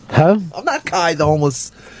 Huh? I'm not Kai, the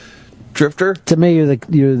homeless drifter. To me,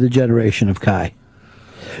 you're the generation of Kai.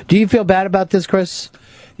 Do you feel bad about this, Chris?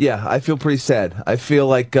 Yeah, I feel pretty sad. I feel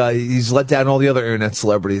like he's let down all the other internet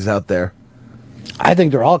celebrities out there. I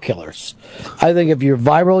think they're all killers. I think if you're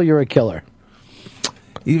viral, you're a killer.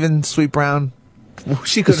 Even Sweet Brown,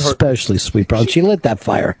 she couldn't hurt. Especially Sweet Brown. She lit that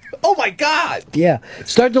fire. Oh, my God. Yeah.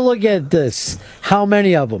 Start to look at this. How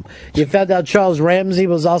many of them? You found out Charles Ramsey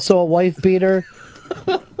was also a wife beater?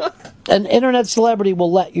 An internet celebrity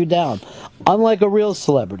will let you down, unlike a real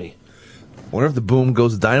celebrity. I wonder if the Boom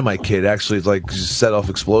Goes Dynamite kid actually just set off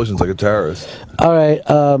explosions like a terrorist. All right,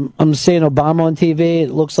 I'm seeing Obama on TV.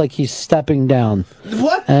 It looks like he's stepping down.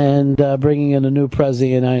 What? And bringing in a new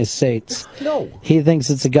president of the United States. No. He thinks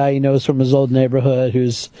it's a guy he knows from his old neighborhood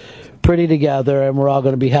who's pretty together, and we're all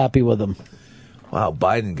going to be happy with him. Wow,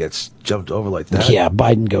 Biden gets jumped over like that. Yeah,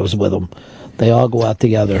 Biden goes with him. They all go out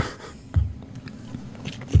together.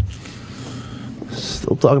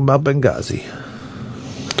 Still talking about Benghazi.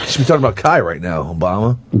 Should be talking about Kai right now,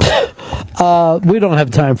 Obama. We don't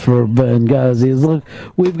have time for Benghazi. Look,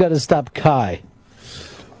 we've got to stop Kai.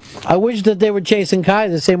 I wish that they were chasing Kai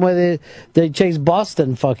the same way they chase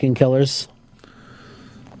Boston fucking killers.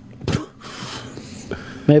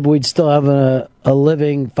 Maybe we'd still have a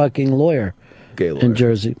living fucking lawyer, Gay lawyer in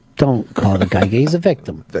Jersey. Don't call the guy gay. He's a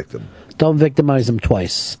victim. Victim. Don't victimize him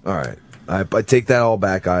twice. All right. I take that all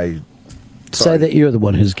back. Say that you're the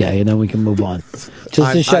one who's gay, and then we can move on.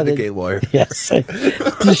 Just to show I'm the that, gay lawyer. Yes.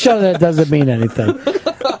 To show that it doesn't mean anything.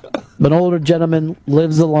 An older gentleman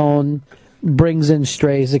lives alone, brings in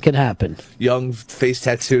strays. It can happen. Young,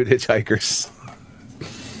 face-tattooed hitchhikers.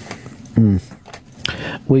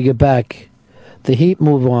 We get back. The Heat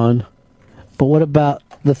move on. But what about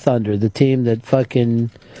the Thunder, the team that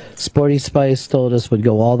fucking Sporty Spice told us would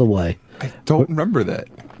go all the way? I don't remember that.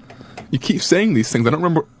 You keep saying these things. I don't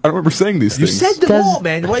remember saying these things. You said them all,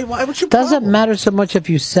 man. Why what's your problem? Doesn't matter so much if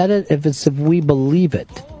you said it, if we believe it.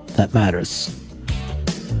 That matters.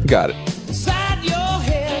 Got it.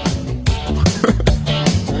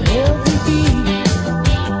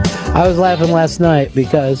 I was laughing last night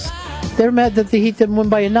because they're mad that the Heat didn't win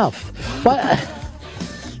by enough. What?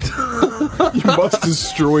 You must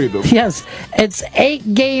destroy them. Yes, it's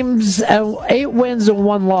 8 games, 8 wins and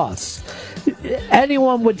 1 loss.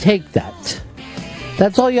 Anyone would take that.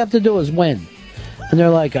 That's all you have to do is win. And they're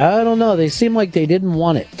like, I don't know. They seem like they didn't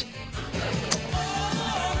want it.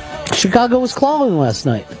 Chicago was clawing last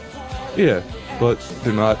night. Yeah, but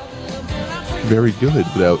they're not very good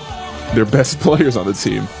without their best players on the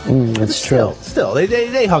team. That's true. Still,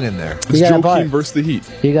 they hung in there. It's Joakim versus the Heat.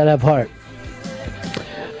 You gotta have heart.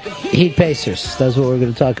 Heat Pacers. That's what we're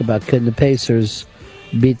going to talk about. Can the Pacers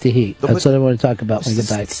beat the Heat? That's what I want to talk about when we get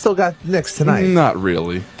back. Still got Knicks tonight. Not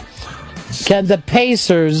really. Can the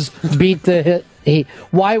Pacers beat the Heat?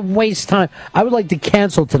 Why waste time? I would like to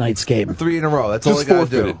cancel tonight's game. 3 in a row. That's all Just they gotta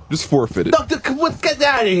forfeit do. it. Just forfeit it. No, get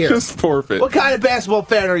out of here. Just forfeit. What kind of basketball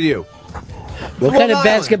fan are you? What kind of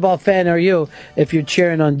basketball fan are you if you're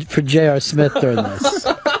cheering for J.R. Smith during this?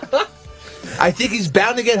 I think he's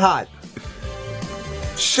bound to get hot.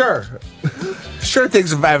 Sure. Sure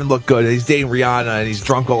things haven't looked good. He's dating Rihanna and he's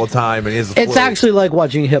drunk all the time and he has a It's actually like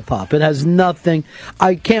watching hip-hop. It has nothing.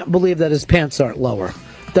 I can't believe that his pants aren't lower.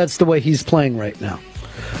 That's the way he's playing right now.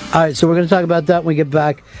 All right, so we're going to talk about that when we get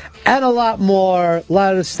back. And a lot more. A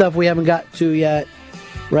lot of the stuff we haven't got to yet.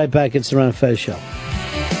 Right back. It's the Ron and Fez Show.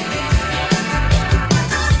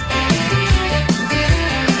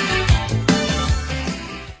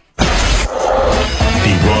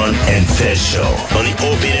 The Ron and Fez Show on the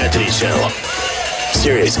Opie and Anthony Channel.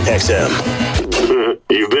 Sirius XM.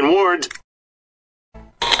 You've been warned.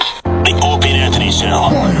 The Opie and Anthony Channel.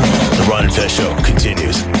 The Ron and Fez Show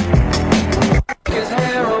continues.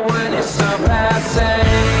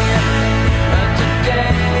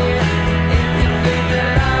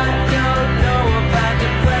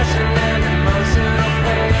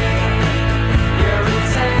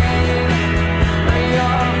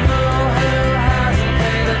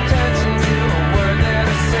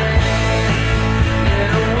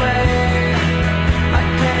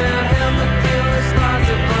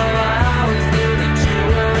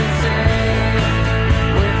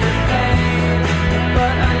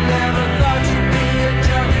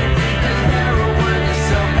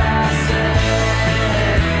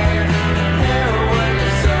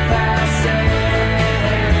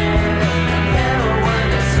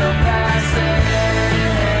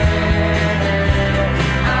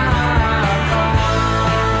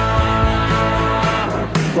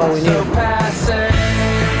 Well, we need.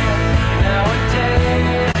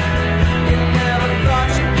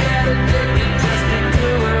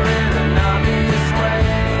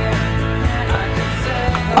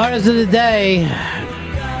 Artist of the day,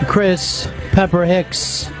 Chris Pepper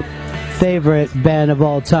Hicks' favorite band of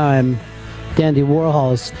all time, Dandy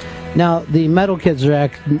Warhols. Now, the Metal Kids are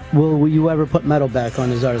will you ever put metal back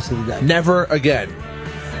on as Artist of the day? Never again.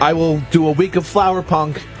 I will do a week of flower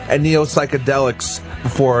punk and neo psychedelics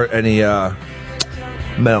before any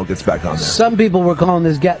metal gets back on there. Some people were calling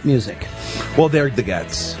this Get music. Well, they're the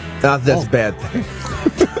Gets. That's a bad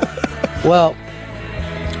thing. Well,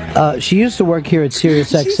 she used to work here at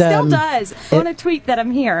Sirius XM. She still does. On a tweet that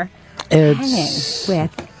I'm here It's hanging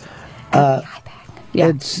with.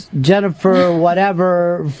 It's Jennifer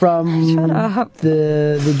whatever from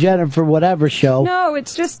the Jennifer whatever show. No,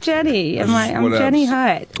 it's just Jenny. I'm Jenny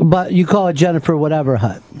Hutt. But you call it Jennifer whatever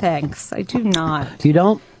Hutt. Thanks. I do not. You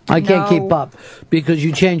don't? I can't No. keep up because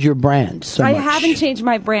you change your brand so I much. haven't changed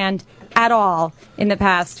my brand at all in the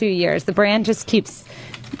past 2 years. The brand just keeps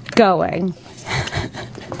going.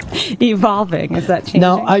 Evolving. Is that changing?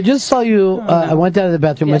 No, I just saw you. I went down to the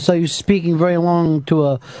bathroom. Yeah. I saw you speaking very long to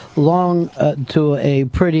a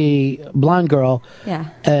pretty blonde girl. Yeah.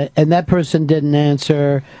 And that person didn't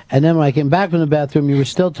answer. And then when I came back from the bathroom, you were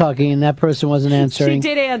still talking, and that person wasn't She answering.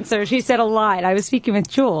 did answer. She said a lot. I was speaking with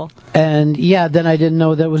Jewel. And yeah, then I didn't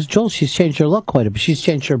know that was Joel. She's changed her look quite a bit. She's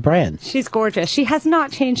changed her brand. She's gorgeous. She has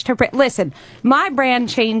not changed her brand. Listen, my brand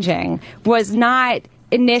changing was not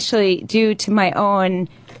initially due to my own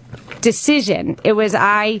decision. It was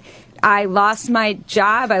I lost my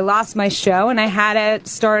job, I lost my show, and I had to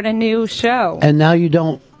start a new show. And now you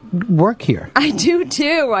don't work here. I do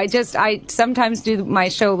too. I sometimes do my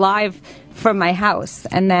show live from my house,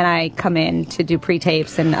 and then I come in to do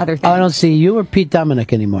pre-tapes and other things. I don't see you or Pete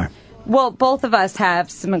Dominic anymore. Well, both of us have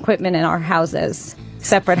some equipment in our houses,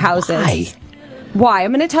 separate houses. Why? Why?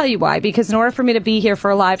 I'm going to tell you why. Because in order for me to be here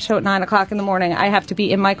for a live show at 9 o'clock in the morning, I have to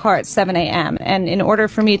be in my car at 7 a.m. And in order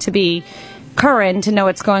for me to be current, to know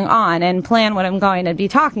what's going on and plan what I'm going to be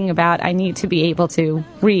talking about, I need to be able to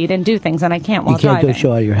read and do things, and I can't while You can't driving. do a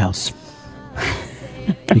show out of your house.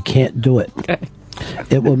 You can't do it.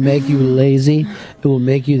 It will make you lazy. It will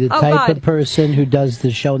make you the Oh, type God. of person who does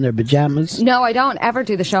the show in their pajamas. No, I don't ever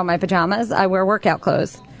do the show in my pajamas. I wear workout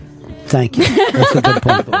clothes. Thank you. That's a good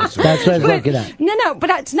point. That's what I was looking at. No, but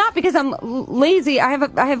it's not because I'm lazy. I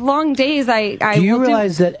have long days. I Do you will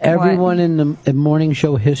realize that What? everyone in morning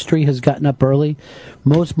show history has gotten up early?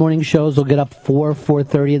 Most morning shows will get up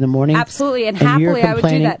 4:30 in the morning. Absolutely, and you're happily I would do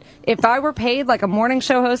complaining- that. If I were paid like a morning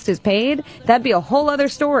show host is paid, that'd be a whole other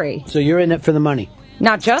story. So you're in it for the money.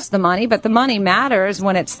 Not just the money, but the money matters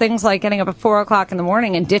when it's things like getting up at 4 o'clock in the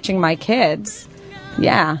morning and ditching my kids.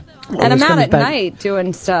 Yeah. Well, And I'm this out comes at back- night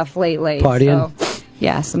doing stuff lately. Partying. So.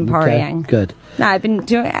 Yes, I'm Okay, partying. good. No, I've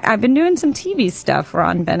been doing some TV stuff,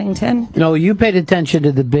 Ron Bennington. No, you paid attention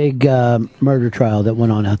to the big murder trial that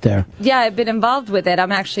went on out there. Yeah, I've been involved with it.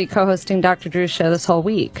 I'm actually co-hosting Dr. Drew's show this whole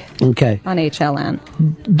week Okay. on HLN.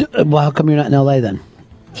 Well, how come you're not in L.A. then?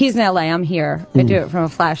 He's in LA. I'm here. I do it from a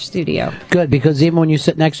flash studio. Good, because even when you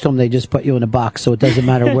sit next to him, they just put you in a box, so it doesn't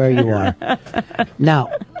matter where you are. Now,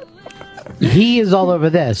 he is all over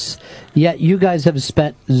this, yet you guys have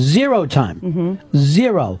spent zero time,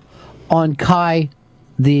 zero, on Kai,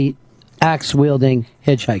 the axe-wielding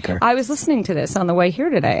hitchhiker. I was listening to this on the way here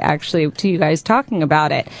today, actually, to you guys talking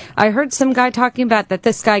about it. I heard some guy talking about that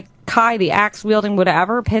this guy, Kai, the axe-wielding, would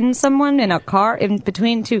ever pin someone in a car, in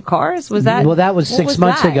between two cars? Was that? Well, that was what 6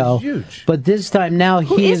 months that? ago. But this time now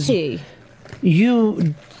Who is he?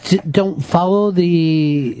 You don't follow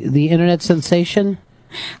the internet sensation?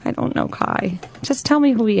 I don't know Kai. Just tell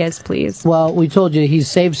me who he is, please. Well, we told you he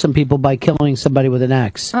saved some people by killing somebody with an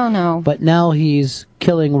axe. Oh, no. But now he's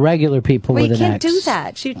killing regular people Well, with you an can't axe. do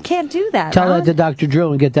that. You can't do that. Tell Ron. that to Dr.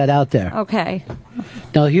 Drew and get that out there. Okay.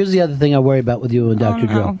 Now, here's the other thing I worry about with you and Dr.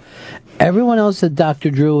 no. Drew. Everyone else that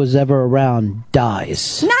Dr. Drew was ever around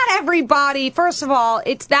dies. Not everybody. First of all,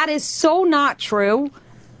 that is so not true.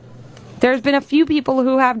 There's been a few people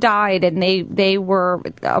who have died, and they were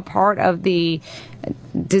a part of the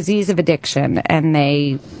disease of addiction, and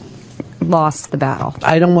they lost the battle.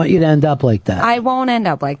 I don't want you to end up like that. I won't end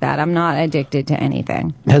up like that. I'm not addicted to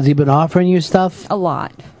anything. Has he been offering you stuff? A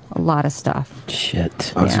lot of stuff. Shit.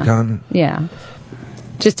 Oxycontin? Yeah.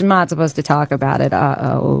 Just I'm not supposed to talk about it.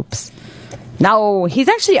 Oops. No, he's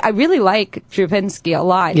actually, I really like Drew Pinsky a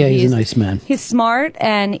lot. Yeah, he's a nice man. He's smart,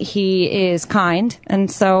 and he is kind,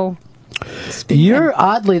 and so... You're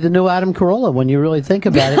oddly the new Adam Carolla when you really think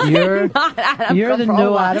about it. You're Not Adam you're the new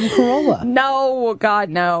Carolla. Adam Carolla. No, God,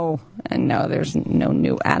 no. And no, there's no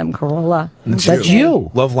new Adam Carolla. That's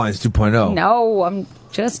you. Love Lines 2.0. No, I'm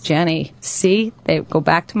just Jenny. See? They go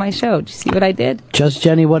back to my show. Do you see what I did? Just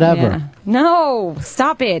Jenny, whatever. Yeah. No,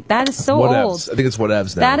 stop it. That is so old. Whatevs. I think it's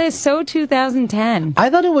whatevs now. That is so 2010.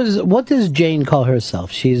 I thought it was. What does Jane call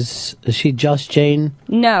herself? Is she just Jane?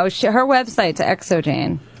 No, her website's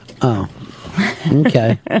ExoJane. Oh,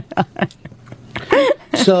 okay.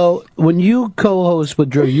 So when you co-host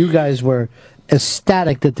with Drew, you guys were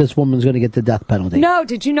ecstatic that this woman's going to get the death penalty. No,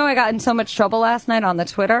 did you know I got in so much trouble last night on the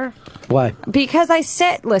Twitter? Why? Because I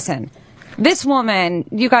said, listen, this woman,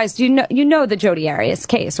 you guys, you know the Jodi Arias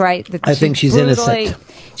case, right? That I think she's innocent.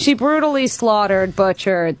 She brutally slaughtered,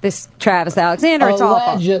 butchered this Travis Alexander. It's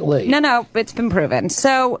Allegedly. awful. No, it's been proven.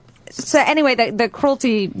 So anyway, the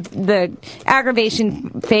cruelty, the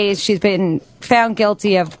aggravation phase, she's been found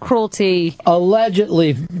guilty of cruelty.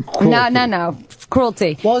 Allegedly cruelty. No.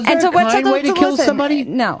 Cruelty. Well, is there a kind way to kill somebody?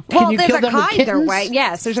 No. Can Well, you there's kill a them with kinder kittens? way.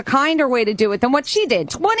 Yes, there's a kinder way to do it than what she did.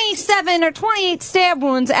 27 or 28 stab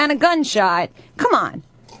wounds and a gunshot. Come on.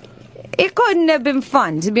 It couldn't have been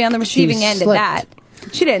fun to be on the receiving end of that.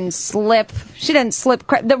 She didn't slip.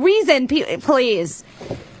 The reason, please,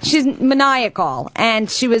 she's maniacal,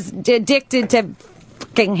 and she was addicted to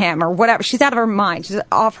fucking him or whatever. She's out of her mind. She's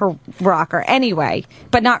off her rocker. Anyway,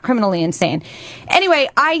 but not criminally insane. Anyway,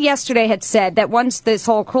 I yesterday had said that once this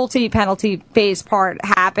whole cruelty penalty phase part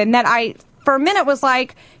happened, that I, for a minute, was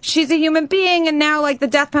like, she's a human being, and now, like, the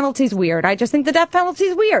death penalty's weird. I just think the death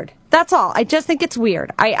penalty's weird. That's all. I just think it's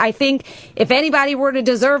weird. I think if anybody were to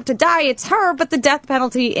deserve to die, it's her, but the death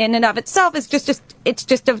penalty in and of itself is just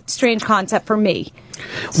a strange concept for me.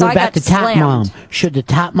 So What I about got the top slammed. mom? Should the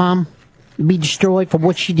top mom be destroyed for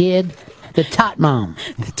what she did? The top mom.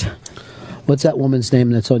 What's that woman's name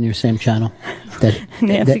that's on your same channel?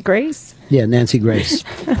 Nancy Grace? Yeah, Nancy Grace.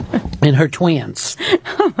 And her twins.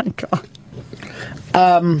 Oh, my God.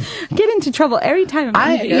 Get into trouble every time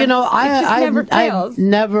I'm here. It just never fails. I've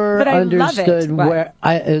never But I love it. understood What? where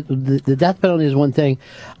the death penalty is one thing.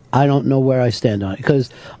 I don't know where I stand on it, because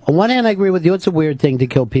on one hand I agree with you, it's a weird thing to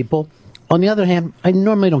kill people. On the other hand, I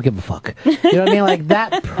normally don't give a fuck. You know what I mean? Like,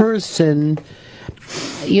 that person,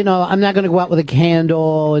 I'm not going to go out with a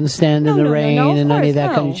candle and stand in the rain and any of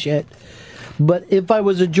that kind of shit. But if I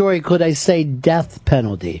was a jury, could I say death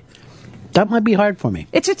penalty? That might be hard for me.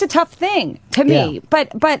 It's just a tough thing to me. Yeah.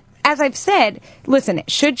 But as I've said, listen,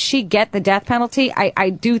 should she get the death penalty? I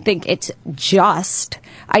do think it's just.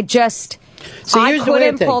 I here's the weird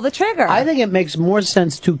couldn't thing. pull the trigger. I think it makes more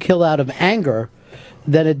sense to kill out of anger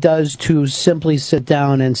than it does to simply sit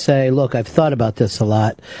down and say, look, I've thought about this a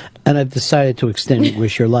lot, and I've decided to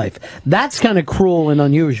extinguish your life. That's kind of cruel and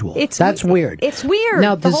unusual. That's weird. It's weird.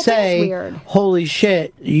 Now, The to whole thing's say, weird. holy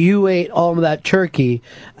shit, you ate all of that turkey,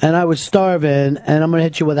 and I was starving, and I'm going to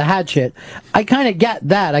hit you with a hatchet, I kind of get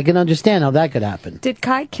that. I can understand how that could happen. Did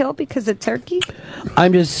Kai kill because of turkey?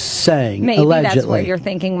 I'm just saying, Maybe allegedly. that's what you're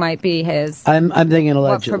thinking might be his. I'm thinking What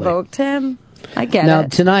allegedly. provoked him? I get Now,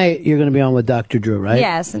 it. tonight, you're going to be on with Dr. Drew, right?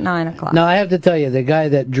 Yes, at 9 o'clock. Now, I have to tell you, the guy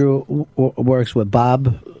that Drew works with,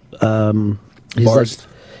 Bob, he's Forrest?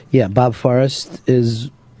 yeah, Bob Forrest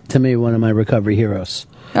is, to me, one of my recovery heroes.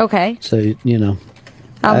 Okay. So, you know.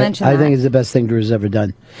 I'll mention I that. think it's the best thing Drew's ever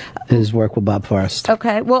done, his work with Bob Forrest.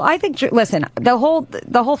 Okay. Well, I think listen, the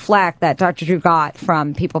whole flack that Dr. Drew got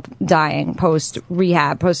from people dying post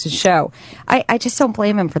rehab, post his show, I just don't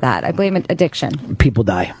blame him for that. I blame addiction. People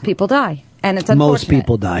die. People die, and it's Most unfortunate.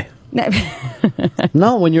 people die.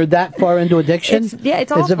 No, when you're that far into addiction, It's a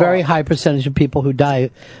it's awful. a very high percentage of people who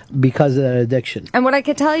die because of that addiction. And what I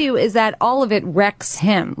can tell you is that all of it wrecks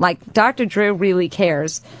him. Like Dr. Drew really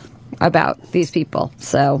cares about these people.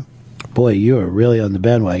 So Boy, you are really on the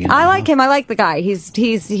bandwagon. I like him. I like the guy.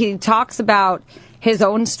 He talks about his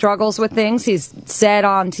own struggles with things. He's said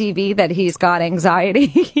on TV that he's got anxiety.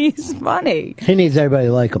 He's funny. He needs everybody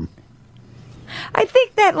to like him. I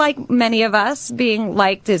think that, like many of us, being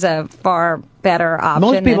liked is a far better option.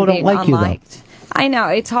 Most people than don't being like you, though. unliked. I know,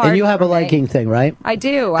 it's hard. And you have for a me. liking thing, right? I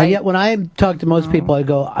do. And yet, when I talk to most people, I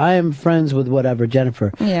go, I am friends with whatever,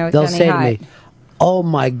 Jennifer. Yeah, with They'll Jenny say Hyde. to me, oh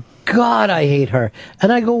my God, I hate her.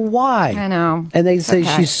 And I go, why? I know. And they say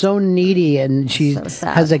Okay. she's so needy and she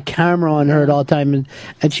sad. has a camera on her at all time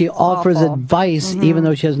and she offers awful. advice Mhm. even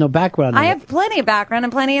though she has no background in I it. have plenty of background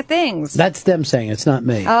and plenty of things. That's them saying, it's not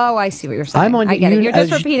me. Oh, I see what you're saying. I'm on I get you it. You're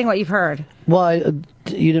just as- repeating what you've heard. Well,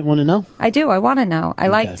 you didn't want to know? I do. I want to know. I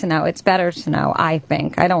like to know. It's better to know, I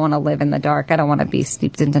think. I don't want to live in the dark. I don't want to be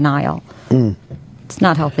steeped in denial. Mm. It's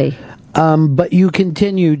not healthy. But you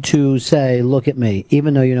continue to say, look at me,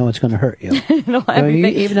 even though you know it's going to hurt you. No, You know,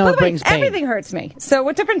 everything- even though By it the way, brings pain. everything hurts me. So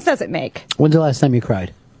what difference does it make? When's the last time you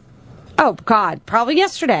cried? Oh, God. Probably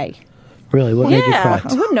yesterday. Really? What made you cry?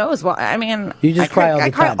 Who knows what? I mean, You just I cry all the I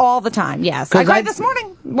cry time. all the time, yes. 'Cause I cried I- this morning.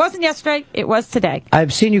 It wasn't yesterday. It was today.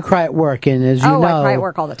 I've seen you cry at work, and as you oh, know, I cry at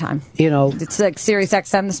work all the time. You know, It's like Sirius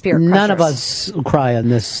XM, the Spirit none of Crushers. us cry on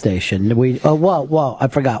this station. Well, I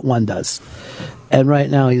forgot one does, and right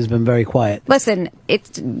now he's been very quiet. Listen,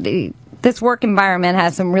 this work environment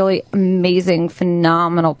has some really amazing,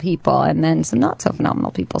 phenomenal people, and then some not so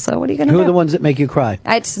phenomenal people. So what are you going to Who do? are the ones that make you cry?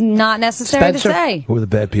 It's not necessary Spencer? to say. Who are the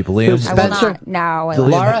bad people? Liam? Who's I will Spencer? not. No, I Did will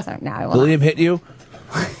Liam- not. No, I will Did not. Liam hit you?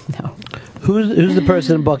 Who's the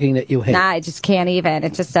person in booking that you hate? Nah, I just can't even.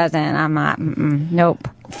 It just doesn't. I'm not. Nope.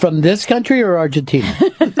 From this country or Argentina?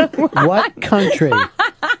 What country?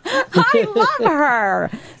 I love her.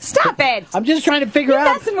 Stop it. I'm just trying to figure out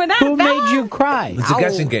messing with that who fella? made you cry. It's a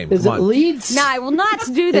guessing game. Is Come it on. Leeds? No, I will not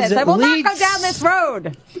do this. Is it I will Leeds? not go down this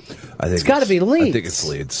road. I think It's gotta be Leeds. I think it's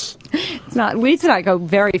Leeds. It's not. Leeds and I go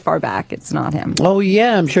very far back. It's not him. Oh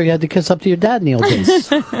yeah, I'm sure you had to kiss up to your dad in the old days.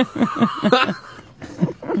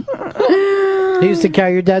 He used to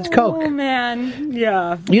carry your dad's coke. Oh man,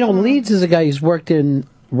 yeah. You know, Leeds is a guy who's worked in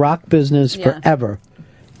rock business Yeah. forever.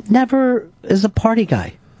 Never is a party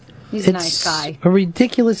guy. He's a nice guy. A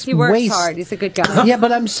ridiculous He works waste. hard. He's a good guy. Yeah,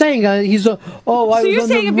 but I'm saying he's a. Oh, I So was you're on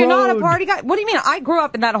saying the if you're not a road. party guy, what do you mean? I grew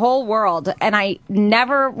up in that whole world, and I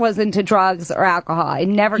never was into drugs or alcohol. I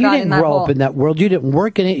never You got didn't in that grow whole. up in that world. You didn't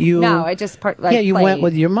work in it. You No, I just like, yeah, you played. went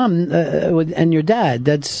with your mom and your dad.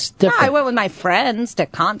 That's No, different. I went with my friends to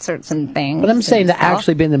concerts and things. But I'm saying and to stuff.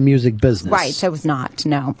 actually be in the music business. Right, I was not.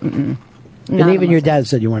 No. Mm-mm. And None even of your us. dad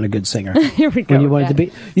said you weren't a good singer. Here we go. When you wanted to be,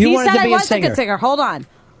 you he wanted said to be I was a singer. good singer. Hold on.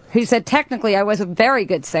 He said technically I was a very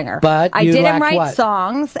good singer. But I you didn't lacked write what?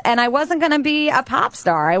 songs, and I wasn't going to be a pop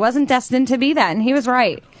star. I wasn't destined to be that, and he was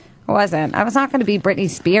right. I wasn't. I was not going to be Britney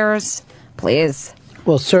Spears. Please.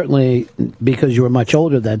 Well, certainly because you were much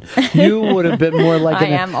older then. You would have been more like I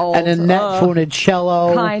am old. an Annette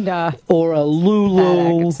Funicello Kinda. or a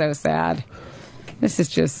Lulu. It's so sad. This is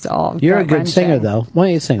just all. You're a good gut-wrenching. singer, though. Why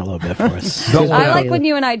don't you sing a little bit for us? I like when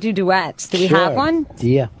you and I do duets. Do we Sure. have one?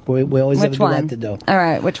 Yeah, we always Which have a one? duet to do. All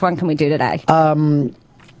right, which one can we do today?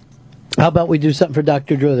 How about we do something for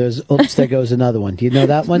Dr. Drew? Oops, there goes another one. Do you know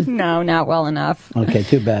that one? No, not well enough. Okay,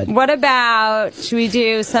 too bad. What about, should we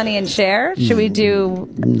do Sonny and Cher? Should we do...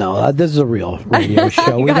 No, this is a real radio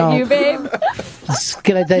show. You We got don't. you, babe.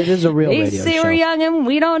 Can I tell you, this is a real They radio say show. we're young and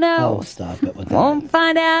we don't know. Oh, stop it with that. Won't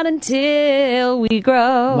find out until we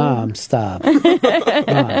grow. Mom, stop.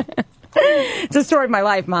 Mom. It's a story of my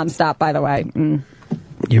life, Mom. Stop, by the way.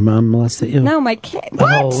 Your mom molested you? No, my kid. What?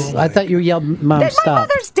 Oh, I thought you yelled, "Mom, My stop!"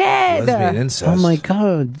 mother's dead. Lesbian incest. Oh my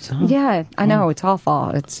God! Yeah, I know. It's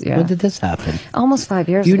awful. It's yeah. When did this happen? Almost 5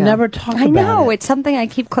 years You ago. never talk I about know. it. It's something I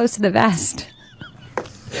keep close to the vest.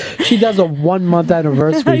 She does a 1 month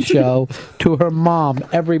anniversary show to her mom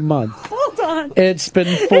every month. Hold on. It's been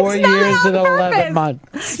 4 It's not years on and 11 purpose.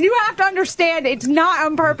 months. You have to understand, it's not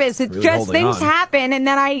on purpose. It's Really just holding things on. happen, and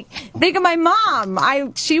then I think of my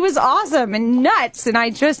mom. She was awesome and nuts, and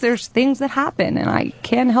there's things that happen, and I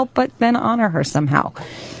can't help but then honor her somehow.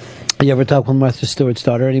 You ever talk with Martha Stewart's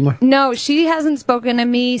daughter anymore? No, she hasn't spoken to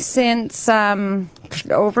me since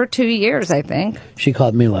over 2 years, I think. She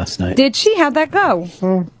called me last night. Did she? How'd that go?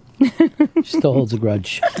 She still holds a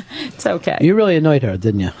grudge. It's okay. You really annoyed her,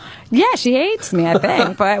 didn't you? Yeah, she hates me, I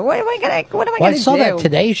think. But what am I gonna Well, I do? saw that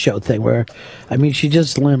Today Show thing where, I mean, she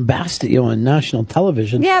just lambasted you on national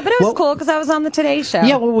television. Yeah, but it was Well, cool because I was on the Today Show.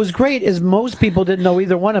 Yeah, what was great is most people didn't know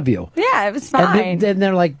either one of you. Yeah, it was And fine. then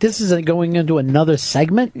they're like, this isn't going into another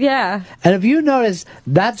segment? Yeah. And if you notice,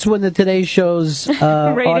 that's when the Today Show's Ratings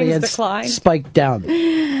audience decline. spiked down.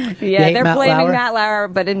 Yeah, they're Matt blaming Lauer? Matt Lauer,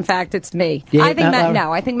 but in fact, it's me. You I hate think Matt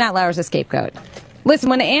Lauer? I think Matt Lauer's a scapegoat.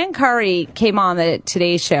 Listen, when Ann Curry came on the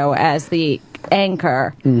Today Show as the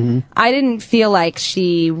anchor, I didn't feel like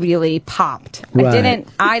she really popped. Right.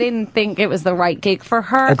 I didn't think it was the right gig for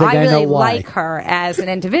her. I think I really know why. like her as an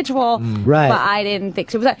individual, Right. but I didn't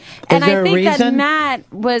think she was. And there I a think that reason?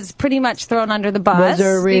 Matt was pretty much thrown under the bus Was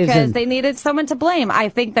there a reason? because they needed someone to blame. I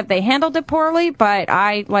think that they handled it poorly, but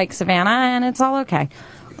I like Savannah, and it's all okay.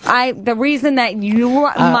 The reason that you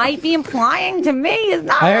might be implying to me is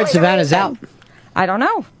not. I heard really the Savannah's reason. out. I don't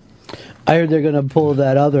know. I heard they're going to pull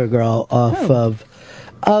that other girl off of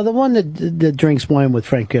the one that drinks wine with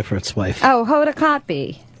Frank Giffords' wife. Oh, Hoda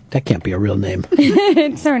Kotb. That can't be a real name.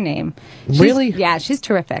 It's her name. Really? Yeah, she's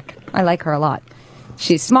terrific. I like her a lot.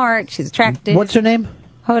 She's smart. She's attractive. What's her name?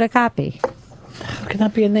 Hoda Kotb. How can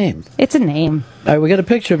that be a name? It's a name. All right, we got a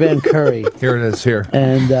picture of Ann Curry. Here it is, here.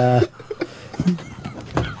 And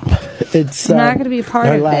it's not going to be a part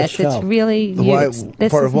her of last this. It's show. really Why-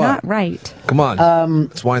 this part is of what? not right. Come on.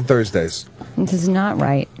 It's Wine Thursdays. This is not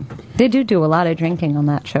right. They do a lot of drinking on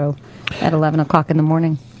that show at 11 o'clock in the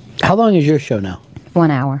morning. How long is your show now?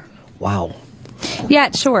 1 hour. Wow. Yeah,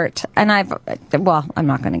 it's short, and I'm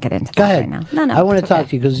not going to get into Go that ahead. right now. No, I want to it's talk okay.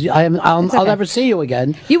 to you because I'll It's okay. never see you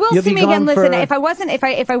again. You will You'll see be me again. gone Listen, for-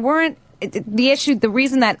 if I weren't, the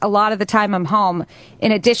reason that a lot of the time I'm home,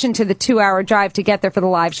 in addition to the 2-hour drive to get there for the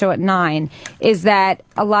live show at 9, is that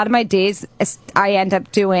a lot of my days I end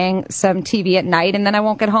up doing some TV at night, and then I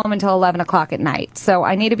won't get home until 11 o'clock at night. So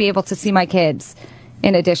I need to be able to see my kids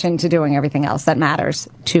in addition to doing everything else that matters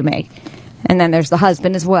to me. And then there's the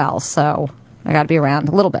husband as well, so I got to be around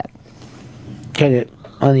a little bit. Kind of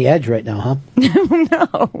on the edge right now, huh?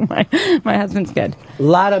 No, my husband's good. A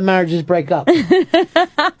lot of marriages break up.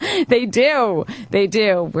 They do.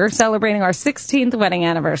 We're celebrating our 16th wedding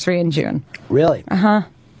anniversary in June. Really? Uh-huh.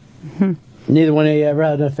 Neither one of you ever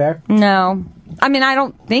had an affair? No. I mean, I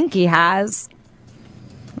don't think he has.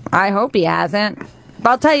 I hope he hasn't. But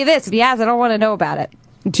I'll tell you this, if he has, I don't want to know about it.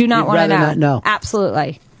 Do not You'd want to rather know. not know.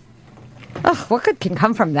 Absolutely. Ugh, what good can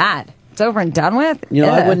come from that? It's over and done with? You know,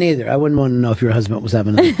 I Ugh. wouldn't either. I wouldn't want to know if your husband was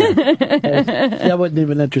having an affair. That wouldn't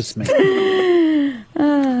even interest me.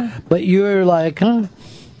 But you're like, huh?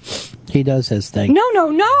 He does his thing. No.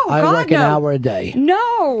 I God, work no. an hour a day.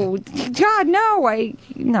 No. God, no.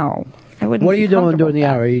 No. I wouldn't What are be you doing comfortable during the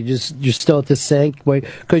hour? You're still at the sink?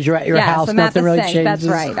 Because you're at your yes, house, I'm at nothing the really sink. changes? That's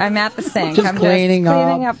right. I'm at the sink. Just I'm cleaning just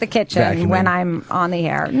cleaning up, up the kitchen vacuuming. when I'm on the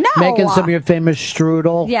air. No. Making some of your famous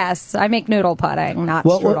strudel? Yes, I make noodle pudding, not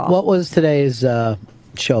What strudel. was today's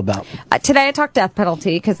show about? Today I talked death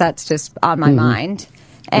penalty because that's just on my mind.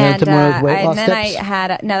 And then tomorrow's weight loss and then tips? I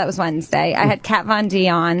had that was Wednesday. I had Kat Von D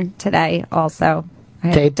on today also. I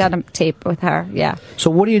had Taped? done a tape with her. Yeah. So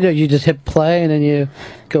what do? You just hit play and then you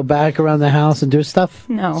go back around the house and do stuff?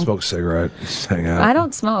 No. Smoke a cigarette. Just hang out. I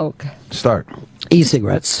don't smoke. Start.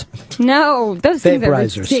 E-cigarettes. No, those things are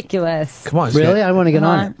Vaporizers. ridiculous. Come on. Really? I want to get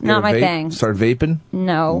on it. Not my thing. Start vaping?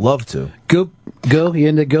 No. Love to. Goop? Go? You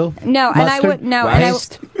into go? No, and I Mustard? would no, and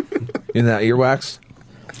Paste? In that earwax?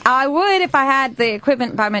 I would if I had the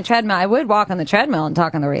equipment by my treadmill. I would walk on the treadmill and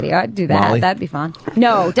talk on the radio. I'd do that. Molly? That'd be fun.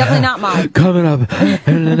 No, definitely not Molly. Coming up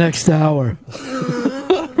in the next hour.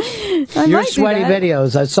 I Your might do sweaty that.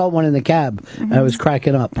 videos. I saw one in the cab. I was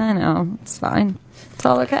cracking up. I know. It's fine. It's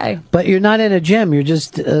all okay. But you're not in a gym. You're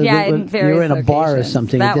just Yeah, in various you're in a bar or locations.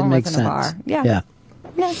 something. That it didn't one make was in sense. a bar. Yeah. Yeah.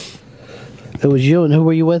 Yeah. It was you, and who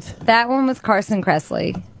were you with? That one was Carson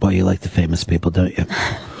Kressley. Boy, you like the famous people, don't you?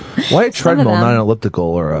 Why a treadmill, them. not an elliptical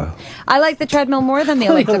or a... I like the treadmill more than the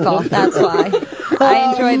elliptical. That's why.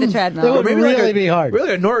 I enjoy the treadmill. It would really be hard.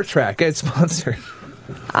 Really a NordTrack. Get sponsored.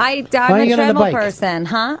 I'm Why are a you getting the treadmill bike? person,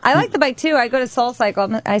 huh? I like the bike too. I go to Soul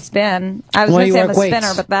Cycle. I spin. I was Why going you to say I'm a work weights?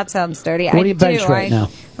 spinner, but that sounds dirty. What I do you bench right now?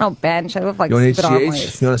 I don't bench. I lift like You want spit on HGH?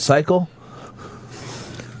 weights. You want to cycle?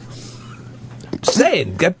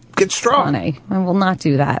 Saying, get strong. Funny. I will not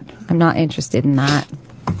do that. I'm not interested in that.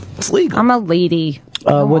 It's legal. I'm a lady. I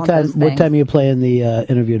don't What want time? those What things. time are you playing the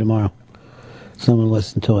interview tomorrow? Someone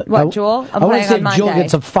listen to it. What, Jewel? I'm I want playing to see on if Jewel Monday.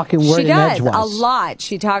 gets a fucking word She in does edgewise. a lot.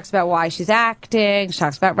 She talks about why she's acting. She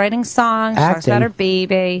talks about writing songs. She talks Acting? about her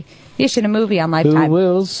baby. You should a movie on Who Lifetime.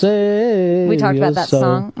 will say? We talked about that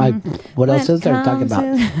song. What else is there to talk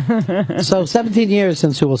about? So 17 years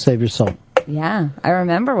since Who Will Save Your Soul. Yeah, I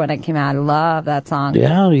remember when it came out. I love that song.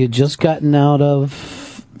 Yeah, you just gotten out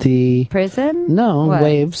of the prison. No, What?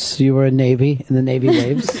 Waves. You were in the Navy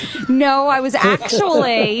Waves. No, I was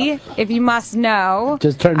actually, if you must know,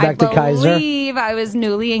 Just turned back to I Kaiser? believe I was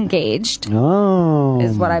newly engaged. Oh,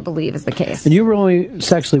 Is what I believe is the case. And you were only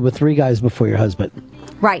sexually with 3 guys before your husband,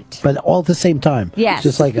 Right. but all at the same time. Yes.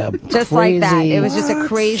 just like a Just like that. crazy It was just a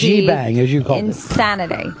crazy G-bang, as you call it.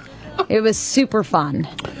 insanity. It was super fun.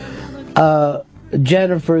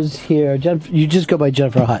 Jennifer's here. You just go by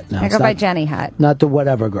Jennifer Hutt now. I It's go by not- Jenny Hutt. Not the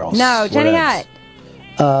whatever girls. No, Jenny Hutt.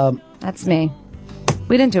 Hutt. That's me.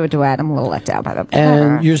 We didn't do a duet. I'm a little let down by the.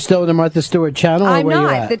 And you're still in the Martha Stewart channel? Or I'm where You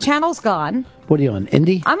not. at? The channel's gone. What are you on?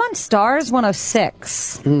 Indie? I'm on Stars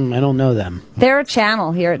 106. I don't know them. They're a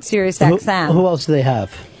channel here at Sirius XM. Who else do they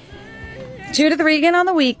have? Judith Regan on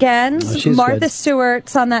the weekends. Oh, she's Martha good.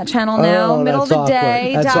 Stewart's on that channel now. Oh, Middle of that's the awkward.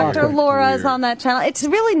 day. That's Dr. awkward. Laura's on that channel. It's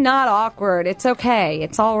really not awkward. It's okay.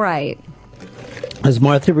 It's all right. Has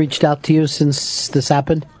Martha reached out to you since this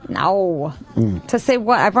happened? No. To say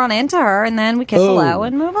what? I've run into her and then we kiss Oh. hello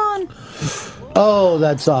and move on. Oh,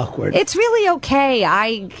 that's awkward. It's really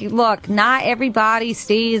okay. Look, not everybody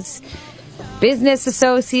stays business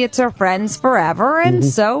associates or friends forever, and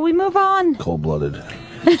so we move on. Cold-blooded.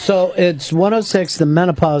 So it's 106, the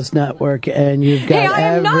Menopause Network, and you've got Hey, I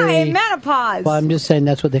am not every... in menopause. Well, I'm just saying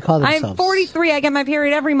that's what they call themselves. I'm 43. I get my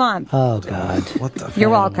period every month. Oh, God. What the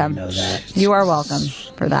You're welcome. You are welcome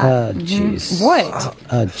for that. Oh, jeez. What?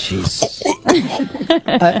 Oh, jeez.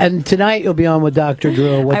 And tonight you'll be on with Dr.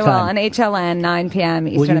 Drew. What I will time? on HLN 9 p.m.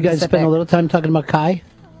 Eastern Will you and guys Pacific. spend a little time talking about Kai?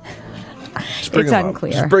 It's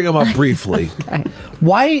unclear. Just bring him up briefly.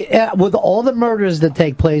 Why, with all the murders that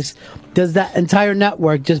take place, does that entire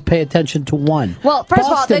network just pay attention to one? Well, first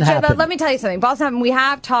Boston of all, happened. let me tell you something. Boston, we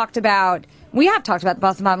have talked about the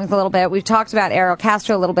Boston bombings a little bit. We've talked about Ariel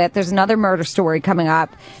Castro a little bit. There's another murder story coming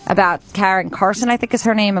up about Karen Carson, I think is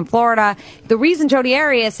her name, in Florida. The reason Jodi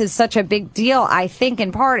Arias is such a big deal, I think,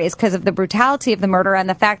 in part, is because of the brutality of the murder and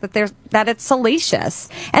the fact that it's salacious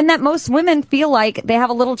and that most women feel like they have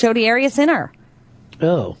a little Jodi Arias in her.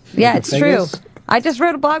 Oh. Yeah, You it's think true. it's- I just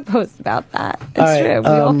wrote a blog post about that. It's All right, true. We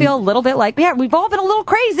all feel a little bit like, we've all been a little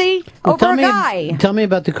crazy Well, over a guy. Tell me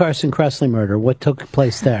about the Carson Kressley murder. What took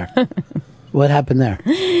place there? What happened there?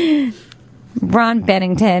 Ron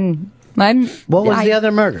Bennington. What was the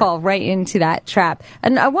other murder? Fall right into that trap.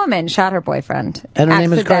 And a woman shot her boyfriend. And her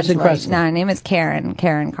name is Carson accidentally. Kressley? No, her name is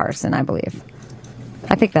Karen Carson, I believe.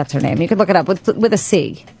 I think that's her name. You could look it up with a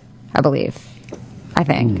C, I believe. I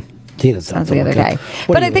think. He doesn't Sounds have the to other look day. it up.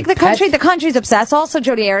 What But are I you, think a pet? the country's obsessed. Also,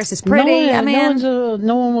 Jodi Arias is pretty.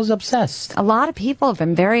 No one was obsessed. A lot of people have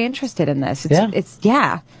been very interested in this.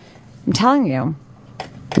 Yeah? I'm telling you.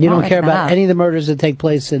 You I'm don't not care making that about up. any of the murders that take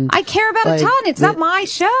place in... I care about a ton. It's not my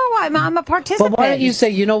show. I'm a participant. But why don't you say,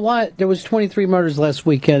 you know what? There was 23 murders last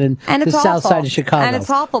weekend in And the it's south awful. side of Chicago. And it's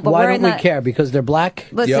awful, but why we're don't in we the- care? Because they're black?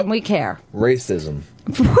 Listen, we care. Racism.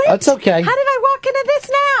 What? That's okay. How did I walk into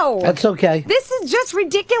this now? That's okay. This is just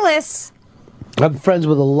ridiculous. I'm friends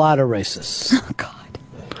with a lot of racists. Oh, God.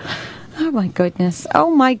 Oh, my goodness. Oh,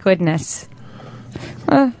 my goodness.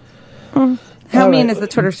 How All mean right. is the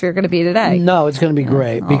Twitter sphere going to be today? No, it's going to be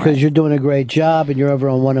great because you're doing a great job and you're over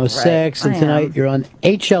on 106 and I tonight am. you're on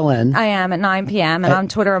HLN. I am at 9 p.m. and on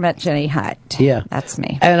Twitter I'm at Jenny Hutt. Yeah. That's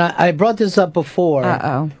me. And I brought this up before.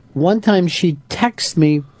 Uh-oh. One time she texted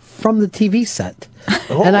me from the TV set.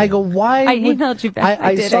 And I go, why? I emailed you back.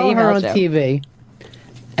 I did. saw I her on emailed you. TV.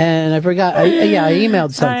 And I forgot. I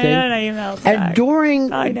emailed something. I emailed And back.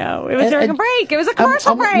 during... I know. It was during a break. It was a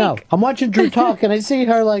commercial break. No, I'm watching Drew talk, and I see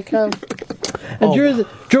her like... and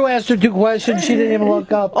Drew asked her 2 questions. She didn't even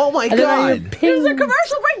look up. Oh, my And then I hear God. It was a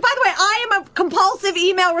commercial break. By the way, I am a compulsive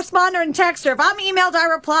email responder and texter. If I'm emailed, I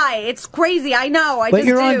reply. It's crazy. I know. I But just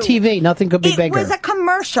you're do. on TV. Nothing could be It bigger. was a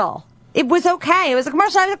commercial. It was okay. It was a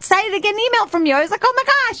commercial. I was excited to get an email from you. I was like, oh my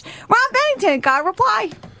gosh, Ron Bennington got a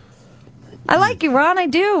reply. I like you, Ron. I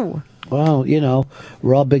do. Well,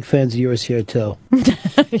 we're all big fans of yours here, too.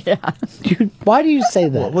 Yeah. Why do you say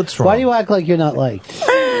that? What's wrong? Why do you act like you're not liked?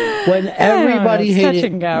 When everybody it's hated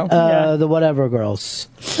touch and go. the whatever girls.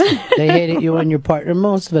 They hated you and your partner.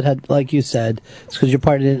 Most of it had, like you said, it's because your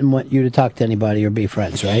partner didn't want you to talk to anybody or be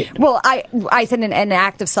friends, right? Well, I said in an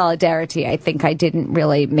act of solidarity, I think I didn't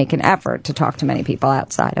really make an effort to talk to many people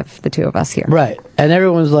outside of the two of us here. Right. And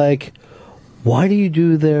everyone's like, why do you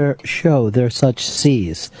do their show? They're such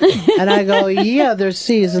C's. And I go, yeah, they're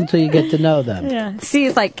C's until you get to know them. Yeah. C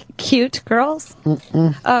is like cute girls?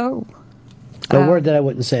 Mm-mm. Oh. A word that I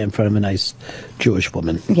wouldn't say in front of a nice Jewish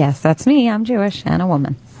woman. Yes, that's me. I'm Jewish and a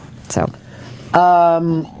woman. So.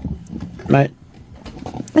 Right.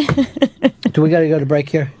 Do we got to go to break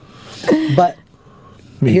here? But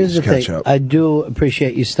here's the thing. I do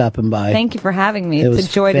appreciate you stopping by. Thank you for having me. It It's was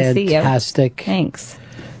a joy to see you. Fantastic. Thanks.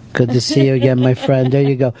 Good to see you again, my friend. There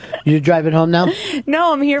you go. You're driving home now?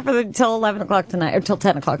 No, I'm here till 11 o'clock tonight, or till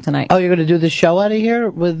 10 o'clock tonight. Oh, you're going to do the show out of here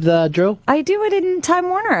with Drew? I do it in Time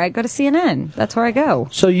Warner. I go to CNN. That's where I go.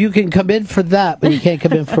 So you can come in for that, but you can't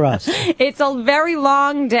come in for us. It's a very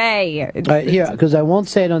long day. All right, here, because I won't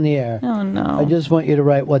say it on the air. Oh, no. I just want you to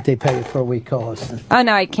write what they pay you for a week co-hosting. Oh,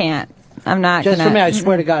 no, I can't. I'm not Just gonna... for me, I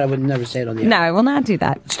swear to God, I would never say it on the air. No, I will not do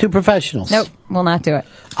that. It's two professionals. Nope, will not do it.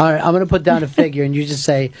 All right, I'm going to put down a figure, and you just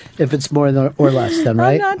say if it's more or less, then,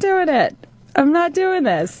 right? I'm not doing it. I'm not doing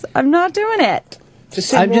this. I'm not doing it.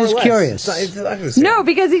 I'm just curious. No,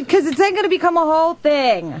 because it's then going to become a whole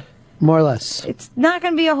thing. More or less. It's not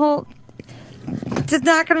going to be a whole... It's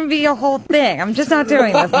not going to be a whole thing. I'm just not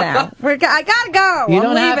doing this now. I gotta go. You I'm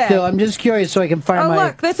don't have leaving. to. I'm just curious so I can find Oh, my...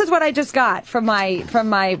 look, this is what I just got from my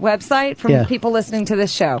website from people listening to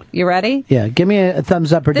this show. You ready? Yeah, give me a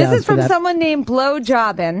thumbs up or down This is for from that. someone named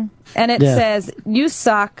Blowjobbin, and it Yeah. says, "You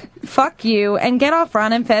suck, fuck you, and get off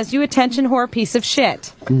Ron and Fez, you attention whore piece of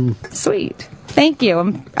shit." Sweet. Thank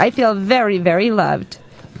you. I feel very, very loved.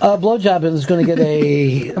 Blowjobbin is going to get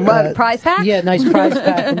a... prize pack? Yeah, nice prize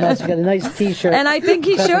pack from us. Get a nice T-shirt. And I think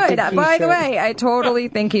he Perfect should. By the T-shirt. way, I totally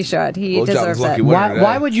think he should. He deserves it.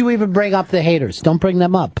 Why would you even bring up the haters? Don't bring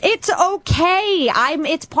them up. It's okay.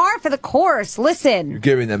 It's par for the course. Listen. You're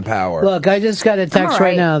giving them power. Look, I just got a text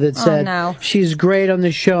right now that Oh, said, no. she's great on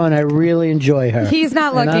the show and I really enjoy her. He's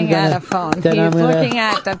not And I'm looking at gonna- a phone. then He's I'm gonna- looking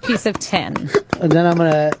at a piece of tin. And then I'm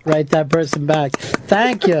going to write that person back.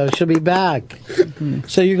 Thank you. She'll be back.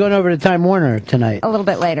 So you're going over to Time Warner tonight. A little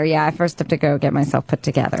bit later, yeah. I first have to go get myself put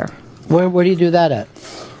together. Where do you do that at?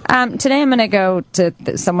 Today I'm going to go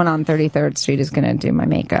to someone on 33rd Street is going to do my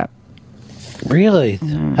makeup. Really?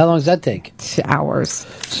 How long does that take? Hours.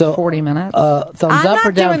 So 40 minutes. Thumbs I'm up not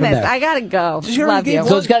or down doing from this. there? I gotta go. Love you.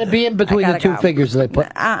 So it's got to be in between I the gotta two go. figures that I put.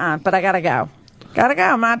 But I gotta go. Gotta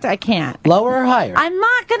go. I can't. Lower or higher? I'm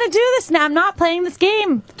not gonna do this now. I'm not playing this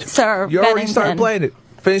game, sir. You already Bennington. started playing it.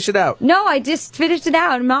 Finish it out. No, I just finished it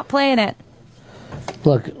out. I'm not playing it.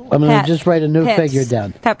 Look, I'm going to just write a new Hicks. figure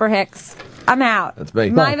down. Pepper Hicks. I'm out. That's me.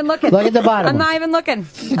 I'm not Look. even looking. Look at the bottom I'm one. not even looking.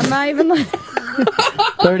 I'm not even looking.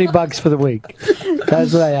 $30 for the week.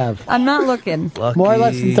 That's what I have. I'm not looking. More or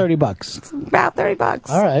less than $30. About $30.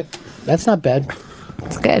 All right. That's not bad.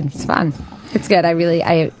 It's good. It's fun. It's good.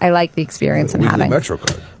 I like the experience I'm having. Metro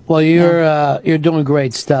card. Well, you're doing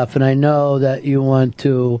great stuff, and I know that you want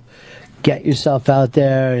to get yourself out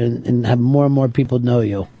there and have more and more people know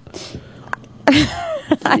you.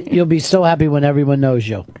 You'll be so happy when everyone knows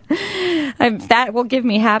you. That will give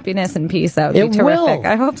me happiness and peace. That would It be terrific. will.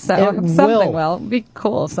 I hope so. It I hope something will. It'd be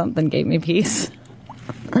cool if something gave me peace.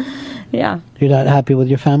 Yeah. You're not happy with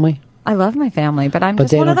your family? I love my family, but I'm But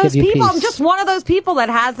just they one of don't those give you people. peace. I'm just one of those people that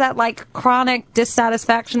has that like chronic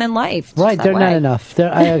dissatisfaction in life. Right, Just they're that not way. enough.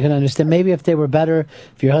 I can understand. Maybe if they were better,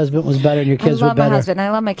 if your husband was better and your kids I were love my better. husband. I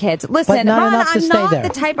love my kids. Listen, not Ron, enough to I'm stay not there. the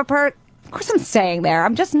type of person. Of course, I'm staying there.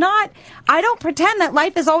 I'm just not. I don't pretend that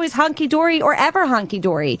life is always hunky dory or ever hunky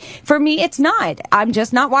dory. For me, it's not. I'm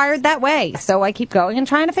just not wired that way. So I keep going and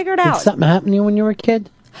trying to figure it Did out. something happen to you when you were a kid?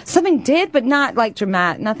 Something did, but not like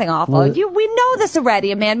dramatic. Nothing awful. Well, We know this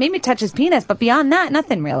already. A man made me touch his penis, but beyond that,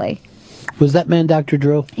 nothing really. Was that man Dr.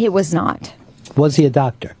 Drew? It was not. Was he a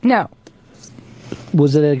doctor? No.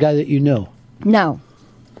 Was it a guy that you knew? No.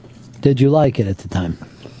 Did you like it at the time?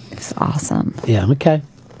 It was awesome. Yeah, okay.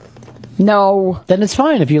 No. Then it's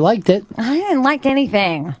fine if you liked it. I didn't like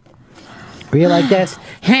anything. Were you like this?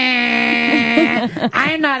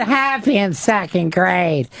 I'm not happy in second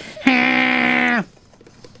grade.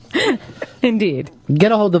 Indeed.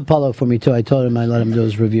 Get a hold of Polo for me, too. I told him I'd let him do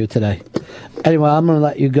his review today. Anyway, I'm going to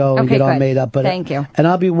let you go and Okay, get all good. made up. But Thank you. And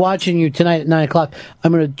I'll be watching you tonight at 9 o'clock.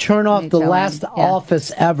 I'm going to turn off the last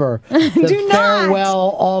Office ever. The Do not.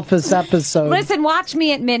 farewell Office episode. Listen, watch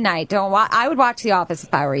me at midnight. Don't I would watch The Office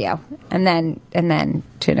if I were you, and then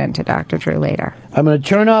tune into Dr. Drew later. I'm going to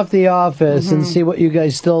turn off The Office Mm-hmm. and see what you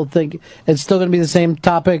guys still think. It's still going to be the same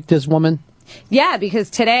topic, this woman? Yeah, because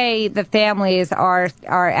today the families are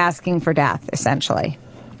asking for death, essentially,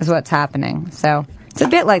 is what's happening. So it's a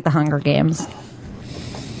bit like the Hunger Games.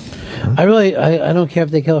 I don't care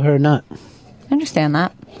if they kill her or not. I understand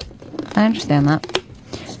that.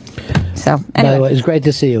 So, By the anyway, way, it's great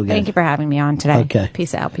to see you again. thank you for having me on today. Okay.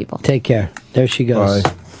 Peace out, people. Take care. There she goes.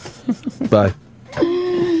 Bye.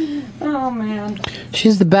 Oh, man.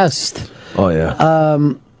 She's the best. Oh, yeah.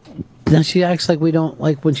 Now she acts like we don't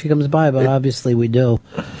like when she comes by, but obviously we do.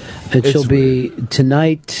 And It's she'll be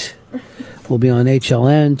tonight. We'll be on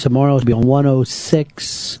HLN. Tomorrow we'll be on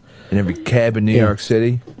 106. In every cab in New York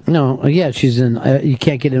City. No, yeah, she's in. You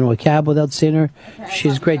can't get into a cab without seeing her.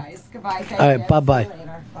 She's great. Goodbye. All right, bye.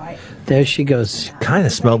 There she goes. Kind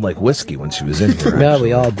of smelled like whiskey when she was in here. Yeah,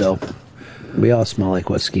 we all do. We all smell like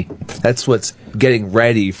whiskey. That's what's getting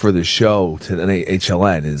ready for the show to the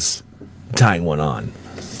HLN is tying one on.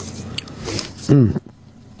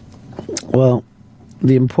 Well,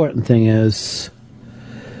 the important thing is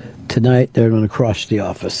tonight they're going to crush The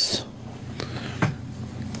Office.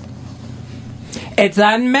 It's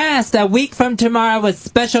Unmasked, a week from tomorrow with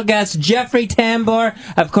special guest Jeffrey Tambor.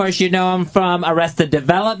 Of course, you know him from Arrested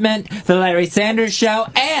Development, The Larry Sanders Show,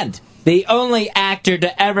 and the only actor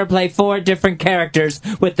to ever play 4 different characters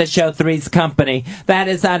with the show Three's Company. That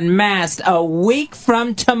is Unmasked, a week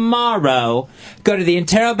from tomorrow. Go to the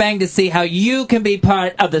Interrobang to see how you can be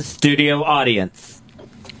part of the studio audience.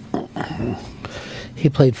 He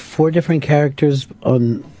played 4 different characters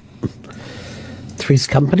on Three's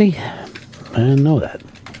Company? I didn't know that.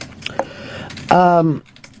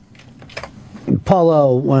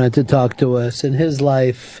 Paulo wanted to talk to us, and his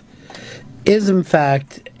life is in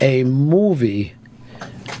fact a movie,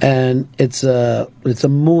 and it's a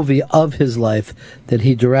movie of his life that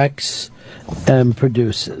he directs and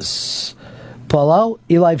produces. Paulo,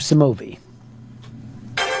 your life's a movie.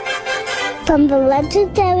 From the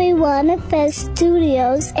legendary Warner Fest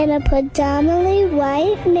Studios in a predominantly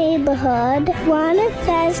white neighborhood, Warner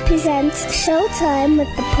Fest presents Showtime with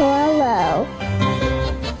the Paulo.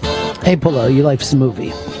 Hey, Paulo, your life's a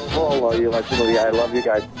movie. Paulo, you like the movie. I love you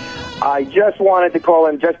guys. I just wanted to call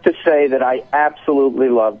in just to say that I absolutely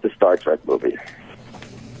love the Star Trek movie.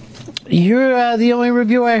 You're the only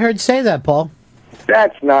reviewer I heard say that, Paul.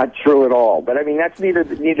 That's not true at all. But I mean, that's neither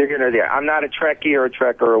here nor there. I'm not a Trekkie or a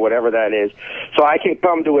Trekker or whatever that is, so I can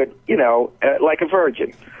come to it, like a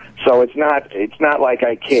virgin. So it's not like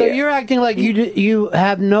I care. So you're acting like you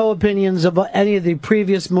have no opinions about any of the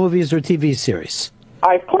previous movies or TV series.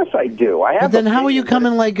 Of course I do. I have. But then how are you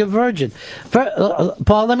coming like a virgin?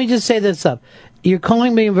 Paul, let me just say this up. You're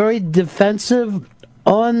calling me very defensive,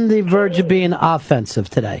 on the verge of being offensive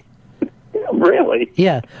today. Really?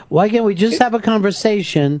 Yeah. Why can't we just have a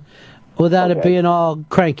conversation without it being all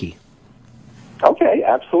cranky? Okay,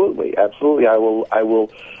 absolutely. I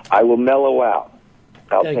will mellow out.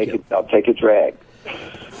 I'll take a drag.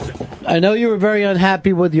 I know you were very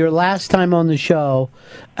unhappy with your last time on the show.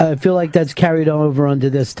 I feel like that's carried over onto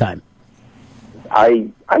this time.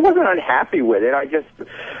 I wasn't unhappy with it.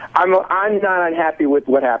 I'm not unhappy with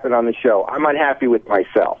what happened on the show. I'm unhappy with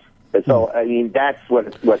myself. So I mean, that's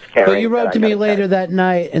what's carrying. But you wrote to me later that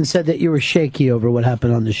night and said that you were shaky over what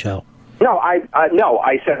happened on the show. No, I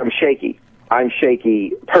said I'm shaky. I'm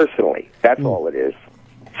shaky personally. That's all it is.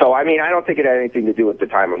 So I mean, I don't think it had anything to do with the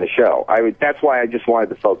time on the show. That's why I just wanted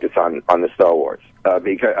to focus on the Star Wars,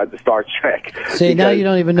 because the Star Trek. See, now you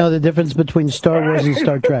don't even know the difference between Star Wars and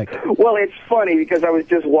Star Trek. Well, it's funny because I was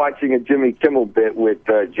just watching a Jimmy Kimmel bit with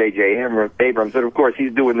J.J. Abrams, and of course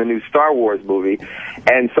he's doing the new Star Wars movie,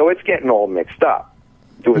 and so it's getting all mixed up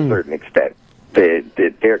to a certain extent. They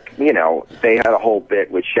had a whole bit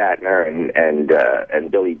with Shatner and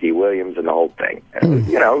Billy D. Williams and the whole thing. And,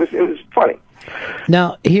 it was funny.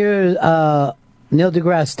 Now, here, Neil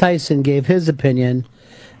deGrasse Tyson gave his opinion,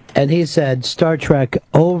 and he said Star Trek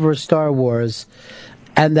over Star Wars,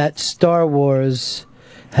 and that Star Wars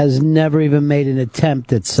has never even made an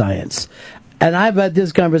attempt at science. And I've had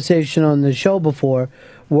this conversation on the show before,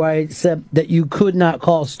 where I said that you could not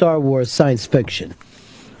call Star Wars science fiction.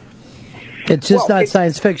 It's just not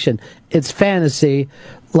science fiction. It's fantasy,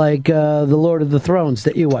 like the Lord of the Thrones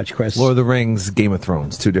that you watch, Chris. Lord of the Rings, Game of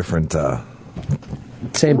Thrones, two different...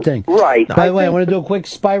 Same thing. Right. By the way, I want to do a quick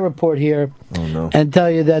spy report here Oh, no. and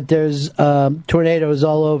tell you that there's tornadoes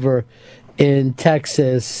all over in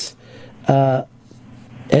Texas, at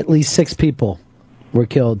least 6 people were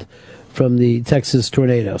killed from the Texas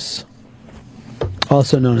tornadoes,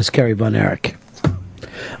 also known as Kerry Von Erich.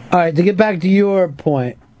 All right, to get back to your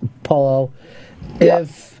point, Paulo,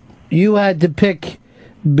 if you had to pick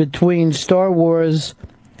between Star Wars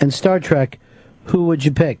and Star Trek, who would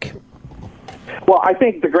you pick? Well, I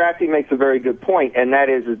think Degrassi makes a very good point, and that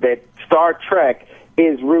is that Star Trek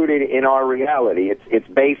is rooted in our reality. It's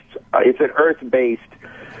based. It's an Earth-based.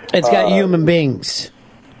 It's got human beings.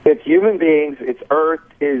 It's human beings. It's Earth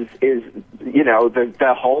is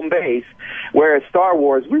the home base. Whereas Star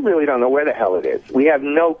Wars, we really don't know where the hell it is. We have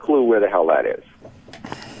no clue where the hell that is.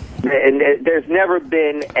 And there's never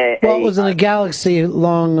been Well, it was in a galaxy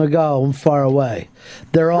long ago and far away.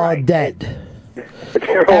 They're all dead.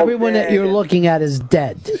 Everyone that you're looking at is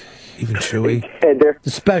dead. Even Chewie.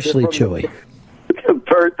 Especially Chewie. The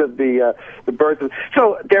birth of the birth of.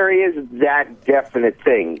 So there is that definite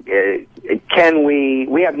thing. Can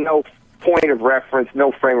we have no point of reference,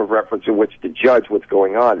 no frame of reference in which to judge what's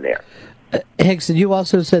going on there. Hicks, did you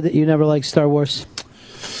also say that you never liked Star Wars?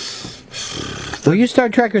 Were you Star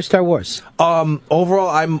Trek or Star Wars? Overall,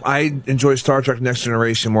 I enjoy Star Trek Next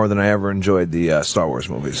Generation more than I ever enjoyed the Star Wars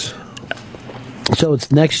movies. So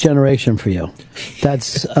it's Next Generation for you.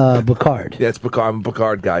 That's Picard. Yeah, it's Picard. I'm a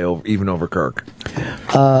Picard guy, even over Kirk.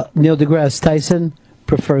 Neil deGrasse Tyson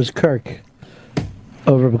prefers Kirk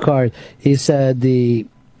over Picard. He said the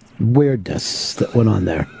weirdness that went on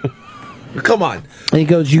there. Come on. And he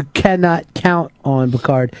goes, you cannot count on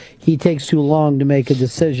Picard. He takes too long to make a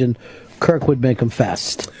decision. Kirk would make him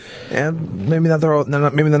fast. And maybe they're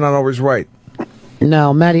not always right.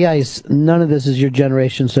 Now, Matty Ice, none of this is your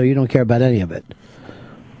generation, so you don't care about any of it.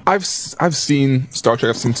 I've seen Star Trek,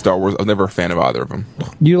 I've seen Star Wars. I'm never a fan of either of them.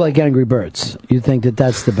 You like Angry Birds. You think that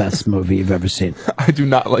that's the best movie you've ever seen. I do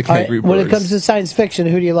not like Angry Birds. When it comes to science fiction,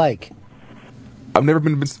 who do you like? I've never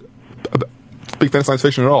been a big fan of science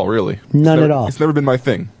fiction at all, really. None at all. It's never been my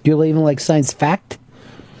thing. Do you even like science fact?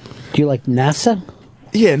 Do you like NASA?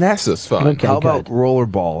 Yeah, NASA's fun. Okay, How about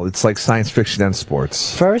Rollerball? It's like science fiction and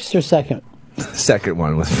sports. First or second? Second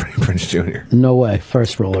one with Freddie Prinze Jr. No way.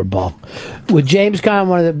 First Rollerball. With James Caan,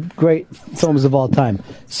 one of the great films of all time.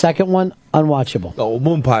 Second one, unwatchable. Oh,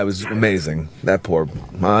 Moon Pie was amazing. That poor...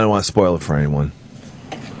 I don't want to spoil it for anyone.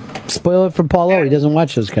 Spoil it for Paulo. He doesn't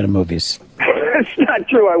watch those kind of movies. It's not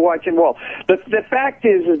true. I watch them all. The fact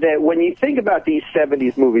is that when you think about these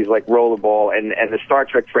 70s movies like Rollerball and the Star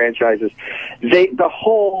Trek franchises, the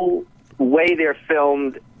whole way they're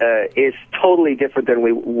filmed is totally different than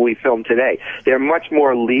we film today. They're much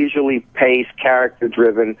more leisurely paced, character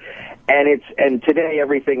driven, and today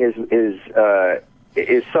everything is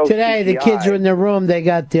so. Today the CGI. kids are in their room. They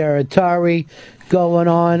got their Atari going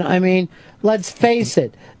on. I mean, let's face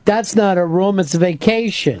it. That's not a room. It's a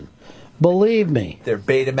vacation. Believe me. They're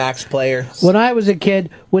Betamax players. When I was a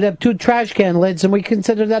kid, we'd have 2 trash can lids, and we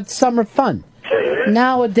considered that summer fun.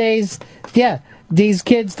 Nowadays, these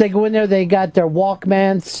kids, they go in there, they got their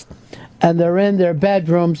Walkmans, and they're in their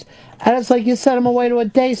bedrooms, and it's like you sent them away to a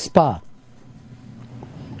day spa.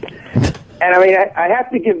 And I mean, I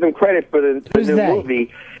have to give them credit for the new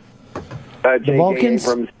movie, J.J.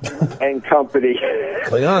 Abrams and company.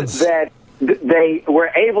 Klingons. That they were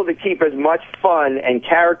able to keep as much fun and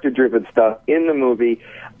character-driven stuff in the movie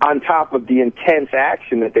on top of the intense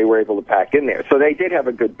action that they were able to pack in there. So they did have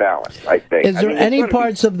a good balance, I think. Is there any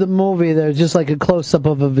parts of the movie that are just like a close-up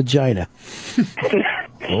of a vagina?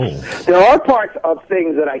 There are parts of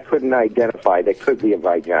things that I couldn't identify that could be a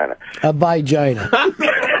vagina. A vagina.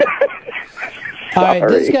 All right,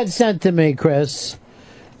 this got sent to me, Chris.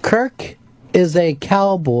 Kirk is a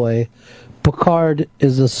cowboy. Picard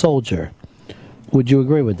is a soldier. Would you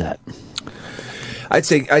agree with that? I'd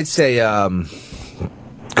say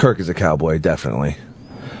Kirk is a cowboy, definitely.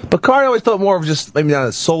 Picard I always thought more of just, maybe not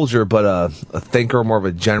a soldier, but a thinker, more of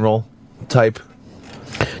a general type.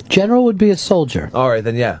 General would be a soldier. All right,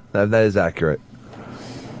 then yeah, that is accurate.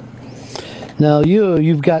 Now,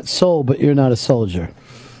 you've got soul, but you're not a soldier.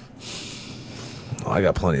 Oh, I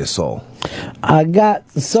got plenty of soul. I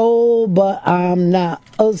got soul, but I'm not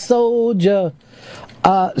a soldier.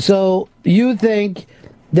 So you think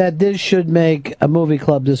that this should make a movie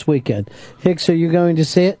club this weekend? Hicks, are you going to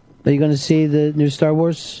see it? Are you going to see the new Star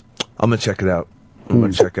Wars? I'm going to check it out. I'm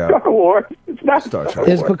going to check out Star Wars. It's not Star Trek.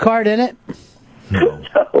 Is Picard in it? No.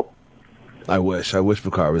 I wish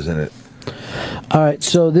Picard was in it. All right,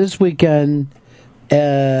 so this weekend,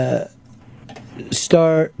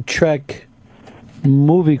 Star Trek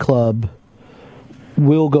Movie Club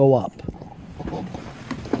will go up.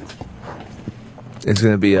 It's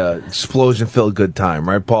going to be a explosion-filled good time,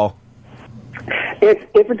 right, Paul?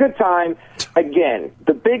 It's a good time. Again,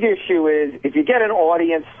 the big issue is if you get an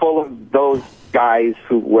audience full of those guys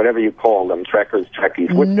who, whatever you call them, trekkers, trekkies,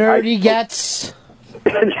 nerdy gets,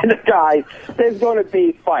 the guys, there's going to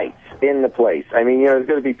be fights in the place. I mean, there's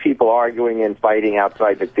going to be people arguing and fighting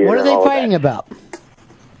outside the theater. What are they fighting about?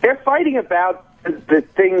 They're fighting about the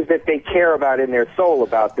things that they care about in their soul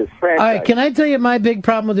about this franchise. All right, can I tell you my big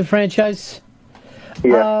problem with the franchise?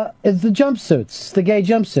 Yeah. It's the jumpsuits, the gay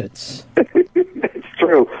jumpsuits. It's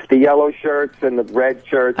true. The yellow shirts and the red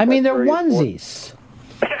shirts. I mean, they're onesies.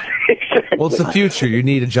 Well, it's the future. You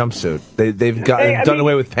need a jumpsuit. They've done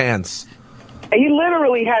away with pants. He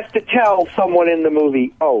literally has to tell someone in the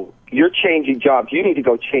movie, "Oh, you're changing jobs. You need to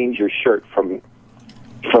go change your shirt from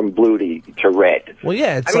blue to red." Well,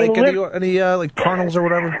 yeah, it's like any like carnals or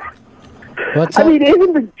whatever. What's I mean,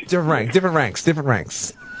 even the different ranks. Different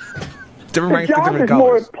ranks the for job different is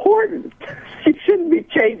more colors. important. You shouldn't be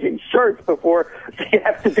changing shirts before you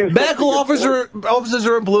have to do. Medical officers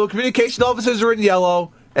are in blue. Communication officers are in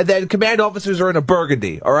yellow, and then command officers are in a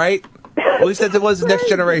burgundy. All right. At least that was the next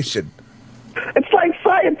generation. It's like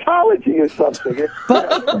Scientology or something.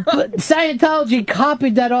 But Scientology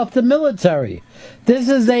copied that off the military. This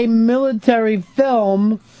is a military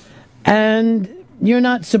film, and you're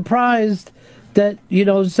not surprised that,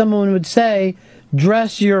 someone would say,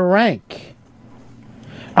 dress your rank.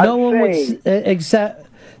 No one would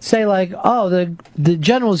say like, oh, the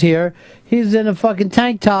general's here. He's in a fucking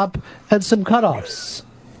tank top and some cutoffs.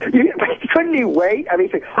 Couldn't you wait? I mean,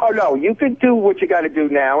 say, oh no, you could do what you got to do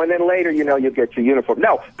now, and then later, you'll get your uniform.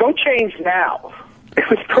 No, go change now. It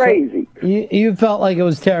was crazy. You felt like it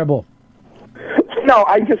was terrible. No,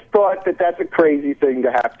 I just thought that that's a crazy thing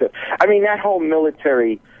to have to. I mean, that whole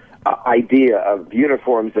military idea of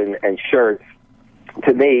uniforms and shirts,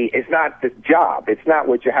 to me, is not the job. It's not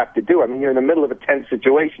what you have to do. I mean, you're in the middle of a tense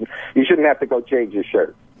situation. You shouldn't have to go change your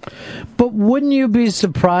shirt. But wouldn't you be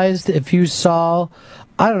surprised if you saw,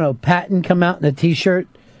 I don't know, Patton come out in a T-shirt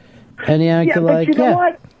and he acted but like, you know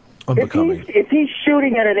what? If he's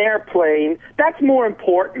shooting at an airplane, that's more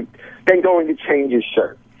important than going to change his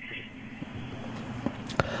shirt.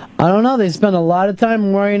 I don't know. They spend a lot of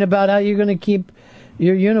time worrying about how you're going to keep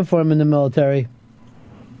your uniform in the military.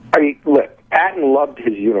 I mean, look, Patton loved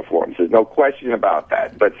his uniforms. There's no question about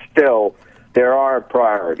that. But still, there are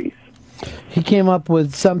priorities. He came up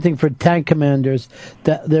with something for tank commanders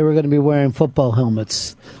that they were going to be wearing football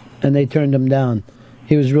helmets, and they turned him down.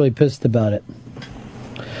 He was really pissed about it.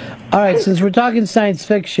 All right, since we're talking science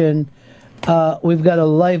fiction, we've got a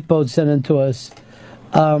lifeboat sent in to us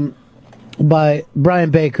by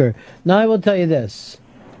Brian Baker. Now, I will tell you this.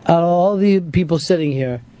 Out of all the people sitting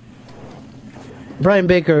here, Brian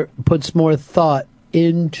Baker puts more thought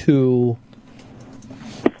into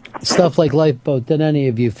stuff like Lifeboat than any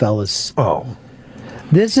of you fellas. Oh.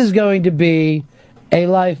 This is going to be a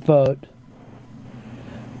lifeboat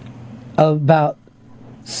about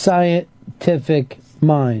scientific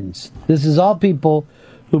minds. This is all people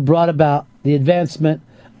who brought about the advancement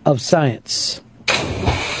of science.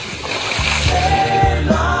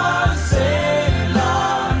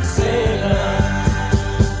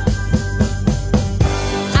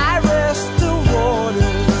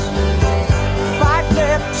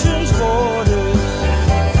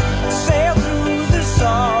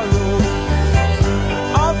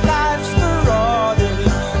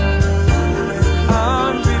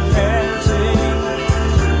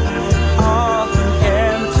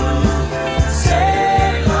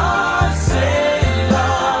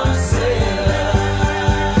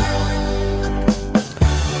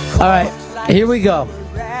 All right, here we go.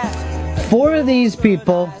 4 of these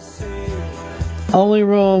people, only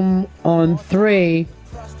room on 3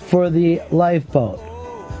 for the lifeboat.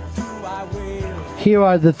 Here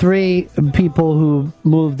are the 3 people who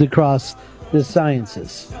moved across the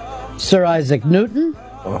sciences. Sir Isaac Newton,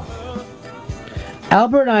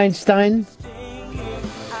 Albert Einstein,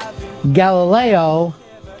 Galileo,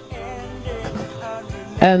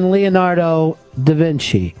 and Leonardo da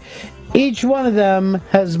Vinci. Each one of them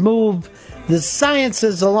has moved the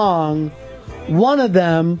sciences along. One of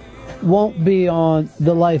them won't be on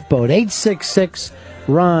the lifeboat.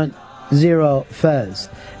 866-RON-0-FEZ.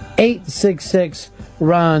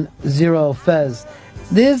 866-RON-0-FEZ.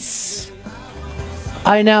 This,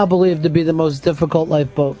 I now believe to be the most difficult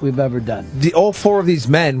lifeboat we've ever done. All 4 of these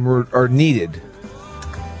men are needed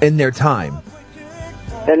in their time.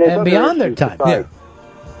 And beyond their time. Yeah.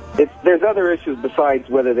 There's other issues besides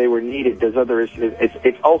whether they were needed. There's other issues.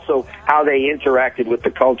 It's also how they interacted with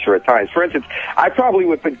the culture at times. For instance, I probably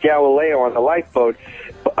would put Galileo on the lifeboat,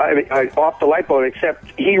 off the lifeboat, except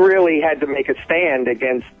he really had to make a stand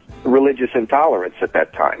against religious intolerance at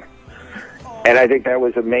that time. And I think that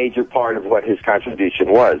was a major part of what his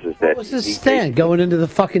contribution was. Is that What was his stand? Going into the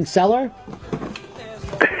fucking cellar?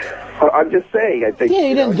 I'm just saying. I think. Yeah,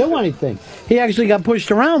 he didn't do anything. He actually got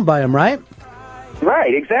pushed around by him, right?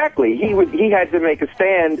 Right, exactly. He had to make a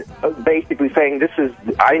stand, basically saying, "This is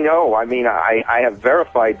I know. I mean, I have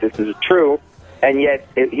verified this is true," and yet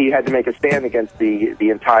he had to make a stand against the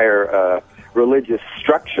entire religious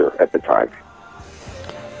structure at the time.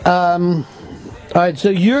 All right, so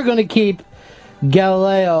you're going to keep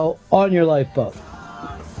Galileo on your lifeboat.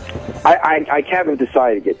 I haven't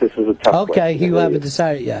decided yet. This is a tough Okay, question. you haven't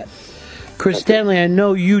decided yet. Chris Stanley, I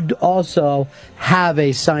know you also have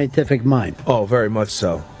a scientific mind. Oh, very much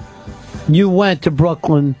so. You went to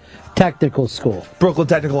Brooklyn Technical School. Brooklyn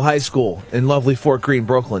Technical High School in lovely Fort Greene,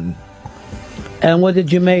 Brooklyn. And what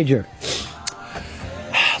did you major?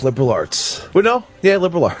 Liberal arts. Well, no? Yeah,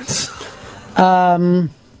 liberal arts.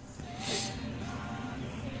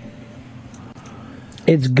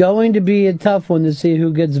 It's going to be a tough one to see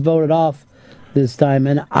who gets voted off this time,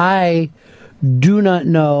 and I do not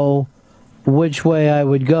know which way I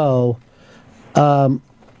would go. I'll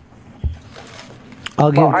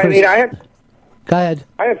give Well, I Chris... mean, I have Go ahead.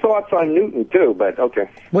 I have thoughts on Newton too, but okay.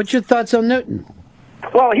 What's your thoughts on Newton?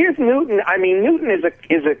 Well, here's Newton. I mean, Newton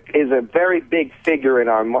is a very big figure in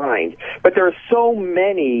our mind, but there are so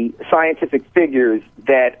many scientific figures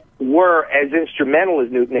that were as instrumental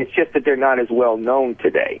as Newton. It's just that they're not as well known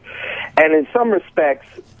today. And in some respects,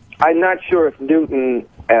 I'm not sure if Newton,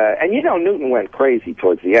 and you know, Newton went crazy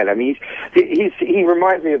towards the end. I mean, he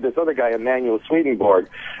reminds me of this other guy, Emanuel Swedenborg,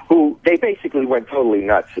 who they basically went totally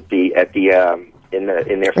nuts in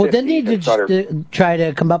their. Well, didn't he just try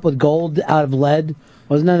to come up with gold out of lead?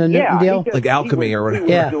 Wasn't that a Newton deal? Like alchemy or whatever.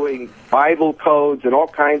 He was doing Bible codes and all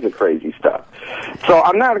kinds of crazy stuff. So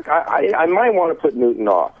I'm not. I might want to put Newton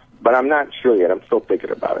off, but I'm not sure yet. I'm still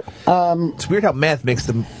thinking about it. It's weird how math makes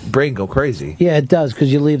the brain go crazy. Yeah, it does,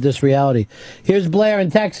 because you leave this reality. Here's Blair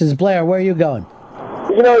in Texas. Blair, where are you going?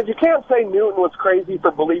 You know, you can't say Newton was crazy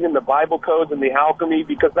for believing the Bible codes and the alchemy,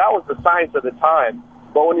 because that was the science of the time.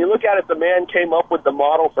 But when you look at it, the man came up with the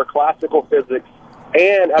model for classical physics.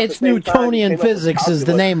 And at It's the same time, he Newtonian came up with physics is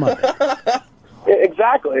the calculus. name of it.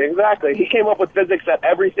 Exactly. He came up with physics that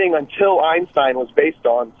everything until Einstein was based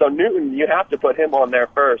on. So Newton, you have to put him on there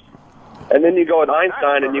first. And then you go with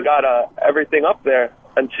Einstein and you got everything up there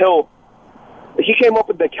until he came up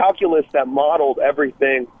with the calculus that modeled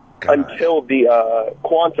everything until the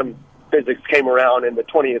quantum physics came around in the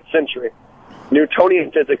 20th century.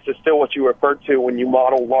 Newtonian physics is still what you refer to when you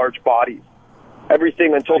model large bodies.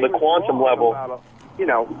 Everything until the quantum level. You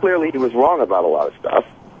know, clearly he was wrong about a lot of stuff.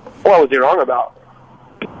 What was he wrong about?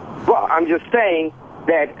 Well, I'm just saying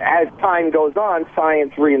that as time goes on,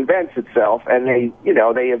 science reinvents itself, and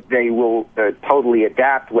they will totally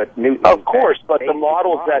adapt what Newton. Of course, but the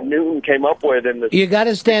models that Newton came up with in the You got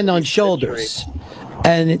to stand on shoulders.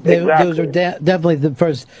 And those are definitely the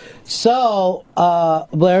first. So,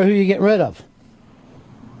 Blair, who are you getting rid of?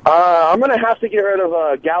 I'm going to have to get rid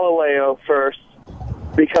of Galileo first,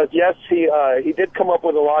 because yes, he did come up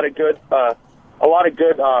with a lot of good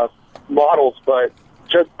models, but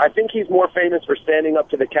I think he's more famous for standing up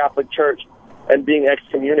to the Catholic Church and being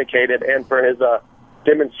excommunicated, and for his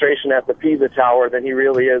demonstration at the Pisa Tower than he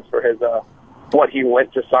really is for his what he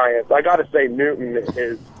went to science. I got to say Newton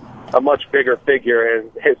is a much bigger figure in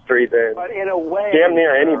history than in a way, damn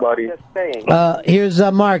near anybody. Here's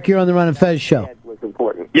Mark. You're on the Run and Fez show. Was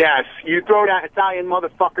important. Yes, you throw that Italian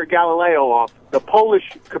motherfucker Galileo off. The Polish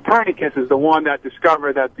Copernicus is the one that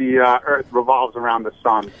discovered that the Earth revolves around the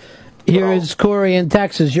sun. Here is Corey in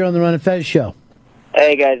Texas. You're on the Run and Fez show.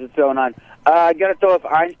 Hey guys, what's going on? I got to throw off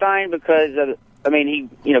Einstein because he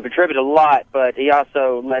contributed a lot, but he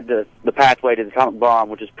also led the pathway to the atomic bomb,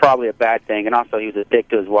 which is probably a bad thing. And also, he was a dick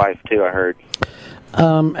to his wife too. I heard.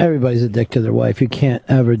 Everybody's a dick to their wife. You can't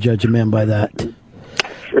ever judge a man by that.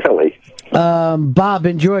 Really? Bob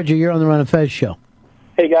in Georgia. You're on the Run and Fez show.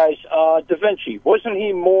 Hey guys, Da Vinci, wasn't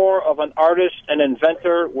he more of an artist and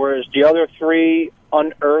inventor, whereas the other three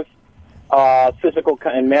unearthed physical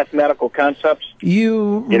and mathematical concepts?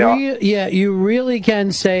 You really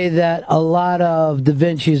can say that a lot of Da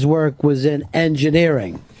Vinci's work was in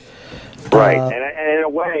engineering. Right, and in a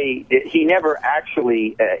way, he never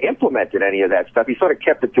actually implemented any of that stuff. He sort of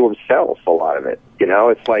kept it to himself, a lot of it. You know,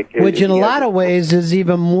 it's like... Which in a lot of ways is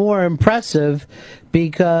even more impressive,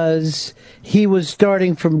 because he was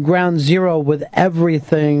starting from ground zero with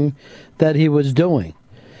everything that he was doing.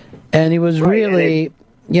 And he was really,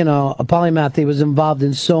 a polymath. He was involved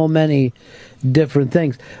in so many different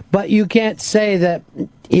things. But you can't say that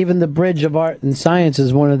even the bridge of art and science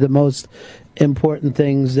is one of the most important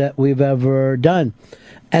things that we've ever done.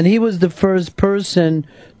 And he was the first person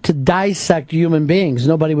to dissect human beings.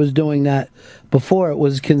 Nobody was doing that before. It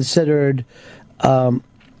was considered, kind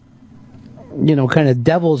of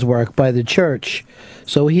devil's work by the church.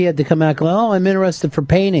 So he had to come out going, I'm interested for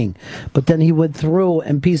painting. But then he went through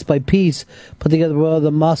and piece by piece put together where all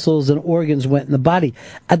the muscles and organs went in the body.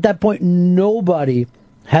 At that point, nobody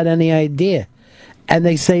had any idea. And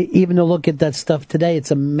they say, even to look at that stuff today,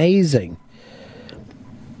 it's amazing.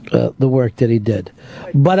 The work that he did.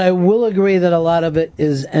 But I will agree that a lot of it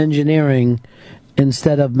is engineering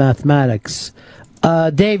instead of mathematics.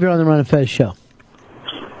 Dave, you're on the Ron and Fez show.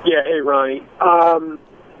 Yeah, hey, Ronnie.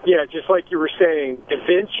 Yeah, just like you were saying, Da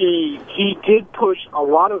Vinci, he did push a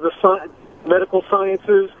lot of the medical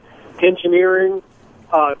sciences, engineering.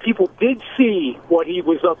 People did see what he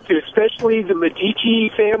was up to, especially the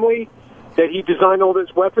Medici family that he designed all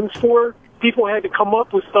those weapons for. People had to come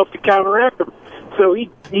up with stuff to counteract them. So he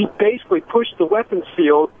basically pushed the weapons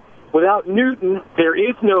field. Without Newton, there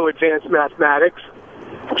is no advanced mathematics.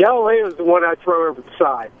 Galileo is the one I'd throw over the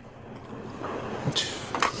side.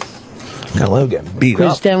 Galileo getting beat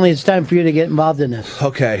Chris up. Stanley, it's time for you to get involved in this.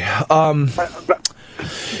 Okay.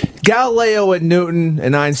 Galileo and Newton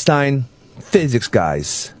and Einstein, physics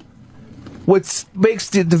guys. What makes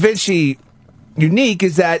Da Vinci unique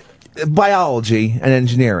is that biology and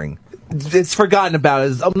engineering. It's forgotten about.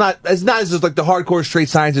 It's not as just like the hardcore straight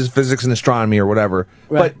sciences, physics and astronomy or whatever.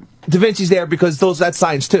 Right. But Da Vinci's there because that's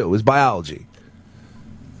science too, is biology.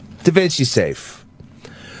 Da Vinci's safe.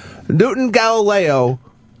 Newton, Galileo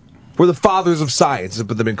were the fathers of science, is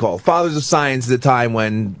what they've been called. Fathers of science at the time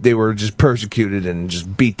when they were just persecuted and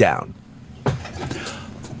just beat down.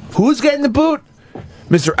 Who's getting the boot?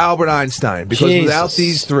 Mr. Albert Einstein. Because without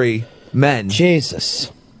these three men...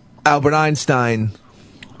 Jesus. Albert Einstein...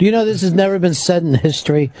 Do you know this has never been said in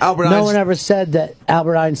history? No one ever said that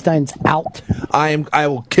Albert Einstein's out. I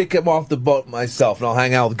will kick him off the boat myself, and I'll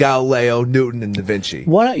hang out with Galileo, Newton, and Da Vinci.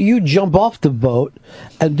 Why don't you jump off the boat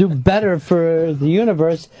and do better for the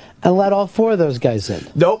universe and let all four of those guys in?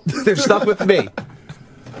 Nope, they're stuck with me.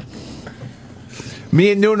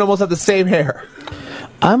 Me and Newton almost have the same hair.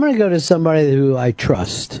 I'm going to go to somebody who I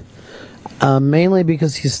trust, mainly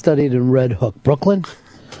because he studied in Red Hook, Brooklyn.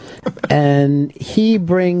 And he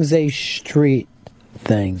brings a street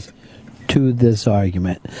thing to this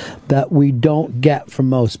argument that we don't get from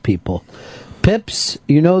most people. Pips,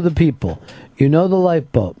 you know the people. You know the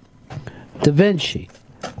lifeboat. Da Vinci,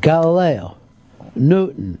 Galileo,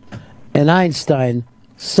 Newton, and Einstein.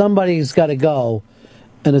 Somebody's got to go,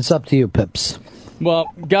 and it's up to you, Pips.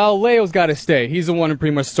 Well, Galileo's got to stay. He's the one who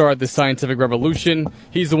pretty much started the scientific revolution.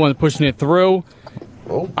 He's the one pushing it through.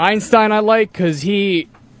 Einstein I like because he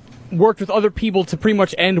worked with other people to pretty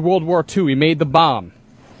much end World War II. He made the bomb.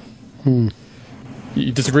 You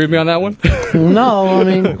disagree with me on that one? No, I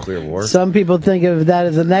mean, Clear war. Some people think of that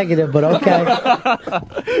as a negative, but okay.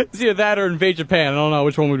 It's either that or invade Japan. I don't know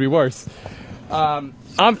which one would be worse. I'm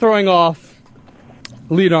throwing off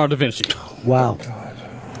Leonardo da Vinci. Wow.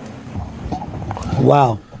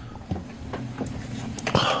 Wow.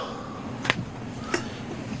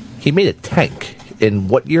 He made a tank. In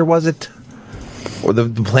what year was it? Or the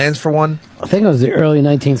plans for one? I think it was the early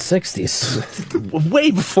 1960s.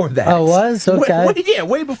 Way before that. Oh, it was? Okay.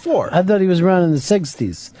 Way before. I thought he was around in the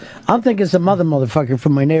 60s. I'm thinking some other motherfucker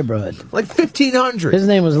from my neighborhood. Like 1500. His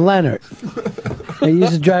name was Leonard. He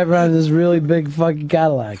used to drive around in this really big fucking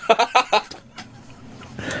Cadillac.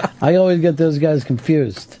 I always get those guys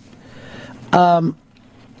confused.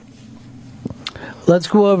 Let's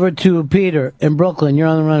go over to Peter in Brooklyn. You're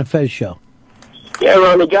on the Ron and Fez show. Yeah,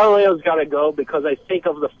 Ronnie, Galileo's got to go because I think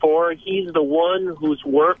of the four, he's the one whose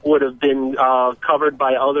work would have been covered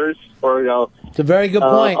by others, or it's a very good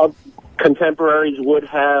point. Contemporaries would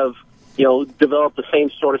have, developed the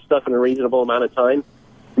same sort of stuff in a reasonable amount of time.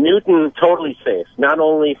 Newton, totally safe, not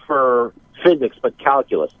only for physics but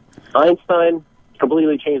calculus. Einstein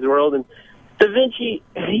completely changed the world, and Da Vinci,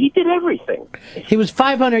 he did everything. He was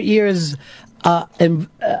 500 years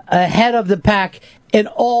ahead of the pack in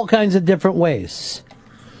all kinds of different ways.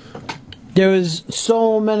 There was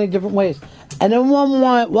so many different ways. And then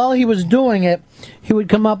while he was doing it, he would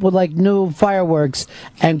come up with like new fireworks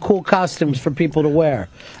and cool costumes for people to wear.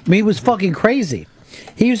 I mean, he was fucking crazy.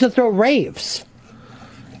 He used to throw raves.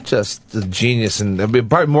 Just a genius, and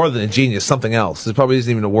probably more than a genius, something else. There probably isn't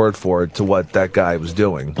even a word for it to what that guy was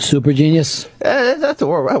doing. Super genius? That's the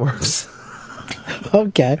word. That works.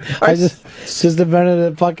 Okay. I just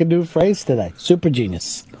invented a fucking new phrase today. Super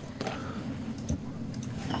genius.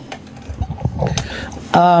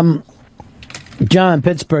 John,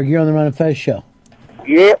 Pittsburgh, you're on the Ron and Fez show.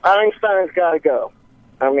 Yeah, Einstein's got to go.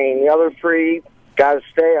 I mean, the other three got to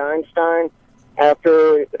stay. Einstein,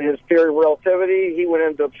 after his theory of relativity, he went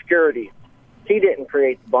into obscurity. He didn't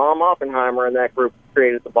create the bomb. Oppenheimer and that group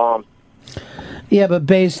created the bomb. Yeah, but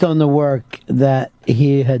based on the work that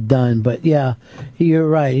he had done. But yeah, you're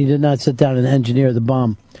right. He did not sit down and engineer the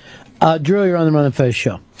bomb. Drew, you're on the Ron and Fez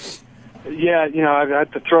show. Yeah, I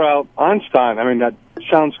had to throw out Einstein. I mean, that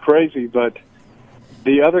sounds crazy, but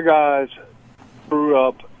the other guys screw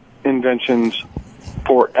up inventions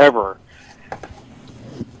forever.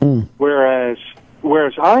 Whereas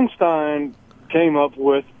Einstein came up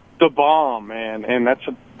with the bomb, man, and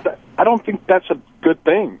I don't think that's a good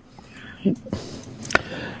thing.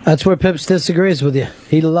 That's where Pips disagrees with you.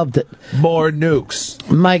 He loved it. More nukes.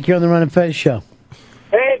 Mike, you're on the Ron and Fez show.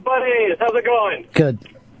 Hey, buddies, how's it going? Good.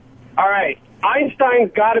 All right,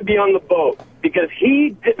 Einstein's got to be on the boat because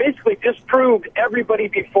he basically disproved everybody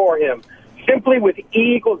before him simply with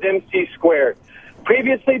E equals MC squared.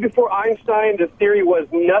 Previously, before Einstein, the theory was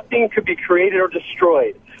nothing could be created or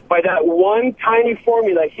destroyed. By that one tiny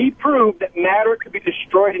formula, he proved that matter could be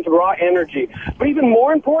destroyed into raw energy. But even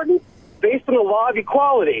more important, based on the law of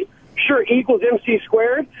equality, sure, E equals MC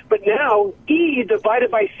squared, but now E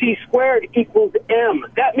divided by C squared equals M.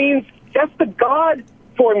 That means that's the God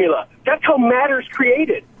formula. That's how matter's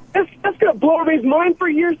created. That's going to blow everybody's mind for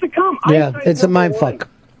years to come. Yeah, Einstein's it's a number mind one. fuck.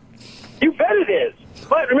 You bet it is.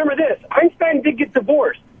 But remember this, Einstein did get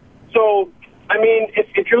divorced. So, I mean,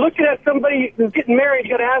 if you're looking at somebody who's getting married,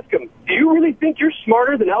 you got to ask him, do you really think you're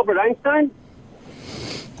smarter than Albert Einstein?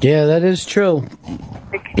 Yeah, that is true.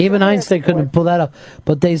 Even Einstein couldn't pull that up.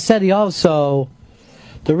 But they said he also,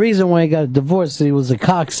 the reason why he got a divorce is he was a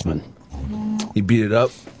coxman. He beat it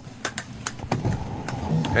up.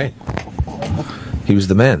 Hey. He was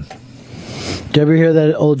the man. Did you ever hear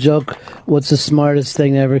that old joke? What's the smartest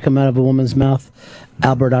thing to ever come out of a woman's mouth?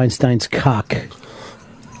 Albert Einstein's cock.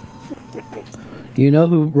 You know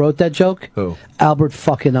who wrote that joke? Who? Albert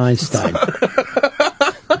fucking Einstein.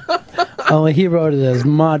 Only he wrote it as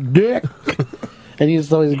my dick. And he used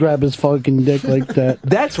to always grab his fucking dick like that.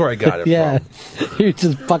 That's where I got it yeah. He would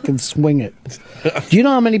just fucking swing it. Do you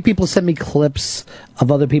know how many people send me clips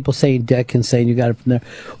of other people saying dick and saying you got it from there?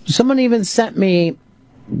 Someone even sent me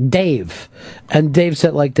Dave. And Dave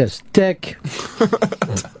said like this, dick.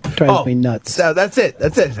 Drives me nuts. So that's it.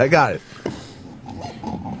 I got it.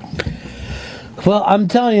 Well, I'm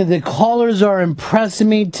telling you, the callers are impressing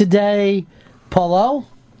me today. Paulo?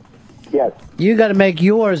 Yes. You got to make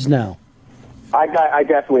yours now. I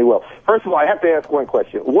definitely will. First of all, I have to ask one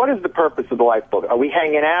question. What is the purpose of the lifeboat? Are we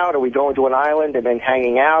hanging out? Are we going to an island and then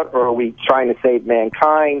hanging out? Or are we trying to save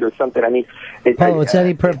mankind or something? I mean, Paulo, it's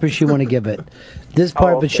any purpose you want to give it. This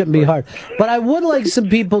part of it shouldn't be hard. But I would like some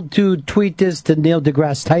people to tweet this to Neil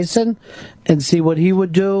deGrasse Tyson and see what he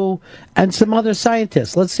would do, and some other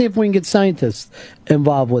scientists. Let's see if we can get scientists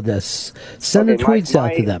involved with this. Send the tweets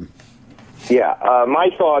out to them. Yeah, my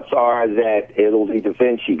thoughts are that it'll be Da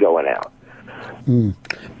Vinci going out.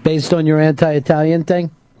 Based on your anti-Italian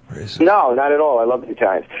thing? No, not at all. I love the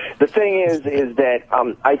Italians. The thing is that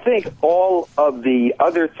I think all of the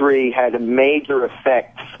other three had major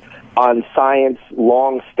effects on science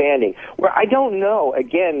long-standing. Where I don't know,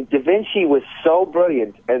 again, Da Vinci was so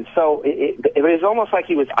brilliant, and so it was almost like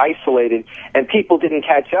he was isolated, and people didn't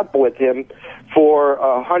catch up with him for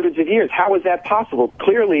hundreds of years. How was that possible?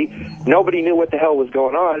 Clearly, nobody knew what the hell was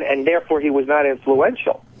going on, and therefore he was not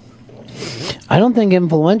influential. I don't think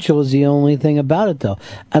influential is the only thing about it, though.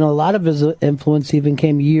 And a lot of his influence even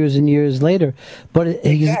came years and years later. But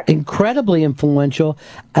he's incredibly influential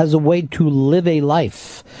as a way to live a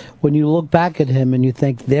life. When you look back at him and you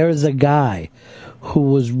think, there's a guy who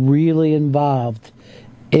was really involved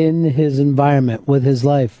in his environment with his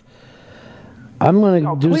life. I'm going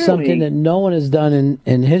to do something that no one has done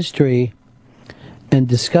in history and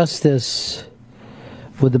discuss this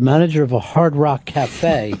with the manager of a Hard Rock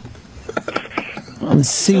Cafe. And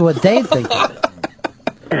see what they think of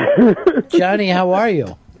it. Johnny, how are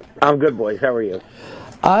you? I'm good, boys. How are you?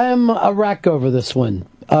 I'm a wreck over this one.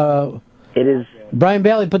 It is. Brian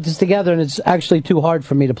Bailey put this together, and it's actually too hard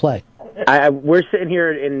for me to play. We're sitting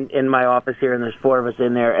here in my office here, and there's four of us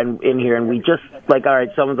in there, and in here, and we just like, all right,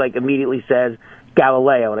 someone's like immediately says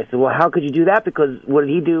Galileo, and I said, well, how could you do that? Because what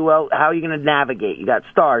did he do? Well, how are you going to navigate? You got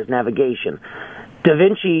stars, navigation. Da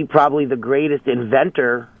Vinci, probably the greatest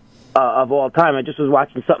inventor of all time. I just was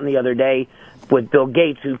watching something the other day with Bill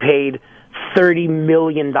Gates, who paid $30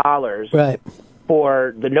 million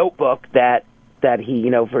for the notebook that he,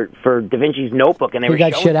 for Da Vinci's notebook, and they he were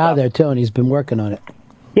got showing shit out stuff. of there too, and he's been working on it.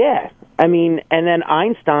 Yeah, I mean, and then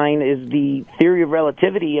Einstein is the theory of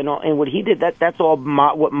relativity, and what he did, that's all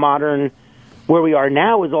what modern, where we are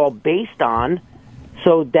now, is all based on.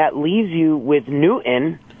 So that leaves you with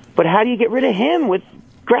Newton, but how do you get rid of him with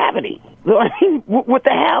gravity? I mean, what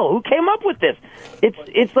the hell? Who came up with this?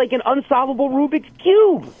 It's like an unsolvable Rubik's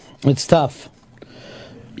Cube. It's tough.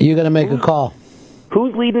 You got to make a call.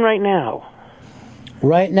 Who's leading right now?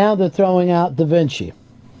 Right now, they're throwing out Da Vinci.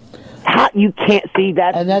 You can't see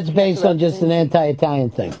that. And that's based on just an anti-Italian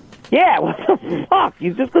thing. Yeah, what the fuck?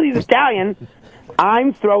 Just because he's Italian,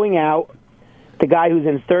 I'm throwing out the guy who's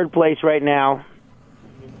in third place right now.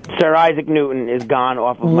 Sir Isaac Newton is gone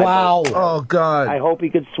off of my boat. Oh, God. I hope he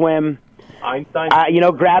could swim. Einstein?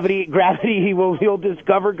 Gravity, he'll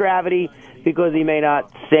discover gravity because he may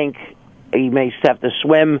not sink. He may have to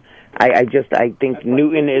swim. I think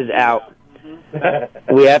Newton is out.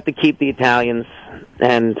 We have to keep the Italians.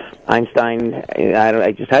 And Einstein, how do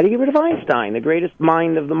you get rid of Einstein, the greatest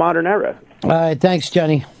mind of the modern era? All right, thanks,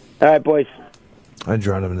 Johnny. All right, boys. I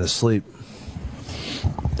drowned him in his sleep.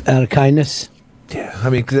 Out of kindness? Yeah, I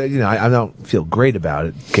mean, 'cause, I don't feel great about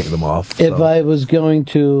it, kicking them off. If I was going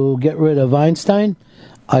to get rid of Einstein,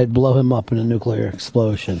 I'd blow him up in a nuclear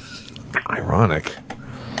explosion. Ironic.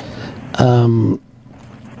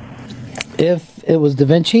 If it was Da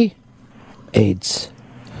Vinci, AIDS.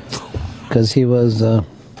 Because he was... I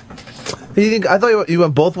thought you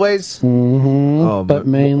went both ways? Mm-hmm, Oh, but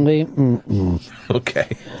mainly... Okay.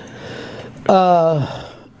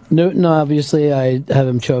 Newton, obviously, I have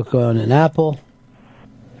him choke on an apple.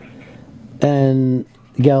 And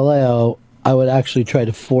Galileo, I would actually try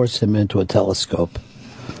to force him into a telescope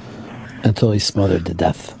until he's smothered to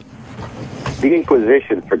death. The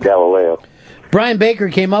Inquisition for Galileo. Brian Baker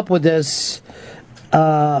came up with this,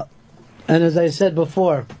 and as I said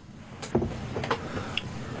before,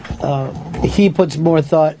 he puts more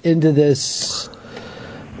thought into this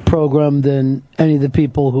program than any of the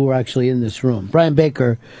people who are actually in this room. Brian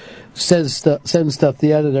Baker sends stuff,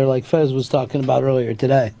 the editor, like Fez was talking about earlier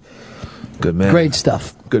today. Good man. Great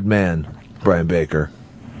stuff. Good man, Brian Baker.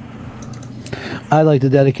 I'd like to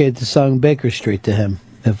dedicate the song Baker Street to him,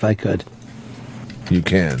 if I could. You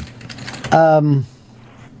can.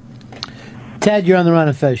 Ted, you're on the Ron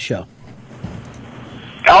and Fez show.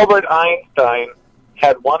 Albert Einstein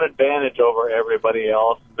had one advantage over everybody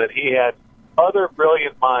else, that he had other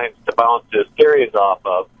brilliant minds to bounce his theories off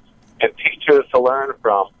of and teachers to learn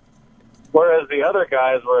from, whereas the other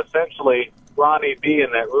guys were essentially Ronnie B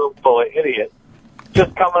in that room full of idiots,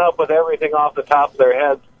 just coming up with everything off the top of their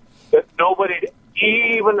heads that nobody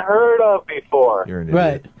even heard of before. You're an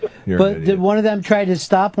Right. But did one of them try to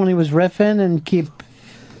stop when he was riffing and keep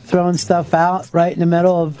throwing stuff out right in the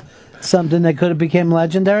middle of something that could have become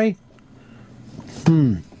legendary?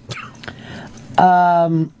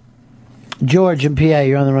 George in PA,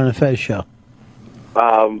 you're on the Ron and Fez show.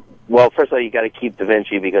 Well, first of all, you got to keep Da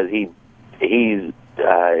Vinci because he's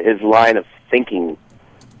his line of thinking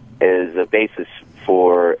is a basis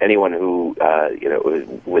for anyone who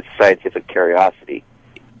with scientific curiosity.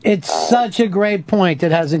 It's such a great point.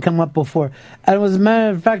 It hasn't come up before. And as a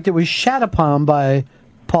matter of fact, it was shat upon by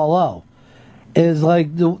Paul O. Is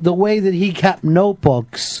like the way that he kept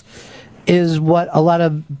notebooks is what a lot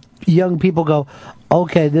of young people go,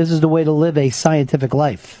 okay, this is the way to live a scientific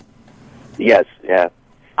life. Yes, yeah.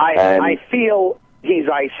 I feel he's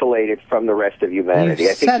isolated from the rest of humanity.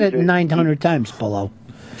 You've I think said it he's 900 times, Polo.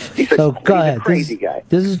 So go ahead. a crazy guy.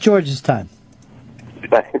 This is George's time.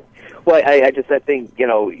 Well, I think you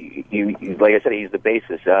like I said, he's the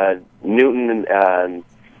basis. Newton,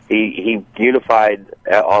 he unified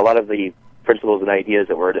a lot of the principles and ideas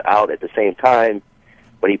that were out at the same time,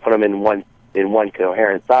 but he put them in one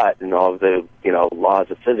coherent thought and all of the laws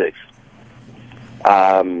of physics.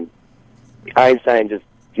 Einstein just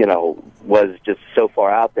was just so far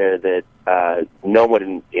out there that no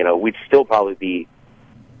one we'd still probably be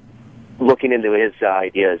looking into his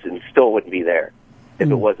ideas and still wouldn't be there if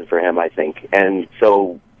it wasn't for him, I think. And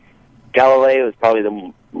so Galileo is probably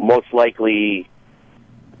the most likely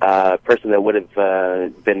person that would have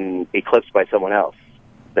been eclipsed by someone else,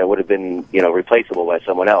 that would have been replaceable by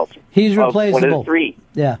someone else. He's replaceable. One of the three,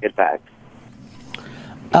 yeah. In fact.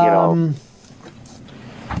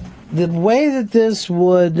 The way that this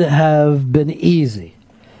would have been easy,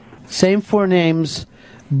 same four names,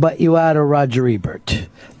 but you add a Roger Ebert.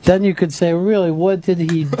 Then you could say, really, what did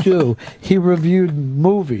he do? He reviewed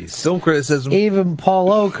movies. Film criticism. Even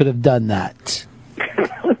Paul O could have done that.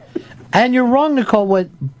 And you're wrong to call what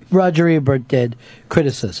Roger Ebert did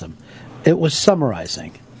criticism. It was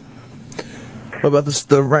summarizing. What about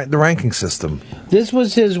the ranking system? This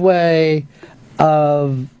was his way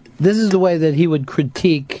of this is the way that he would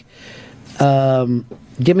critique.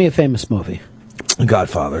 Give me a famous movie.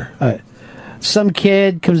 Godfather. All right. Some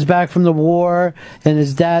kid comes back from the war, and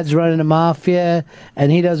his dad's running a mafia,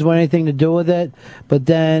 and he doesn't want anything to do with it. But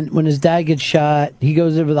then, when his dad gets shot, he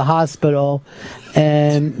goes over to the hospital,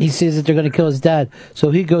 and he sees that they're going to kill his dad.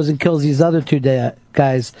 So he goes and kills these other two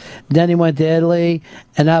guys. Then he went to Italy,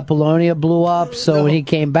 and Apollonia blew up. So when he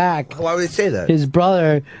came back, why would they say that? His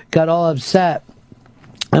brother got all upset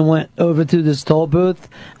and went over to this toll booth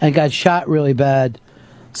and got shot really bad.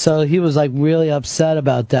 So he was like really upset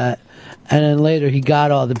about that. And then later he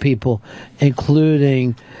got all the people,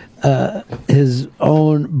 including his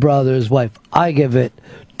own brother's wife. I give it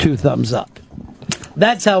 2 thumbs up.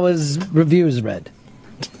 That's how his reviews read.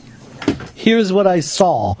 Here's what I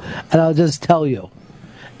saw, and I'll just tell you.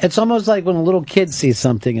 It's almost like when a little kid sees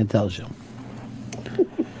something and tells you.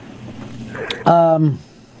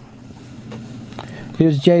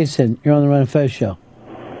 Here's Jason. You're on the Run and Fez show.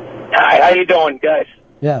 Hi, how you doing, guys?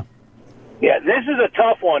 Yeah. Yeah, this is a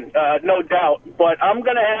tough one, no doubt. But I'm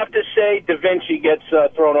going to have to say Da Vinci gets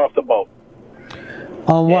thrown off the boat.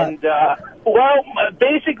 On what? And,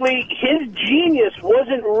 basically, his genius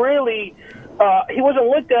wasn't really... he wasn't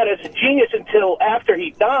looked at as a genius until after he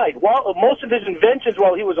died. While most of his inventions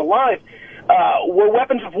while he was alive were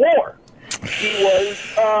weapons of war. He was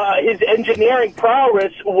his engineering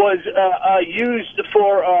prowess was used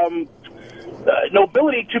for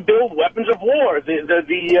nobility to build weapons of war.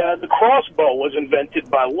 The crossbow was invented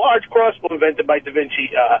by large crossbow invented by Da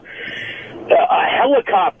Vinci. A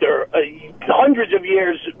helicopter, hundreds of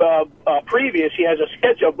years previous, he has a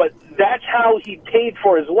sketch of, but that's how he paid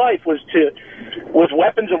for his life was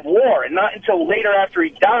weapons of war, and not until later after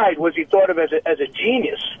he died was he thought of as a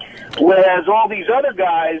genius. Whereas all these other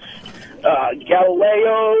guys,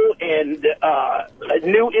 Galileo and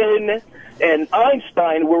Newton and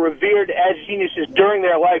Einstein, were revered as geniuses during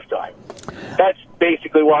their lifetime. That's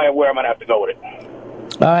basically where I'm going to have to go with it.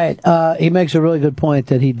 All right. He makes a really good point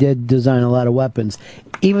that he did design a lot of weapons.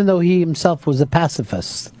 Even though he himself was a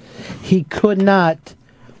pacifist, he could not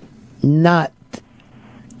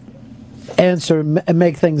answer and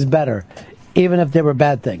make things better, even if they were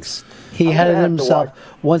bad things. He had it himself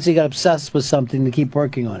once he got obsessed with something to keep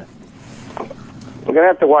working on it. I'm going to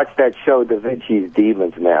have to watch that show, Da Vinci's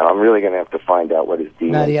Demons, now. I'm really going to have to find out what his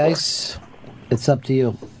demons Matty are. Ice, it's up to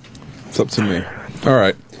you. It's up to me. All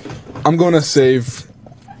right. I'm going to save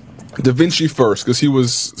Da Vinci first, because he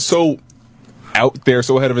was so out there,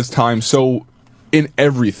 so ahead of his time, so in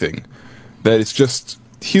everything, that it's just,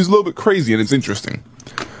 he's a little bit crazy, and it's interesting.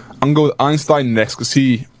 I'm going to go with Einstein next, because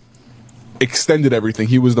he extended everything.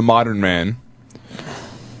 He was the modern man.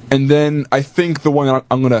 And then I think the one that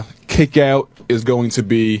I'm going to kick out is going to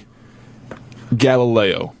be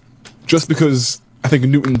Galileo. Just because I think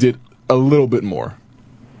Newton did a little bit more.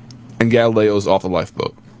 And Galileo's off the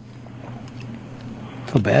lifeboat.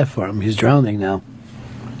 Feel bad for him. He's drowning now.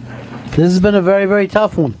 This has been a very, very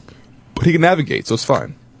tough one. But he can navigate, so it's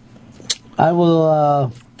fine. I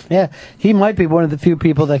will, he might be one of the few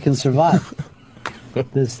people that can survive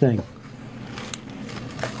this thing.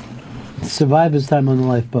 Survive his time on the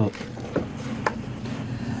lifeboat.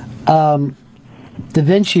 Da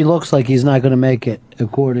Vinci looks like he's not going to make it,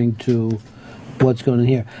 according to what's going on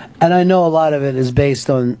here. And I know a lot of it is based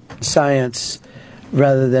on science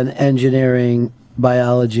rather than engineering,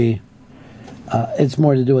 biology. It's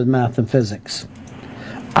more to do with math and physics.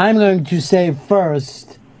 I'm going to say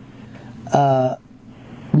first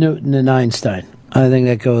Newton and Einstein. I think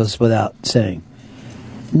that goes without saying.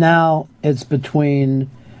 Now it's between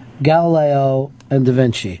Galileo and Da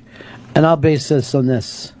Vinci. And I'll base this on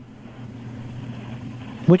this.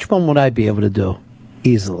 Which one would I be able to do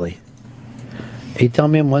easily? Are you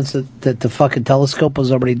telling me once that the fucking telescope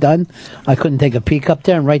was already done, I couldn't take a peek up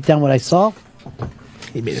there and write down what I saw?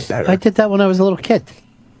 He made it better. I did that when I was a little kid.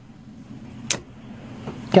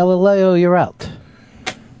 Galileo, you're out.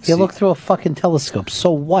 You look through a fucking telescope.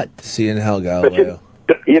 So what? See you in hell, Galileo.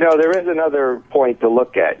 You know, there is another point to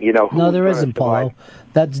look at. You know, No, there isn't, Paulo.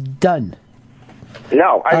 That's done.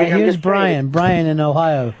 No, I mean, I'm here's just Brian. saying. Brian in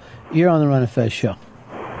Ohio. You're on the Run and Fez show.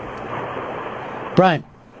 Brian.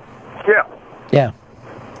 Yeah. Yeah.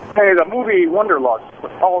 Hey, the movie Wanderlust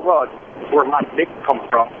with Paul Rudd, where my dick comes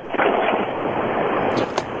from.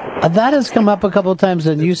 That has come up a couple of times,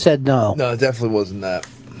 and you said no. No, it definitely wasn't that.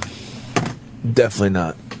 Definitely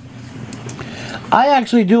not. I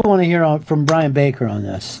actually do want to hear from Brian Baker on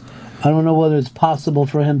this. I don't know whether it's possible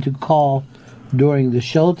for him to call during the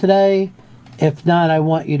show today. If not, I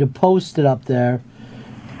want you to post it up there.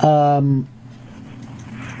 Brian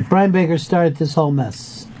Baker started this whole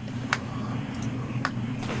mess.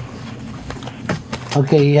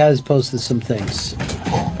 Okay, he has posted some things.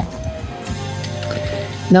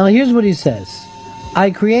 Now, here's what he says.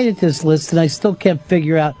 I created this list and I still can't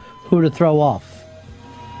figure out who to throw off.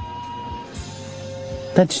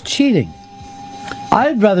 That's cheating.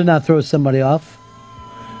 I'd rather not throw somebody off.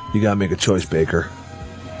 You gotta make a choice, Baker.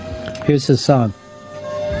 Here's his song.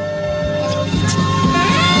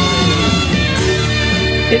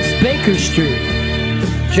 It's Baker Street.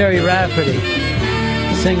 Jerry Rafferty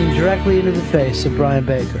singing directly into the face of Brian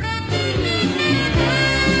Baker.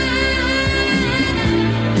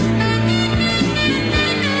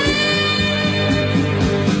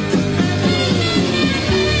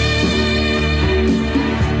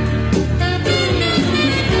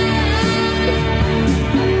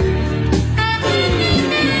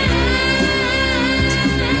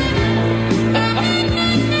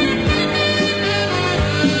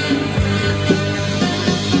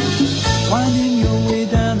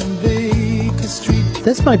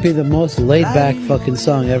 This might be the most laid-back fucking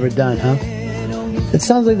song ever done, huh? It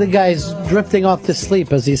sounds like the guy's drifting off to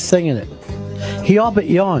sleep as he's singing it. He all but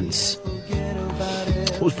yawns.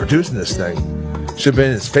 Who's producing this thing? Should have been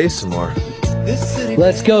in his face some more.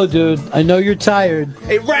 Let's go, dude. I know you're tired.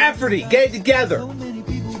 Hey, Rafferty, get it together.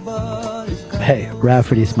 Hey,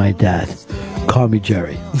 Rafferty's my dad. Call me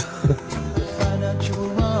Jerry.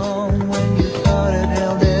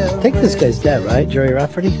 I think this guy's dead, right? Jerry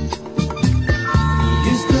Rafferty?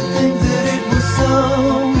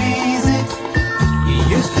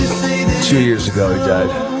 2 years ago he died.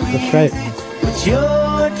 That's right.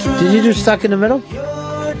 Did you do Stuck in the Middle?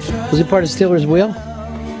 Was he part of Steelers Wheel?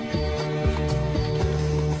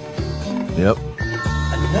 Yep.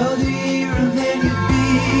 Another year and then you'd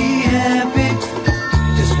be happy.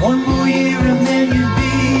 Just one more year and then you'd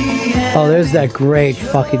be happy. Oh, there's that great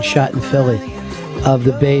fucking shot in Philly of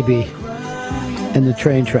the baby in the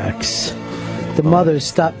train tracks. The mother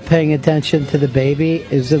stopped paying attention to the baby,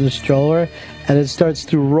 is in the stroller, and it starts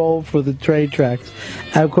to roll for the train tracks.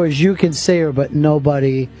 And of course, you can see her, but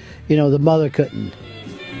nobody, the mother couldn't.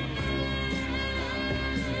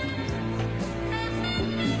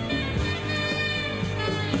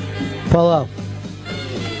 Paulo.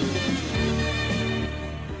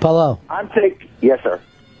 I'm taking. Yes, sir.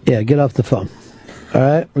 Yeah, get off the phone. All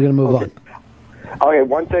right, we're gonna move on. Okay,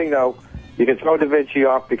 one thing though, you can throw Da Vinci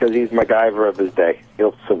off because he's MacGyver of his day.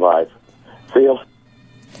 He'll survive. Feel?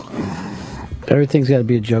 Everything's got to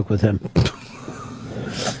be a joke with him.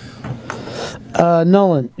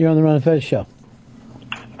 Nolan, you're on the Ron and Fez show.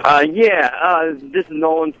 This is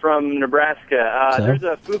Nolan from Nebraska. So? There's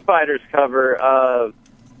a Foo Fighters cover of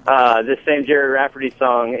this same Jerry Rafferty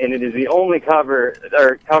song, and it is the only cover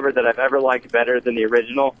that I've ever liked better than the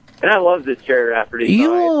original. And I love this Jerry Rafferty song.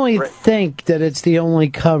 You only think that it's the only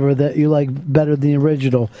cover that you like better than the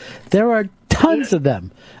original. There are tons of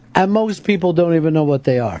them, and most people don't even know what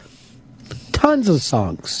they are. Tons of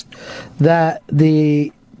songs that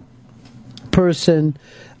the person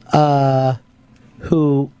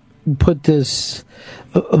who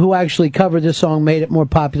actually covered this song made it more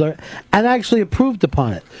popular and actually approved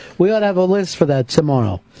upon it. We ought to have a list for that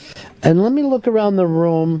tomorrow. And let me look around the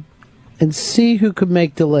room and see who could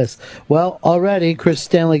make the list. Well, already Chris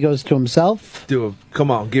Stanley goes to himself.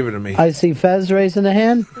 Come on, give it to me. I see Fez raising a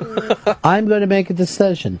hand. I'm going to make a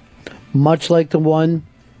decision, much like the one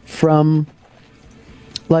from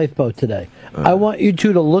Lifeboat today. I want you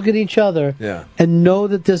two to look at each other and know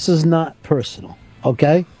that this is not personal,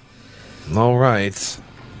 okay? All right.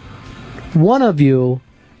 One of you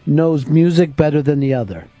knows music better than the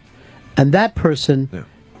other, and that person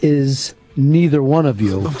is neither one of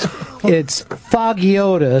you. It's Foggy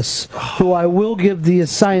Otis, who I will give the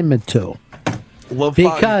assignment to.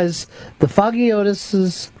 Because the Foggy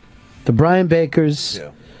Otises, the Brian Bakers,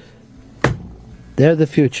 they're the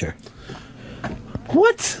future.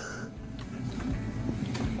 What?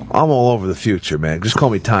 I'm all over the future, man. Just call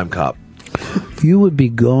me Time Cop. You would be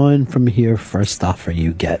gone from here first offer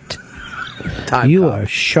you get. You are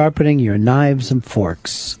sharpening your knives and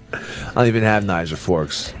forks. I don't even have knives or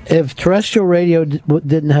forks. If terrestrial radio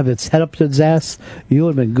didn't have its head up to its ass, you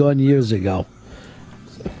would have been gone years ago.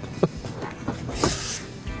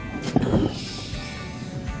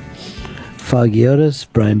 Foggy Otis,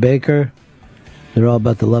 Brian Baker, they're all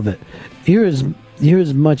about to love it. You're as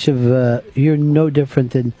much of you're no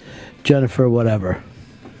different than Jennifer whatever.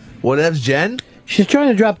 Whatev's Jen? She's trying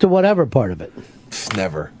to drop the whatever part of it.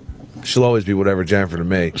 Never. She'll always be whatever Jennifer to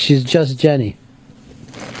me. She's just Jenny.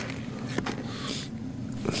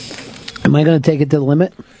 Am I going to take it to the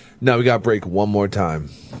limit? No, we got to break one more time.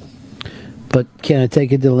 But can I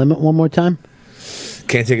take it to the limit one more time?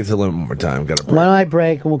 Can't take it to the limit one more time. Got to. Why don't I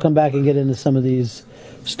break and we'll come back and get into some of these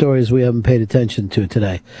stories we haven't paid attention to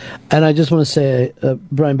today. And I just want to say,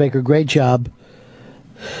 Brian Baker, great job.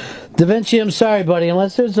 Da Vinci, I'm sorry, buddy,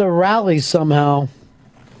 unless there's a rally somehow,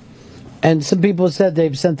 and some people said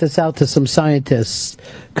they've sent this out to some scientists,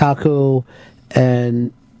 Kaku,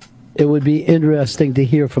 and it would be interesting to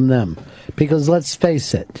hear from them. Because let's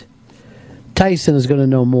face it, Tyson is going to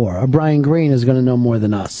know more, or Brian Green is going to know more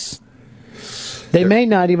than us. They may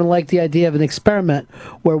not even like the idea of an experiment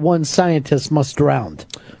where one scientist must drown.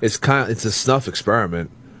 It's a snuff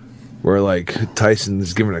experiment where like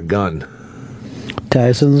Tyson's given a gun.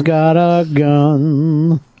 Tyson's got a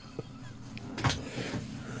gun.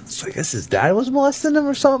 So I guess his dad was molesting him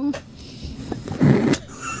or something.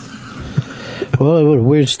 Well, what a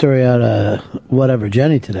weird story out of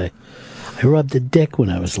Jenny today. I rubbed a dick when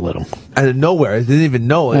I was little. Out of nowhere, I didn't even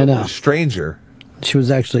know it. I know. It was a stranger. She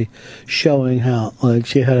was actually showing how, like,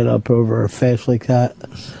 she had it up over her face like that.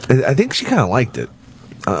 I think she kind of liked it.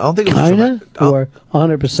 I don't think it was Kinda? Or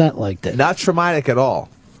 100% liked it. Not traumatic at all.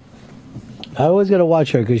 I always got to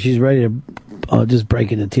watch her because she's ready to just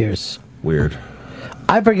break into tears. Weird.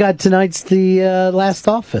 I forgot tonight's the last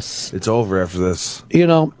Office. It's over after this. You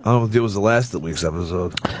know, I don't know if it was the last week's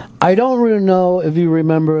episode. I don't really know if you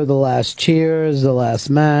remember the last Cheers, the last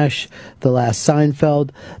MASH, the last Seinfeld.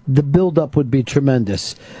 The build-up would be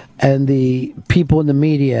tremendous. And the people in the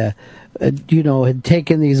media, had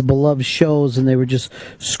taken these beloved shows and they were just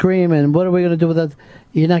screaming, what are we going to do with that?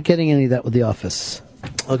 You're not getting any of that with The Office.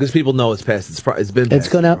 Well, because people know it's past its prime. It's been past It's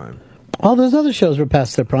going its out. prime. All those other shows were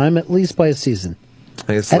past their prime, at least by a season.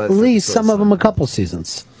 I guess At least some of them a couple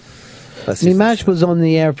seasons. MASH was on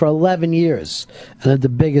the air for 11 years and had the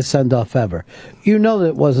biggest send-off ever. You know that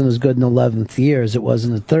it wasn't as good in the 11th year as it was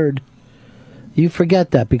in the third. You forget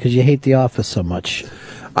that because you hate The Office so much.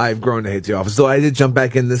 I've grown to hate The Office, though I did jump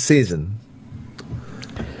back in this season.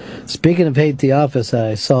 Speaking of hate The Office,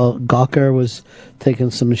 I saw Gawker was taking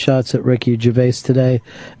some shots at Ricky Gervais today,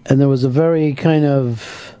 and there was a very kind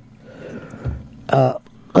of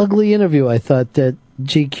ugly interview, I thought, that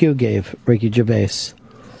GQ gave Ricky Gervais.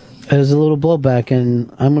 It was a little blowback,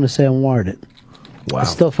 and I'm going to say unwarranted. Wow. I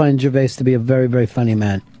still find Gervais to be a very, very funny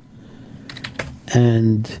man.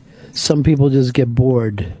 And some people just get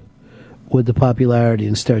bored with the popularity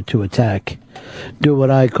and start to attack. Do what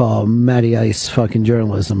I call Matty Ice fucking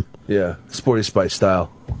journalism. Yeah, Sporty Spice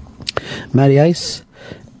style. Matty Ice,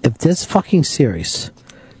 if this fucking series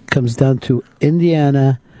comes down to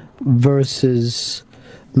Indiana versus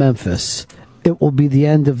Memphis, it will be the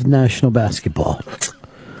end of national basketball.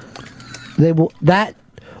 That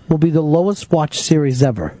will be the lowest watched series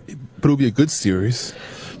ever. But it'll be a good series.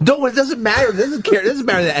 No, it doesn't matter. It doesn't care. It doesn't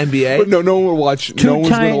matter the NBA. But no one will watch. No one's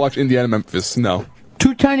going to watch Indiana Memphis. No.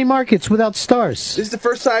 Two tiny markets without stars. This is the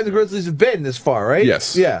first time the Grizzlies have been this far, right?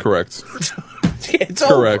 Yes. Yeah. Correct. It's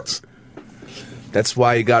correct. That's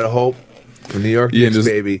why you got to hope for New York Yeah, Knicks, there's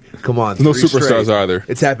baby. Come on. no 3 superstars straight. either.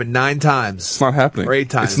 It's happened 9 times. It's not happening. Or 8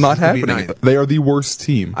 times. It's not This could be happening. 9th. They are the worst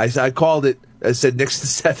team. I called it. I said Knicks to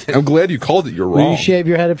 7. I'm glad you called it. You're Will wrong. you shave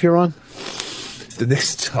your head if you're wrong? The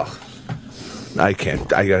Knicks. Oh, I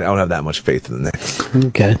can't. I don't have that much faith in the Knicks.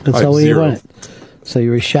 Okay, that's I have all you 0. wanted. So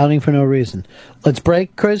you were shouting for no reason. Let's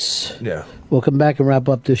break, Chris. Yeah. We'll come back and wrap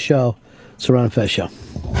up this show. It's the Ron and Fez Show.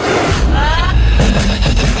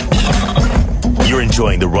 You're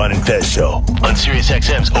enjoying the Ron and Fez Show on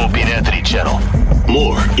SiriusXM's Opie and Anthony channel.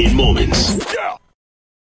 More in moments.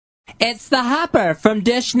 It's the Hopper from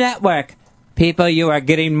Dish Network. People, you are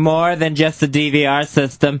getting more than just a DVR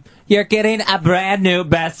system. You're getting a brand new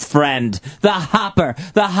best friend. The Hopper.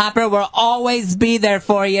 The Hopper will always be there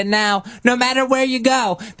for you now, no matter where you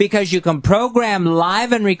go, because you can program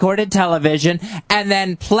live and recorded television and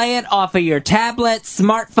then play it off of your tablet,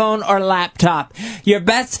 smartphone, or laptop. Your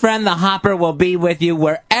best friend, the Hopper, will be with you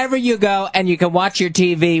wherever you go, and you can watch your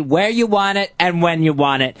TV where you want it and when you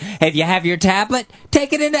want it. If you have your tablet,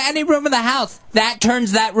 take it into any room in the house. That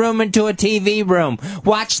turns that room into a TV room.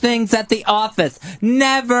 Watch things at the office.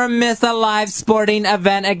 Never miss a live sporting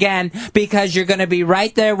event again, because you're going to be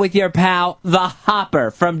right there with your pal, the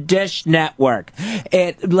Hopper from Dish Network.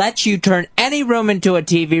 It lets you turn any room into a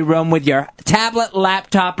TV room with your tablet,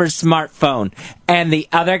 laptop, or smartphone. And the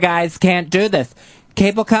other guys can't do this.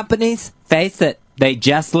 Cable companies, face it, they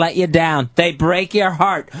just let you down. They break your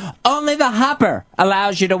heart. Only the Hopper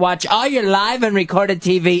allows you to watch all your live and recorded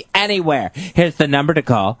TV anywhere. Here's the number to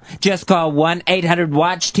call. Just call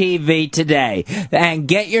 1-800-WATCH-TV today and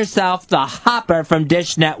get yourself the Hopper from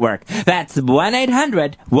Dish Network. That's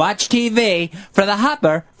 1-800-WATCH-TV for the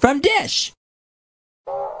Hopper from Dish.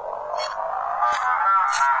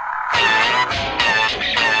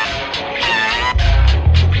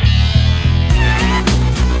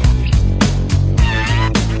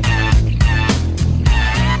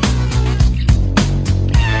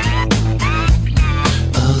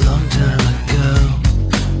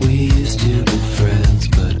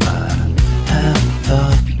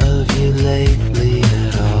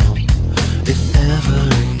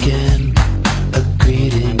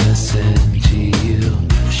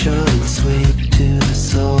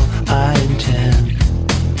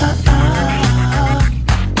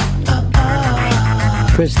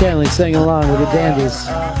 Stanley singing along with the Dandies.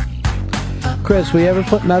 Chris, will you ever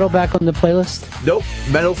put metal back on the playlist? Nope,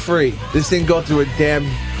 metal free. This thing go through a damn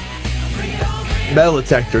metal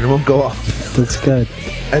detector and it won't go off. That's good.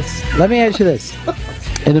 Let me ask you this.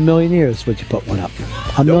 In a million years, would you put one up?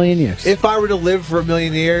 A million years. If I were to live for a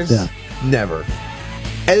million years, Yeah. never.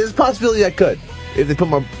 And there's a possibility I could. If they put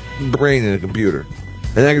my brain in a computer.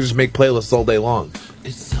 And I could just make playlists all day long.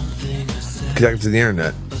 Connected to the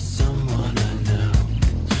internet.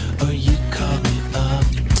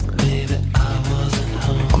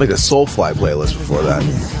 I'll make a Soulfly playlist before that.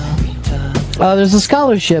 There's a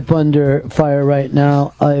scholarship under fire right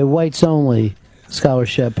now, a whites-only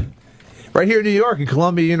scholarship. Right here in New York, in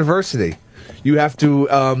Columbia University. You have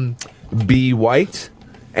to be white,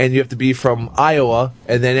 and you have to be from Iowa,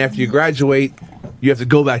 and then after you graduate, you have to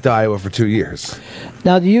go back to Iowa for 2 years.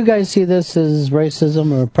 Now, do you guys see this as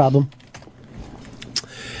racism or a problem?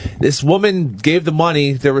 This woman gave the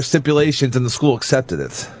money, there were stipulations, and the school accepted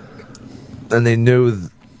it. And they knew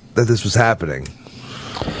that this was happening.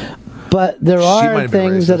 But there She might are have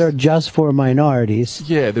been things that are just for minorities.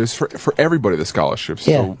 Yeah, there's for everybody the scholarships,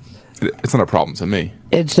 so it's not a problem to me.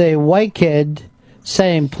 It's a white kid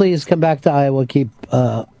saying, please come back to Iowa, keep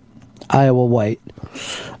Iowa white.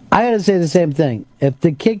 I gotta say the same thing. If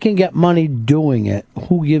the kid can get money doing it,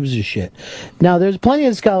 who gives a shit? Now, there's plenty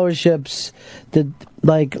of scholarships that,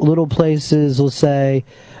 like, little places will say,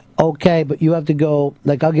 okay, but you have to go,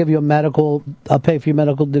 like, I'll give you I'll pay for your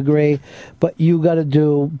medical degree, but you gotta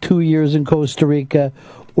do 2 years in Costa Rica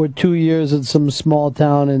or 2 years in some small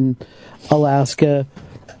town in Alaska.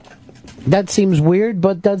 That seems weird,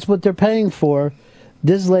 but that's what they're paying for.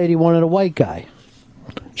 This lady wanted a white guy.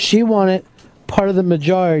 She wanted part of the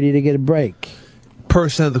majority to get a break.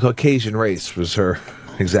 Person of the Caucasian race was her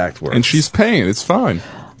exact words. And she's paying. It's fine.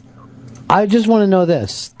 I just want to know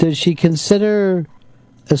this. Does she consider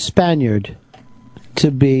a Spaniard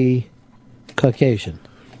to be Caucasian?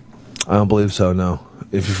 I don't believe so, no.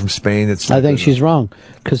 If you're from Spain, it's... I think she's wrong,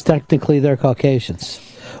 because technically they're Caucasians.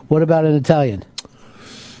 What about an Italian?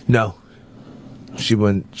 No. She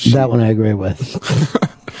wouldn't... That one I agree with.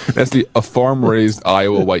 That's a farm-raised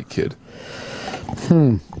Iowa white kid.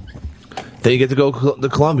 Then you get to go to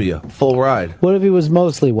Columbia, full ride. What if he was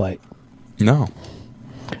mostly white? No.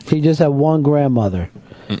 He just had one grandmother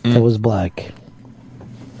that was black.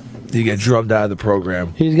 You get drummed out of the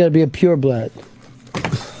program. He's got to be a purebred.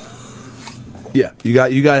 Yeah, you got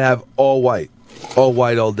to have all white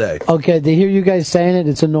all day. Okay, to hear you guys saying it,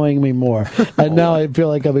 it's annoying me more. And now I feel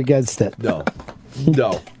like I'm against it. No.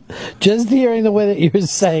 Just hearing the way that you're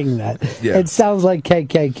saying that, it sounds like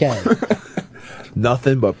KKK.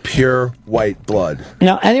 Nothing but pure white blood.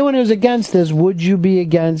 Now, anyone who's against this, would you be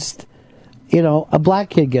against, a black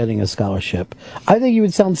kid getting a scholarship? I think you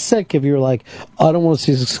would sound sick if you were like, I don't want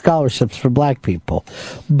to see scholarships for black people.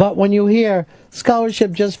 But when you hear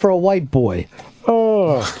scholarship just for a white boy,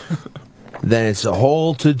 then it's a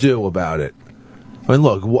whole to-do about it. I mean,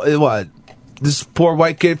 look, what? This poor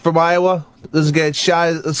white kid from Iowa doesn't get a shot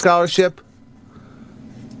at a scholarship?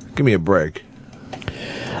 Give me a break.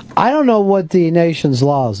 I don't know what the nation's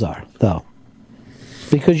laws are, though.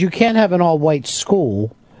 Because you can't have an all-white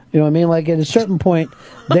school. You know what I mean? Like, at a certain point,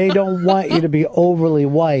 they don't want you to be overly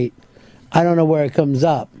white. I don't know where it comes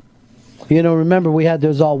up. Remember, we had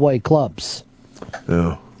those all-white clubs.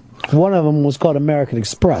 Yeah. One of them was called American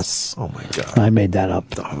Express. Oh, my God. I made that up.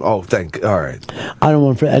 Oh, all right. I don't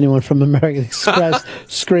want anyone from American Express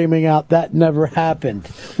screaming out, that never happened.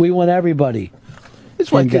 We want everybody.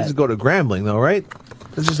 It's white kids go to Grambling, though, right?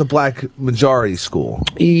 It's just a black majority school.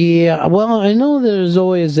 Yeah, well, I know there's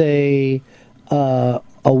always a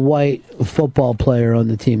white football player on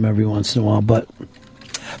the team every once in a while, but...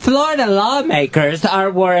 Florida lawmakers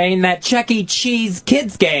are worrying that Chuck E. Cheese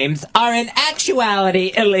kids' games are in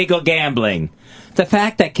actuality illegal gambling. The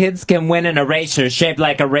fact that kids can win in a racer shaped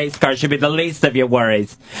like a race car should be the least of your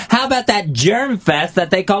worries. How about that germ fest that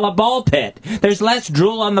they call a ball pit? There's less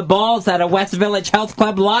drool on the balls at a West Village Health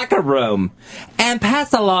Club locker room. And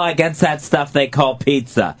pass a law against that stuff they call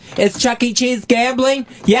pizza. Is Chuck E. Cheese gambling?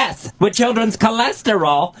 Yes, with children's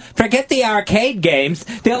cholesterol. Forget the arcade games.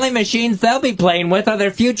 The only machines they'll be playing with are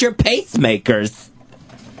their future pacemakers.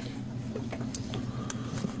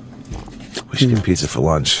 We should get pizza for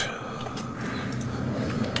lunch.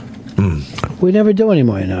 We never do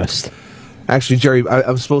anymore, you noticed. Actually, Jerry,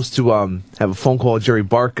 I'm supposed to have a phone call with Jerry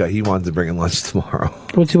Barca. He wanted to bring in lunch tomorrow.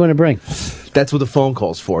 What's he want to bring? That's what the phone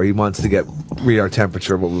call's for. He wants to read our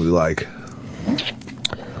temperature, what we like.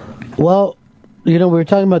 Well, we were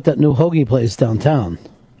talking about that new hoagie place downtown.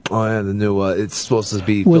 Oh, yeah, the new, it's supposed to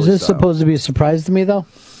be Was Philly this style. supposed to be a surprise to me, though?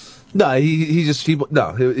 No, he just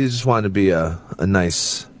wanted to be a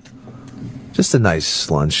nice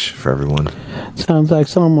lunch for everyone. Sounds like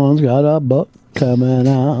someone's got a book coming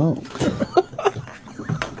out.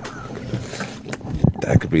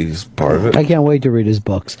 That could be part of it. I can't wait to read his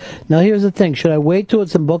books. Now, here's the thing. Should I wait till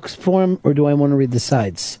it's in books for him, or do I want to read the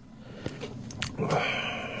sides?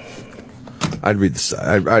 I'd read the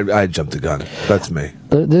side. I'd jump the gun. That's me.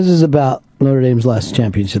 This is about Notre Dame's last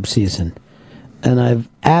championship season. And I've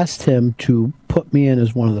asked him to put me in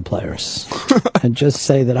as one of the players. And just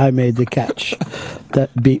say that I made the catch that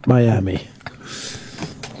beat Miami.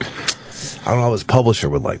 I don't know how his publisher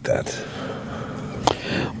would like that.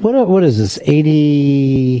 What is this,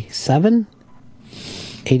 87?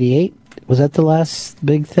 88? Was that the last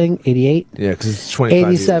big thing? 88? Yeah, because it's 25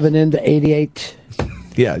 87 into 88.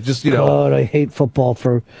 Yeah, just, God, I hate football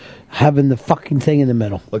for having the fucking thing in the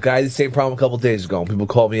middle. Look, I had the same problem a couple of days ago. People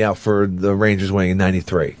called me out for the Rangers winning in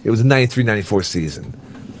 93. It was a 93-94 season.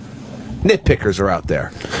 Nitpickers are out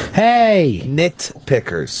there. Hey!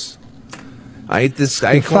 Nitpickers. I ain't this. I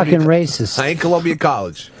You're ain't Columbia, fucking racist. I ain't Columbia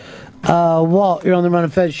College. Walt, you're on the Run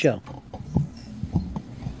and Fez show.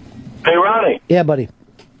 Hey, Ronnie. Yeah, buddy.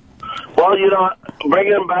 Well,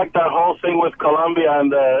 bringing back that whole thing with Columbia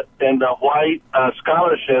and the white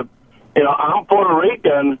scholarship, I'm Puerto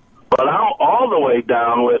Rican, but I'm all the way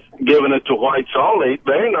down with giving it to whites only.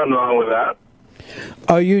 There ain't nothing wrong with that.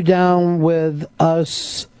 Are you down with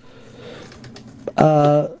us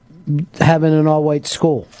having an all-white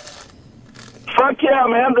school? Fuck yeah,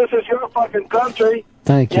 man. This is your fucking country.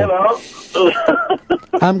 Thank you. You know?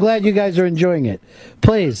 I'm glad you guys are enjoying it.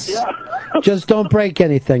 Please, just don't break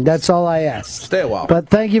anything. That's all I ask. Stay a while. But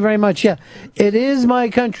thank you very much. Yeah, it is my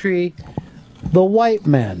country, the white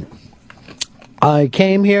man. I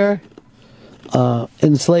came here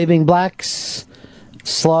enslaving blacks,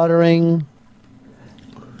 slaughtering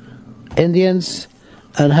Indians,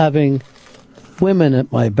 and having women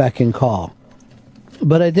at my beck and call.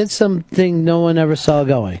 But I did something no one ever saw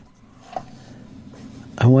going.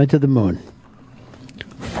 I went to the moon.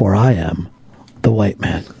 For I am the white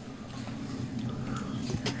man.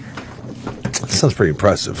 Sounds pretty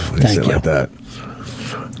impressive when you say it like that.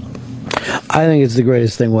 I think it's the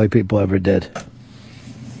greatest thing white people ever did.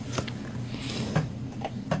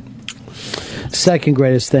 Second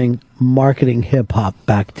greatest thing, marketing hip-hop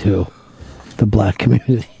back to the black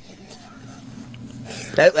community.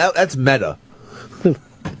 That's meta.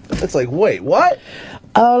 It's like, wait, what?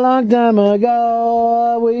 A long time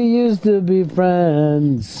ago, we used to be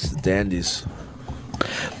friends. Dandies.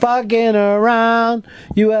 Fucking around,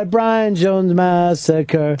 you had Brian Jones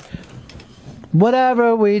Massacre.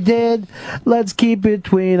 Whatever we did, let's keep it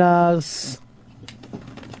between us.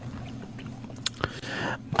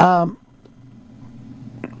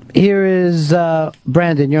 Here is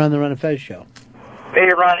Brandon. You're on the Run and Fez show. Hey,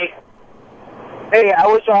 Ronnie. Hey, I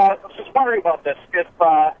was just wondering about this.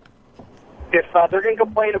 If they're going to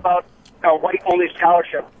complain about a white-only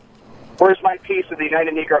scholarship, where's my piece of the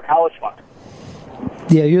United Negro College Fund?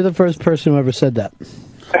 Yeah, you're the first person who ever said that.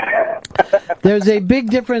 There's a big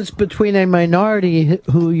difference between a minority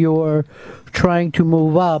who you're trying to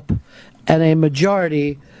move up and a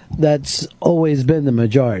majority that's always been the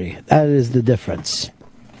majority. That is the difference.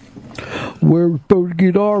 Where's supposed to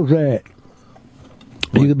get ours at?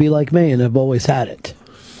 You could be like me and have always had it.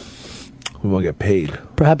 We won't get paid.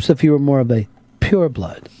 Perhaps if you were more of a pure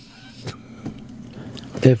blood.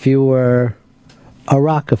 If you were a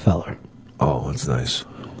Rockefeller. Oh, that's nice.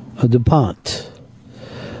 A DuPont.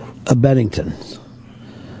 A Bennington.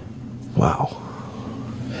 Wow.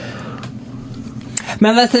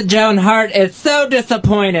 Melissa Joan Hart is so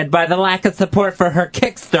disappointed by the lack of support for her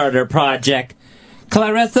Kickstarter project.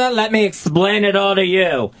 Clarissa, let me explain it all to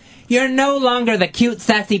you. You're no longer the cute,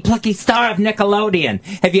 sassy, plucky star of Nickelodeon.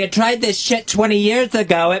 If you had tried this shit 20 years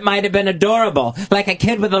ago, it might have been adorable, like a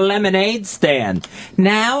kid with a lemonade stand.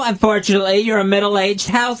 Now, unfortunately, you're a middle-aged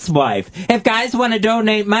housewife. If guys want to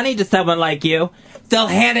donate money to someone like you, they'll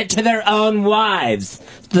hand it to their own wives.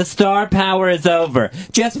 The star power is over.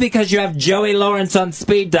 Just because you have Joey Lawrence on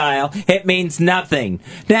speed dial, it means nothing.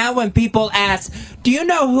 Now when people ask, do you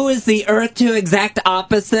know who is the Earth 2 exact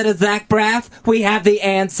opposite of Zach Braff? We have the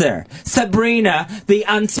answer. Sabrina, the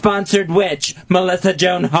unsponsored witch, Melissa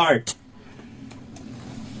Joan Hart.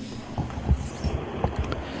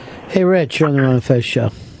 Hey, Rich, you're on the Ron and Fez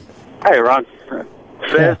show. Hey, Ron.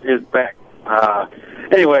 Fez is back.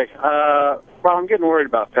 Anyway, well, I'm getting worried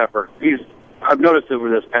about Pepper. I've noticed over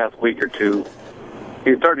this past week or two,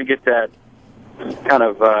 he's starting to get that kind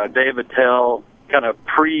of Dave Attell kind of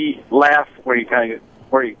pre-laugh where he's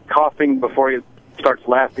coughing before he starts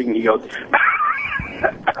laughing. He goes,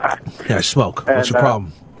 Yeah, I smoke. What's your And,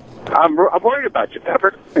 problem? I'm worried about you,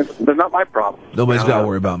 Pepper. It's not my problem. Nobody's got to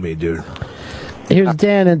worry about me, dude. Here's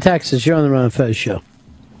Dan in Texas. You're on the Ron and Fez show.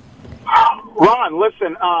 Ron,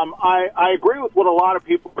 listen, I agree with what a lot of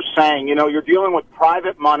people are saying. You know, you're dealing with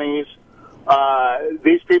private monies.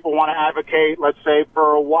 These people want to advocate, let's say,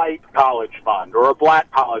 for a white college fund or a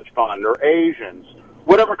black college fund or Asians,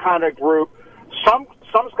 whatever kind of group. Some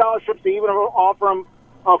scholarships, they even offer them,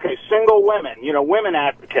 okay, single women, you know, women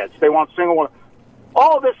advocates. They want single women.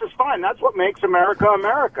 All of this is fine. That's what makes America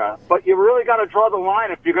America. But you really got to draw the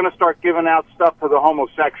line if you're going to start giving out stuff to the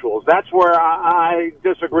homosexuals. That's where I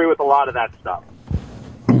disagree with a lot of that stuff.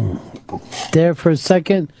 There for a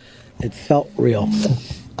second, it felt real.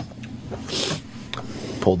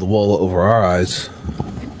 Pulled the wool over our eyes.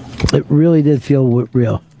 It really did feel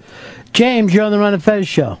real. James, you're on the Ron and Fez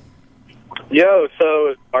show. Yo,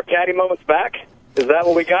 so are catty moments back? Is that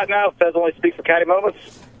what we got now? Fez only speaks for catty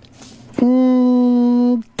moments?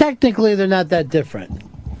 Technically, they're not that different.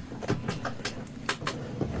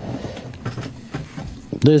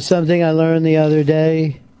 There's something I learned the other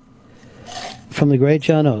day from the great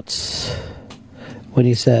John Oates when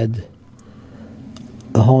he said,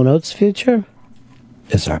 the Hall & Oates future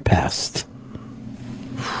is our past.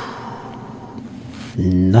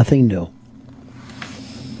 Nothing new.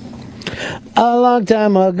 A long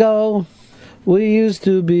time ago, we used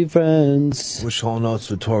to be friends. Wish Hall & Oates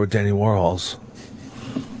would tour with Danny Warhols.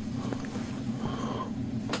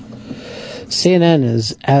 CNN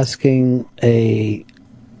is asking a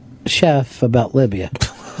chef about Libya.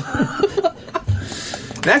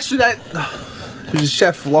 Actually, he was a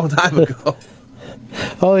chef a long time ago.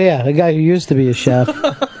 Oh, yeah, a guy who used to be a chef.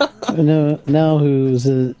 now who's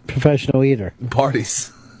a professional eater.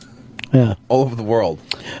 Parties. Yeah. All over the world.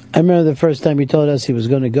 I remember the first time he told us he was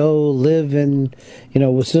going to go live in,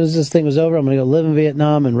 as soon as this thing was over, I'm going to go live in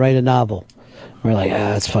Vietnam and write a novel. We're like,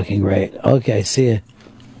 that's fucking great. Okay, see ya.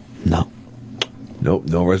 No. Nope,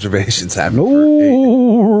 no reservations happening.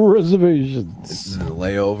 No reservations. This is a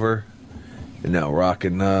layover. And now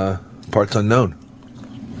rocking Parts Unknown.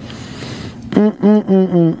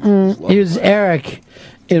 Here's Eric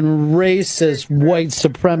in racist, white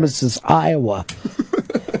supremacist Iowa.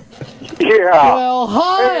 Yeah. Well,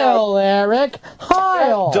 Heil, Eric.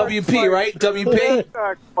 Heil. WP, right? WP? That's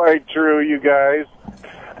not quite true, you guys.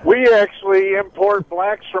 We actually import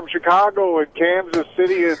blacks from Chicago and Kansas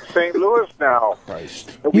City and St. Louis now.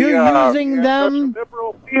 Christ. You're using them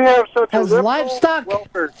We have such a as liberal livestock?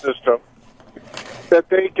 welfare system that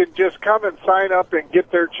they can just come and sign up and get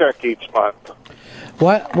their check each month.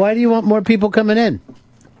 Why do you want more people coming in?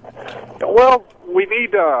 Well, we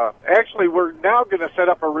need, actually, we're now going to set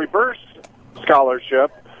up a reverse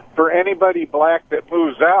scholarship for anybody black that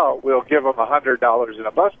moves out. We'll give them $100 in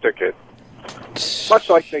a bus ticket, much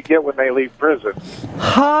like they get when they leave prison.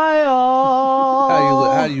 Hi-all.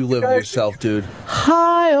 How do you live with yourself, dude?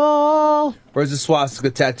 Hi-all. Where's the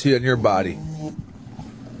swastika tattooed on your body?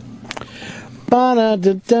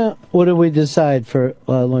 Ba-da-da-da. What do we decide for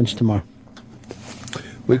lunch tomorrow?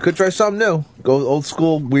 We could try something new. Go old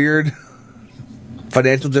school, weird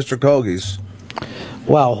financial district hoagies.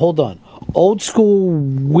 Wow, hold on. Old school,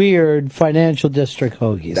 weird financial district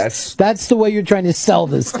hoagies. That's the way you're trying to sell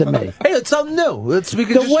this to me. Hey, it's something new.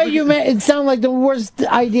 You made it sound like the worst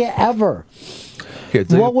idea ever. Here,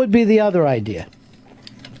 what would be the other idea?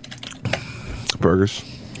 Burgers.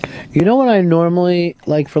 You know what I normally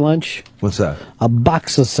like for lunch? What's that? A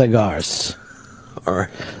box of cigars. All right.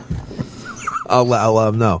 I'll let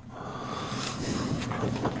them know.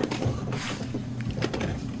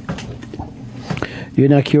 You're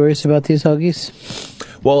not curious about these hoagies?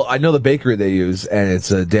 Well, I know the bakery they use, and it's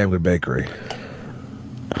a damn good bakery.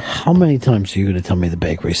 How many times are you going to tell me the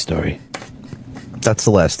bakery story? That's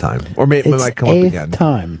the last time. Or maybe it might come up eighth again.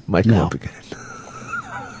 time. Might come up again.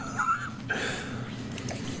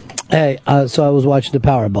 Hey, so I was watching the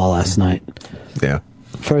Powerball last night. Yeah.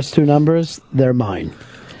 First two numbers, they're mine.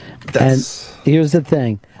 And here's the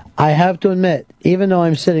thing. I have to admit, even though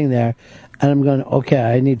I'm sitting there and I'm going, okay,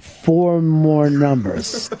 I need 4 more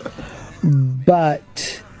numbers.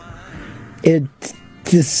 But it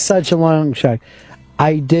is such a long shot.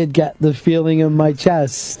 I did get the feeling in my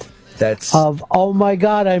chest of, oh my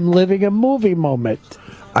God, I'm living a movie moment.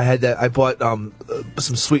 I had that. I bought some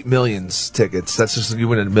Sweet Millions tickets. That's just you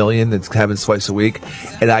win $1 million. It's happens twice a week.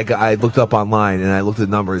 And I looked up online and I looked at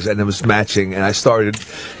the numbers and it was matching. And I started.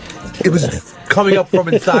 It was coming up from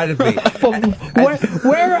inside of me.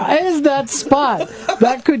 Where is that spot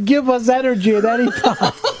that could give us energy at any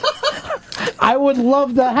time? I would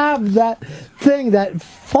love to have that thing, that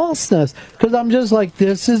falseness. Because I'm just like,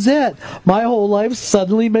 this is it. My whole life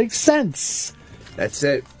suddenly makes sense. That's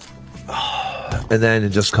it. And then it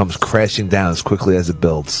just comes crashing down as quickly as it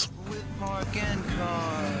builds.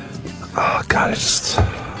 Oh, God, I just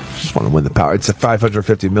want to win the power. It's at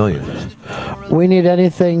 $550 million. We need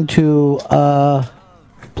anything to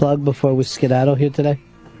plug before we skedaddle here today?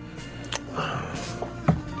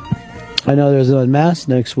 I know there's an Unmasked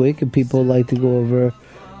next week, and people like to go over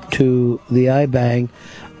to the iBang.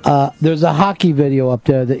 There's a hockey video up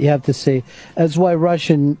there that you have to see. That's why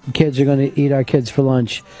Russian kids are going to eat our kids for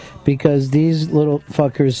lunch, because these little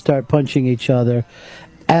fuckers start punching each other.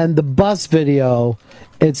 And the bus video,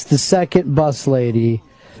 it's the second bus lady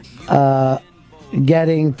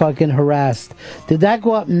getting fucking harassed. Did that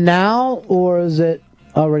go up now, or is it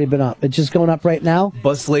already been up? It's just going up right now?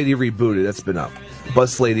 Bus Lady Rebooted. That's been up.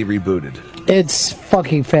 Bus Lady Rebooted. It's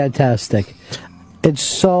fucking fantastic. It's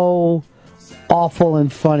so awful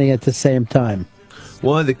and funny at the same time.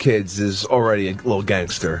 One of the kids is already a little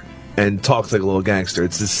gangster and talks like a little gangster.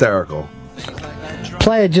 It's hysterical.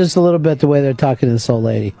 Play it just a little bit the way they're talking to this old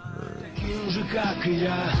lady.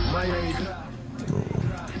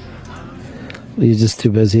 You're just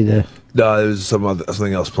too busy to... No, there was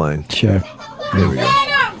something else playing. Sure. There we go.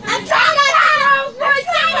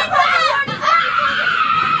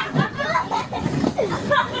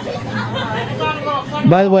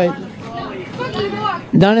 By the way,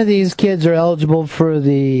 none of these kids are eligible for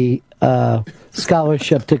the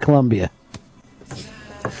scholarship to Columbia.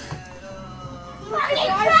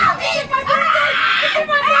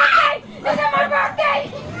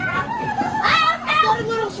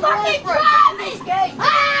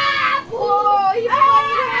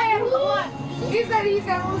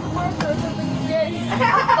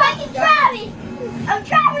 I'm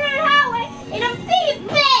traveling on the highway and I'm being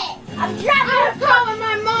bad. I'm calling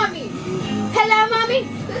my mommy. Hello, mommy.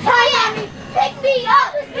 Hi, mommy. Pick me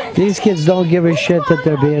up. These kids don't give a shit that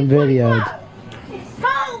they're being videoed.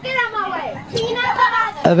 Come, get out of my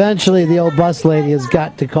way. Eventually, the old bus lady has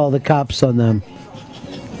got to call the cops on them.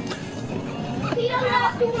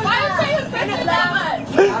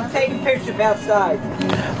 I'm taking pictures outside.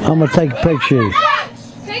 I'm going to take a picture.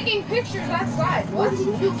 Taking pictures outside. What?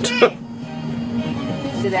 You can't.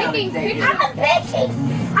 Taking pictures. I'm a bitch.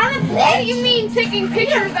 What do you mean taking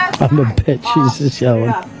pictures outside? I'm a bitch. She's just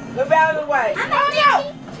yelling. Move out of the way. No.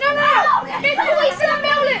 There's police in the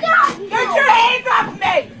building. Get your hands off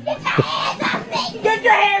me. Get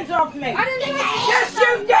your hands off me. I didn't do it. Yes,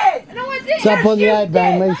 you did. No, I didn't. It's up on the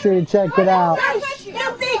iBang. Make sure you check it out. You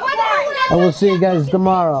be quiet. And we'll see you guys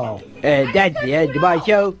tomorrow. That's the end of my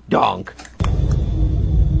show. Donk.